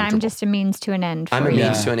me uncomfortable. And I'm just a means to an end. I'm a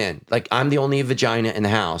means to an end. Like I'm the only vagina in the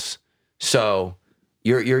house. So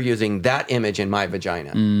you're using that image in my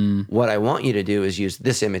vagina. What I want you to do is use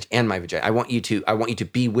this image and my vagina. I want you to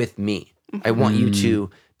be with me. I want you to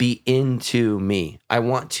be into me. I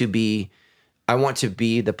want to be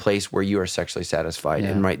the place where you are sexually satisfied.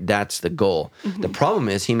 And that's the goal. The problem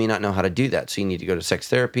is he may not know how to do that. So you need to go to sex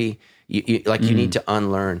therapy. You need to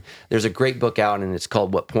unlearn. There's a great book out and it's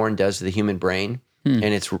called What Porn Does to the Human Brain. And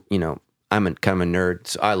it's, you know, I'm kind of a nerd,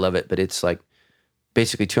 so I love it, but it's like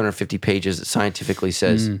basically 250 pages that scientifically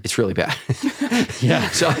says it's really bad.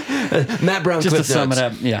 So Matt Brown, just Cliff to sum Notes. it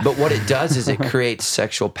up. Yeah. But what it does is it creates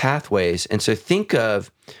sexual pathways. And so think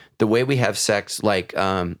of the way we have sex, like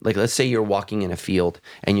let's say you're walking in a field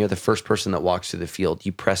and you're the first person that walks through the field.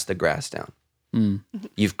 You press the grass down.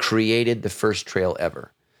 You've created the first trail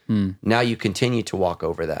ever. Now you continue to walk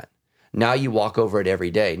over that. Now you walk over it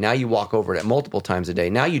every day. Now you walk over it multiple times a day.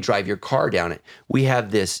 Now you drive your car down it. We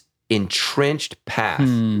have this entrenched path.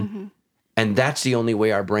 And that's the only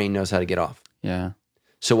way our brain knows how to get off. Yeah.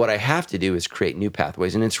 So what I have to do is create new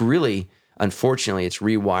pathways. And it's really, unfortunately, it's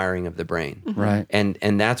rewiring of the brain. Right.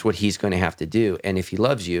 And that's what he's going to have to do. And if he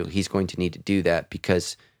loves you, he's going to need to do that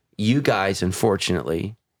because you guys,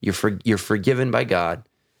 unfortunately, you're forgiven by God,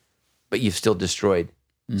 but you've still destroyed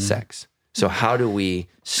sex. So how do we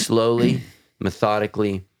slowly,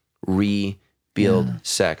 methodically rebuild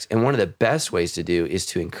sex? And one of the best ways to do is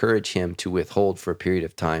to encourage him to withhold for a period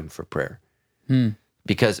of time for prayer.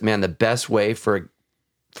 Because, man, the best way for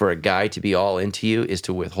a guy to be all into you is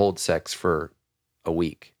to withhold sex for a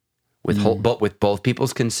week. But with both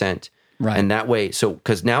people's consent. Right. And that way,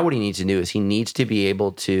 because now what he needs to do is he needs to be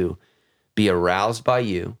able to be aroused by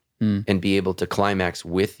you and be able to climax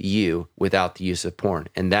with you without the use of porn.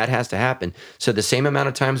 And that has to happen. So the same amount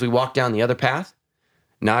of times we walk down the other path,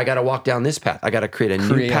 now I got to walk down this path. I got to create a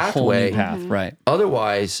new pathway. Whole new path, right.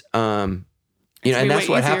 Otherwise, and that's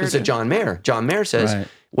what happens to John Mayer. John Mayer says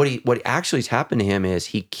what actually has happened to him is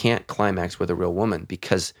he can't climax with a real woman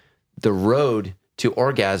because the road to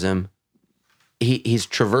orgasm, he's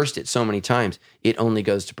traversed it so many times, it only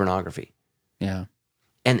goes to pornography. Yeah.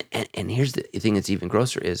 And here's the thing that's even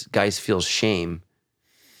grosser is guys feel shame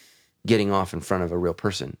getting off in front of a real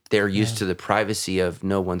person. They're used to the privacy of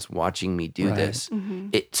no one's watching me do this.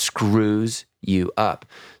 It screws you up.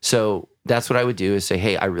 So that's what I would do is say,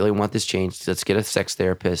 hey, I really want this changed. Let's get a sex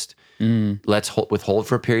therapist. Let's withhold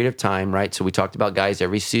for a period of time, right? So we talked about guys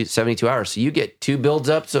every 72 hours. So you get 2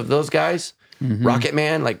 build-ups of those guys. Rocket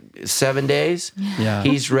Man, like 7 days. Yeah.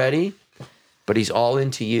 He's ready, but he's all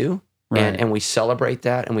into you. Right. And we celebrate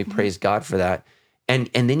that and we praise God for that.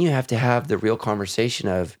 And then you have to have the real conversation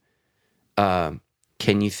of,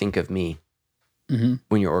 can you think of me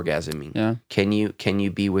when you're orgasming? Yeah. Can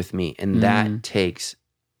you be with me? And that takes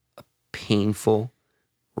painful,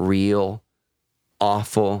 real,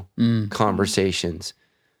 awful conversations.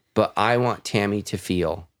 But I want Tammy to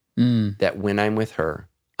feel that when I'm with her,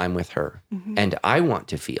 I'm with her. And I want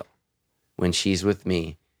to feel when she's with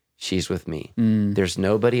me, she's with me. There's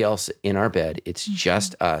nobody else in our bed. It's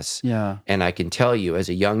just us. Yeah. And I can tell you, as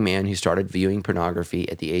a young man who started viewing pornography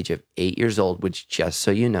at the age of 8 years old, which, just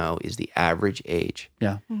so you know, is the average age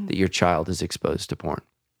Yeah. that your child is exposed to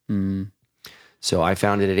porn. So I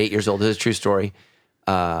found it at 8 years old. This is a true story.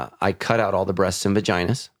 I cut out all the breasts and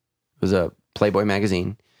vaginas. It was a Playboy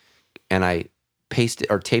magazine. And I pasted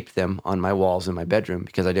or taped them on my walls in my bedroom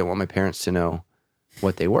because I didn't want my parents to know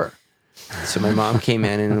what they were. So my mom came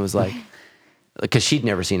in and was like, because she'd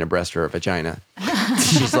never seen a breast or a vagina.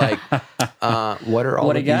 She's like, what are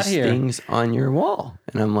all of these things on your wall?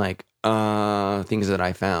 And I'm like, things that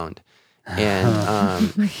I found.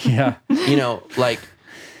 And, you know, like,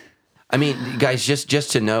 I mean, guys,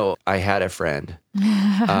 just to know, I had a friend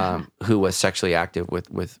who was sexually active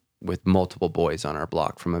with multiple boys on our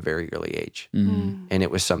block from a very early age. And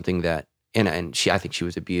it was something that, and I think she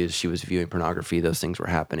was abused. She was viewing pornography. Those things were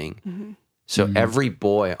happening. So every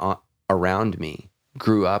boy around me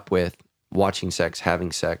grew up with watching sex,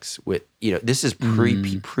 having sex with, you know, this is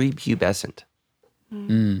prepubescent.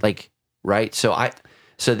 Like, right? So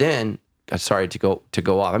then, sorry to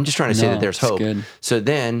go off. I'm just trying to say that there's hope. Good. So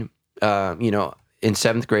then, you know, in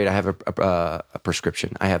 7th grade, I have a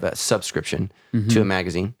prescription. I have a subscription to a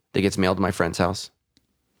magazine that gets mailed to my friend's house.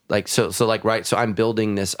 Like, so like, right. So I'm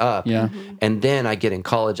building this up. Yeah. And then I get in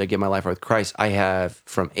college, I get my life with Christ. I have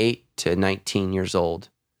from 8 to 19 years old,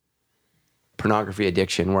 pornography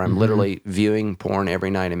addiction, where I'm literally viewing porn every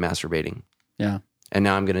night and masturbating. Yeah. And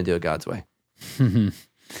now I'm going to do it God's way.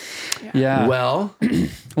 Yeah. Well,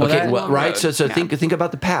 okay. Right. So think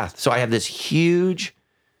about the path. So I have this huge,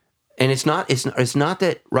 and it's not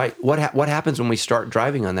that, right. What happens when we start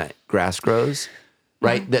driving on that? Grass grows.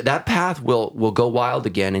 Right, that path will go wild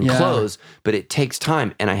again and close, but it takes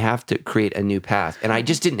time, and I have to create a new path. And I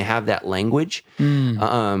just didn't have that language, you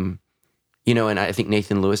know. And I think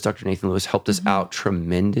Dr. Nathan Lewis, helped us out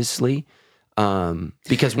tremendously,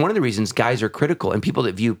 because one of the reasons guys are critical and people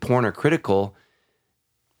that view porn are critical,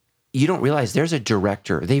 you don't realize there's a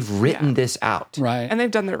director. They've written this out, Right, and they've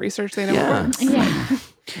done their research. They know what works. Yeah.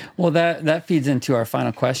 Well, that feeds into our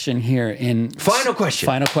final question here. Final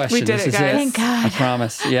question. We did it, guys. Thank God. I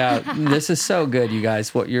promise. Yeah, this is so good, you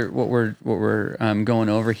guys. What we're going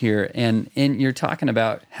over here, and you're talking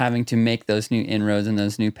about having to make those new inroads and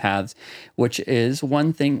those new paths, which is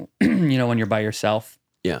one thing. You know, when you're by yourself,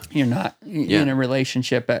 you're not in a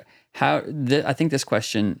relationship. But I think this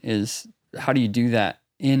question is, how do you do that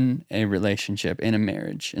in a relationship, in a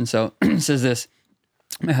marriage? And so it says this.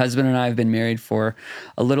 My husband and I have been married for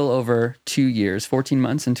a little over 2 years, 14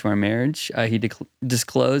 months into our marriage. He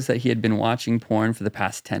disclosed that he had been watching porn for the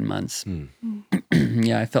past 10 months.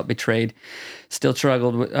 Yeah, I felt betrayed, still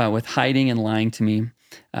struggled with hiding and lying to me.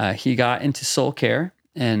 He got into soul care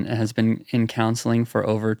and has been in counseling for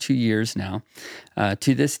over 2 years now.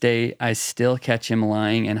 To this day, I still catch him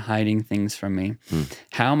lying and hiding things from me.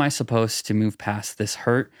 How am I supposed to move past this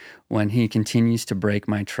hurt when he continues to break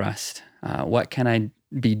my trust? What can I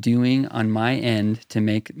be doing on my end to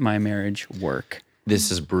make my marriage work?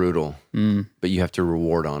 This is brutal, but you have to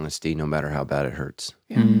reward honesty no matter how bad it hurts.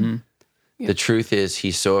 The truth is,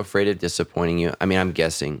 he's so afraid of disappointing you. I mean, I'm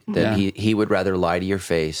guessing that he would rather lie to your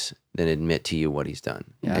face than admit to you what he's done.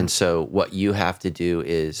 And so what you have to do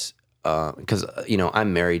is, because, you know,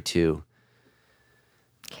 I'm married to...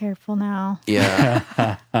 Careful now.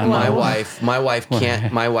 Yeah. My wife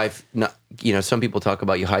can't, not, you know, some people talk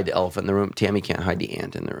about you hide the elephant in the room. Tammy can't hide the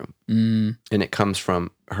ant in the room. And it comes from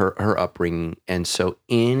her upbringing. And so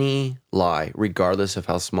any lie, regardless of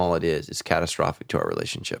how small it is catastrophic to our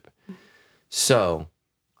relationship. So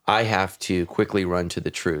I have to quickly run to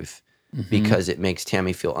the truth because it makes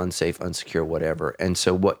Tammy feel unsafe, unsecure, whatever. And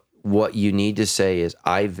so what you need to say is,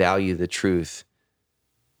 I value the truth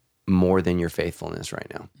more than your faithfulness right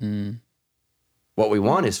now. What we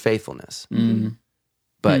want is faithfulness,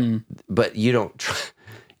 but you don't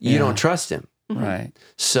don't trust him, right?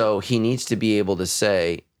 So he needs to be able to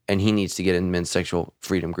say, and he needs to get in men's sexual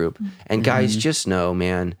freedom group. And guys, just know,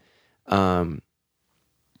 man,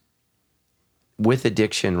 with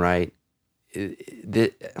addiction, right?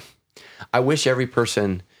 I wish every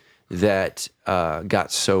person that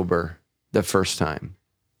got sober the first time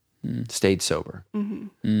stayed sober.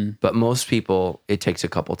 But most people, it takes a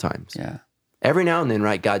couple times. Yeah. Every now and then,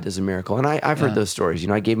 right, God does a miracle. And I've heard those stories. You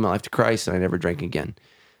know, I gave my life to Christ and I never drank again.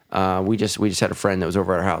 We just had a friend that was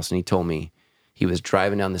over at our house and he told me he was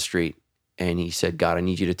driving down the street and he said, God, I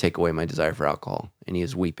need you to take away my desire for alcohol. And he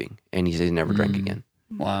was weeping and he said he never drank again.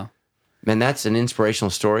 Wow. Man, that's an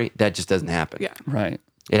inspirational story. That just doesn't happen. Yeah. Right.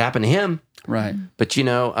 It happened to him. Right. But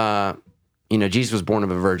Jesus was born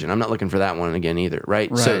of a virgin. I'm not looking for that one again either,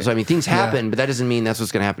 right? Right. So I mean, things happen, but that doesn't mean that's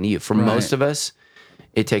what's going to happen to you. For most of us,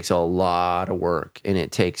 it takes a lot of work, and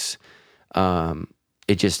it takes, like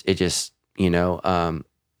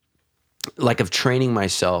of training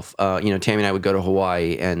myself. Tammy and I would go to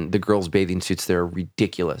Hawaii, and the girls' bathing suits there are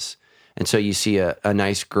ridiculous. And so you see a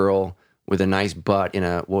nice girl with a nice butt in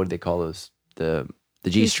a, what do they call those? The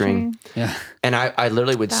G-string. Yeah. And I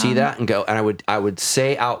literally would see that and go, and I would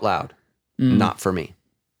say out loud, not for me.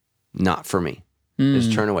 Not for me.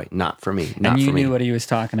 Just turn away. Not for me. Not and you for me. knew what he was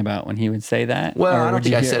talking about when he would say that? Well, Or I don't would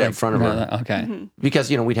think you I hear said it in front of her. Okay. Because,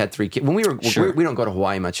 we'd had 3 kids. When we don't go to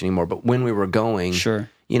Hawaii much anymore, but when we were going, Sure.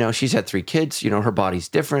 she's had 3 kids, her body's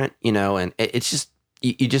different, and it's just,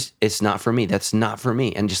 it's not for me. That's not for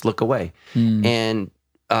me. And just look away. And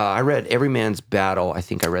I read Every Man's Battle. I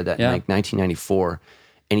think I read that in like 1994.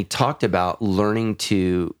 And he talked about learning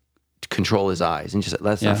to control his eyes and just,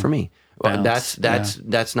 that's not for me. Well, that's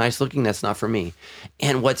nice looking. That's not for me.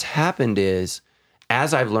 And what's happened is,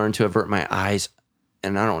 as I've learned to avert my eyes,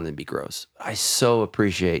 and I don't want to be gross, I so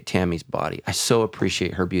appreciate Tammy's body. I so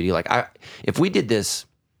appreciate her beauty. Like if we did this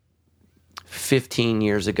 15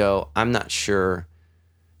 years ago, I'm not sure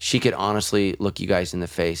she could honestly look you guys in the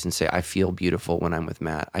face and say, I feel beautiful when I'm with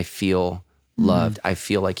Matt. I feel loved. I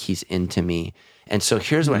feel like he's into me. And so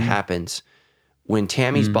here's what happens. When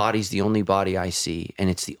Tammy's body's the only body I see, and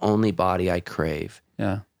it's the only body I crave.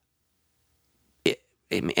 Yeah.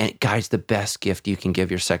 And guys, the best gift you can give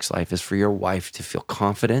your sex life is for your wife to feel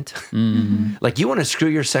confident. Like, you want to screw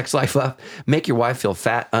your sex life up, make your wife feel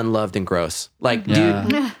fat, unloved, and gross. Like, dude,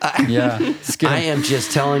 I am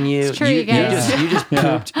just telling you, It's true, you guys. just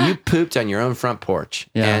pooped. You pooped on your own front porch.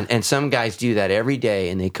 Yeah. And some guys do that every day,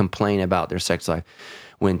 and they complain about their sex life.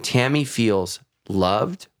 When Tammy feels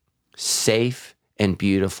loved, safe, and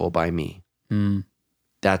beautiful by me,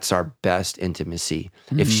 that's our best intimacy.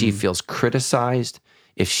 If she feels criticized,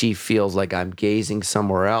 if she feels like I'm gazing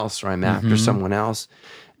somewhere else or I'm after someone else,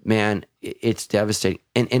 man, it's devastating.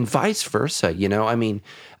 And vice versa, I mean,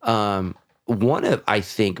 one of, I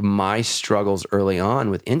think, my struggles early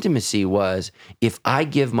on with intimacy was if I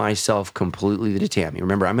give myself completely to Tammy,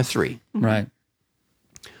 remember, I'm a 3. Right.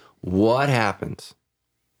 What happens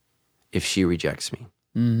if she rejects me?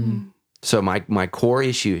 So my core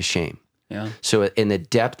issue is shame. Yeah. So in the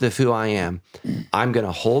depth of who I am, I'm going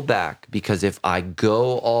to hold back, because if I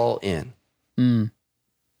go all in,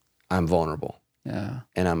 I'm vulnerable. Yeah.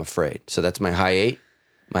 And I'm afraid. So that's my high 8,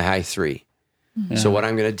 my high 3. So what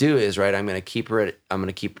I'm going to do is, right, I'm going to keep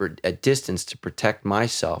her at distance to protect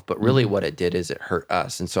myself. But really what it did is it hurt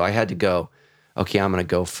us. And so I had to go, okay, I'm going to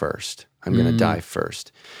go first. I'm going to die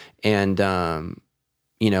first. And,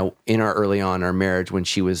 in our early on, our marriage, when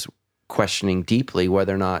she was questioning deeply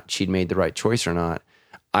whether or not she'd made the right choice or not,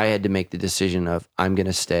 I had to make the decision of, I'm going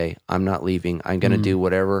to stay. I'm not leaving. I'm going to do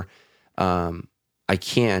whatever I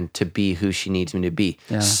can to be who she needs me to be.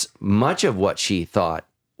 Yeah. Much of what she thought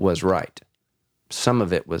was right. Some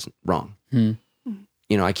of it was wrong. I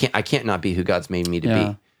can't not be who God's made me to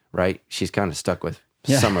be, right? She's kind of stuck with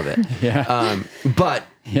some of it. But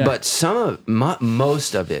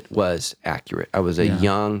most of it was accurate. I was a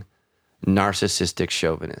young, narcissistic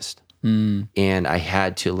chauvinist. And I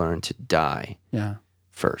had to learn to die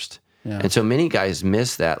first. Yeah. And so many guys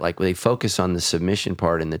miss that. Like, they focus on the submission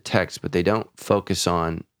part in the text, but they don't focus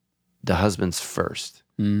on the husband's first,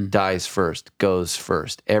 dies first, goes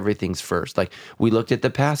first, everything's first. Like, we looked at the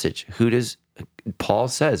passage. Paul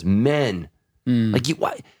says, men, like,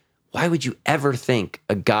 why would you ever think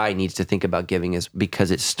a guy needs to think about giving? Is because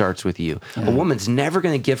it starts with you. A woman's never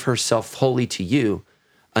going to give herself wholly to you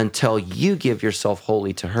until you give yourself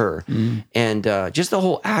wholly to her. And just the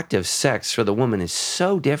whole act of sex for the woman is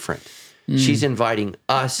so different. She's inviting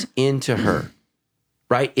us into her,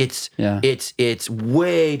 right? It's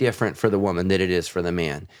way different for the woman than it is for the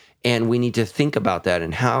man. And we need to think about that,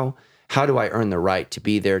 and how do I earn the right to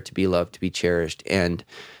be there, to be loved, to be cherished? And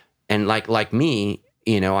like me,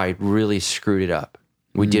 I really screwed it up.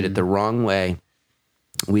 We did it the wrong way.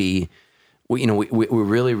 We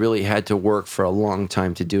really, really had to work for a long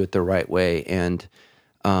time to do it the right way. And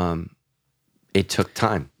it took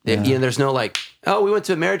time. There's no like, oh, we went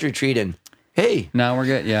to a marriage retreat and hey, Now we're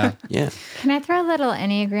good. Yeah. yeah, Can I throw a little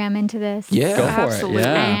Enneagram into this? yeah. Go for Absolutely. it.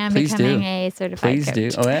 Yeah. I am Please becoming do. a certified Please do.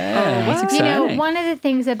 coach. Oh, yeah. That's what? exciting. One of the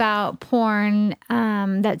things about porn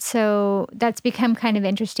that's become kind of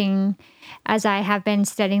interesting as I have been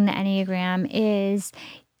studying the Enneagram is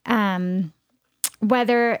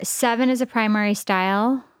whether 7 is a primary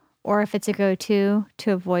style or if it's a go-to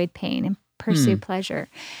to avoid pain and pursue pleasure.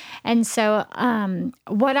 And so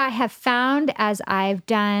what I have found as I've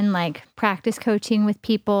done like practice coaching with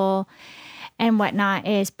people and whatnot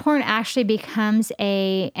is porn actually becomes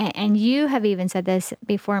and you have even said this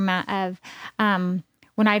before, Matt, of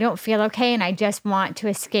when I don't feel okay and I just want to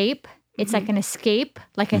escape, it's like an escape,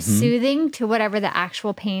 like a soothing to whatever the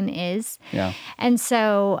actual pain is. Yeah. And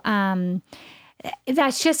so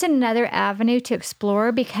that's just another avenue to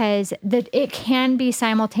explore because it can be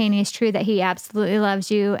simultaneous true that he absolutely loves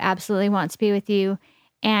you, absolutely wants to be with you,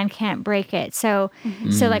 and can't break it. So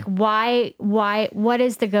like why what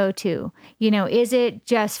is the go-to? Is it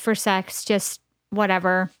just for sex, just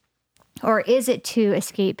whatever? Or is it to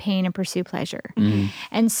escape pain and pursue pleasure?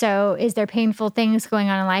 And so is there painful things going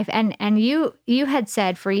on in life? And you had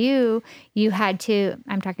said for you had to,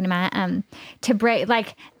 I'm talking to Matt, to break,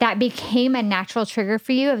 like that became a natural trigger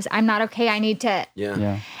for you. It was, I'm not okay. I need to,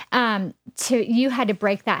 Yeah. you had to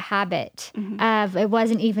break that habit of, it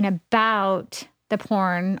wasn't even about the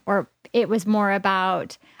porn, or it was more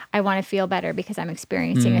about, I want to feel better because I'm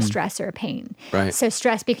experiencing a stress or a pain. Right. So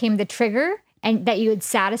stress became the trigger and that you had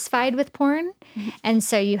satisfied with porn. And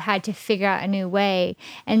so you had to figure out a new way.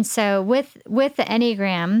 And so with the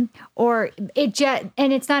Enneagram,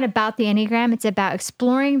 and it's not about the Enneagram, it's about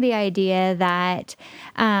exploring the idea that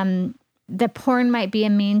the porn might be a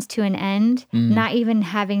means to an end, not even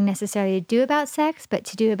having necessarily to do about sex, but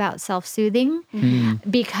to do about self-soothing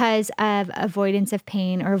because of avoidance of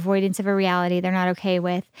pain or avoidance of a reality they're not okay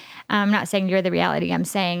with. I'm not saying you're the reality. I'm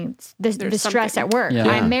saying the stress something. at work. Yeah.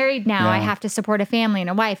 I'm married now. Yeah. I have to support a family and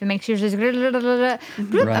a wife and make sure she's I'm going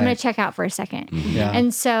to check out for a second. Yeah.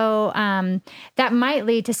 And so that might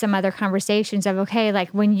lead to some other conversations of, okay,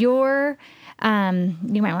 like when you're,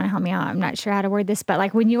 you might want to help me out. I'm not sure how to word this, but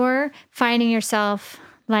like when you're finding yourself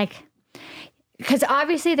like, because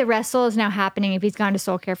obviously the wrestle is now happening if he's gone to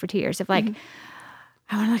soul care for 2 years of like,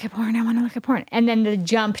 I want to look at porn. And then the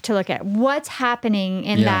jump to look at what's happening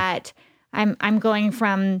in that I'm going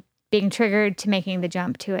from being triggered to making the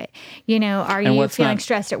jump to it. Are you feeling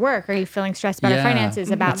stressed at work? Are you feeling stressed about our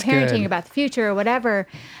finances, about parenting, about the future or whatever?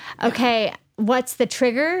 Okay. What's the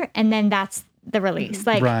trigger? And then that's the release.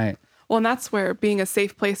 Like, Right. Well, and that's where being a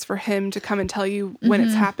safe place for him to come and tell you when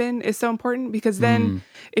it's happened is so important, because then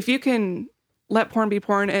if you can let porn be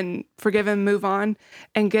porn and forgive him, move on,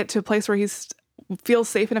 and get to a place where he's feels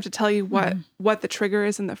safe enough to tell you what the trigger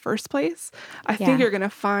is in the first place, I think you're going to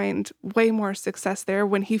find way more success there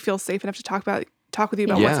when he feels safe enough to talk with you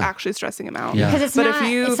about what's actually stressing him out. Yeah. because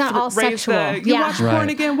it's not all sexual. You watch porn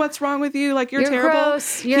again, what's wrong with you? Like, you're terrible.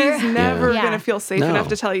 Gross. He's never going to feel safe No. enough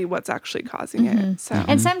to tell you what's actually causing it. So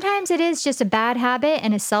And sometimes it is just a bad habit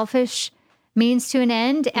and a selfish means to an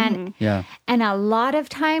end. And and a lot of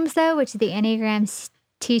times, though, which the Enneagram's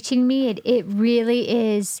teaching me, it really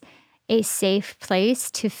is a safe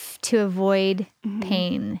place to avoid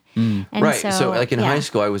pain. And Right. So like in high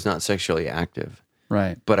school, I was not sexually active,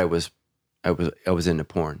 Right. but I was into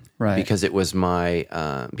porn, Right. Because it was my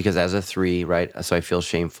because as a 3, right? So I feel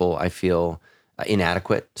shameful. I feel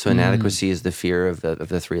inadequate. So inadequacy is the fear of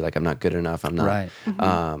the 3. Like, I'm not good enough. I'm not. Right.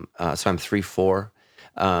 So I'm 3'4",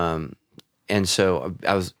 and so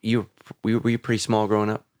were you pretty small growing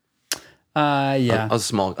up? Yeah. I was a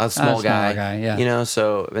small guy. Small guy, yeah.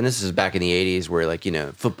 So, and this is back in the 80s where, like,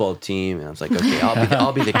 football team, and I was like, okay,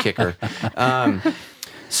 I'll be the kicker.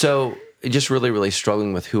 So just really, really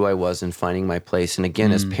struggling with who I was and finding my place. And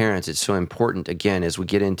again, as parents, it's so important, again, as we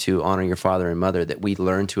get into honor your father and mother, that we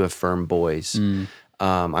learn to affirm boys.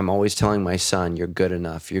 I'm always telling my son, you're good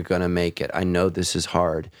enough. You're going to make it. I know this is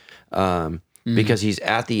hard. Because he's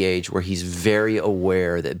at the age where he's very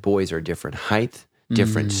aware that boys are different height,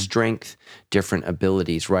 different strength, different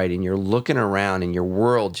abilities, right? And you're looking around and your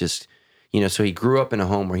world just, so he grew up in a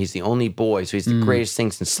home where he's the only boy. So he's the greatest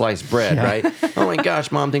thing since sliced bread, right? Oh my gosh,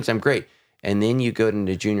 mom thinks I'm great. And then you go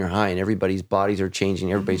into junior high and everybody's bodies are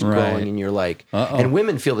changing, everybody's growing, and you're like, and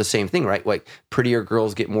women feel the same thing, right? Like, prettier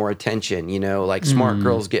girls get more attention, like smart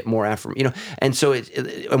girls get more and so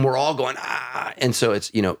and we're all going, and so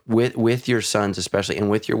it's, with your sons especially, and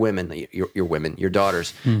with your women, your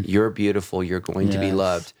daughters, you're beautiful, you're going to be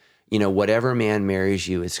loved. Whatever man marries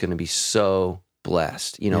you, it's going to be so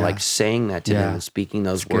blessed, like saying that to them and speaking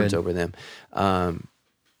those words over them.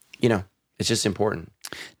 It's just important.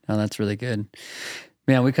 No, that's really good.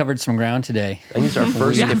 Man, we covered some ground today. I think it's our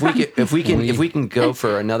first. If we can go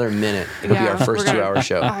for another minute, it'll be our first 2-hour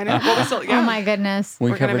show. I know. Well, we still, Oh my goodness. We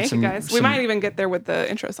we're gonna covered make some, it, guys. We might even get there with the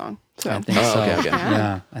intro song. So I think so. okay.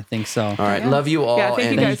 Yeah, I think so. All right, love you all. Yeah, thank you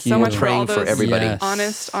and guys so much for all praying for those everybody.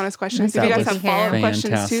 Yes. honest questions. That's If you guys lovely have to hear. follow-up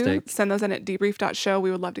questions too, Fantastic. send those in at debrief.show. We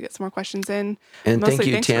would love to get some more questions in. And Mostly thank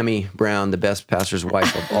you, thanks for- Tammy Brown, the best pastor's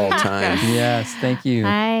wife of all time. Yes, thank you.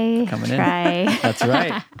 I Coming in. try. That's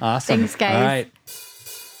right. Awesome. Thanks, guys. All right.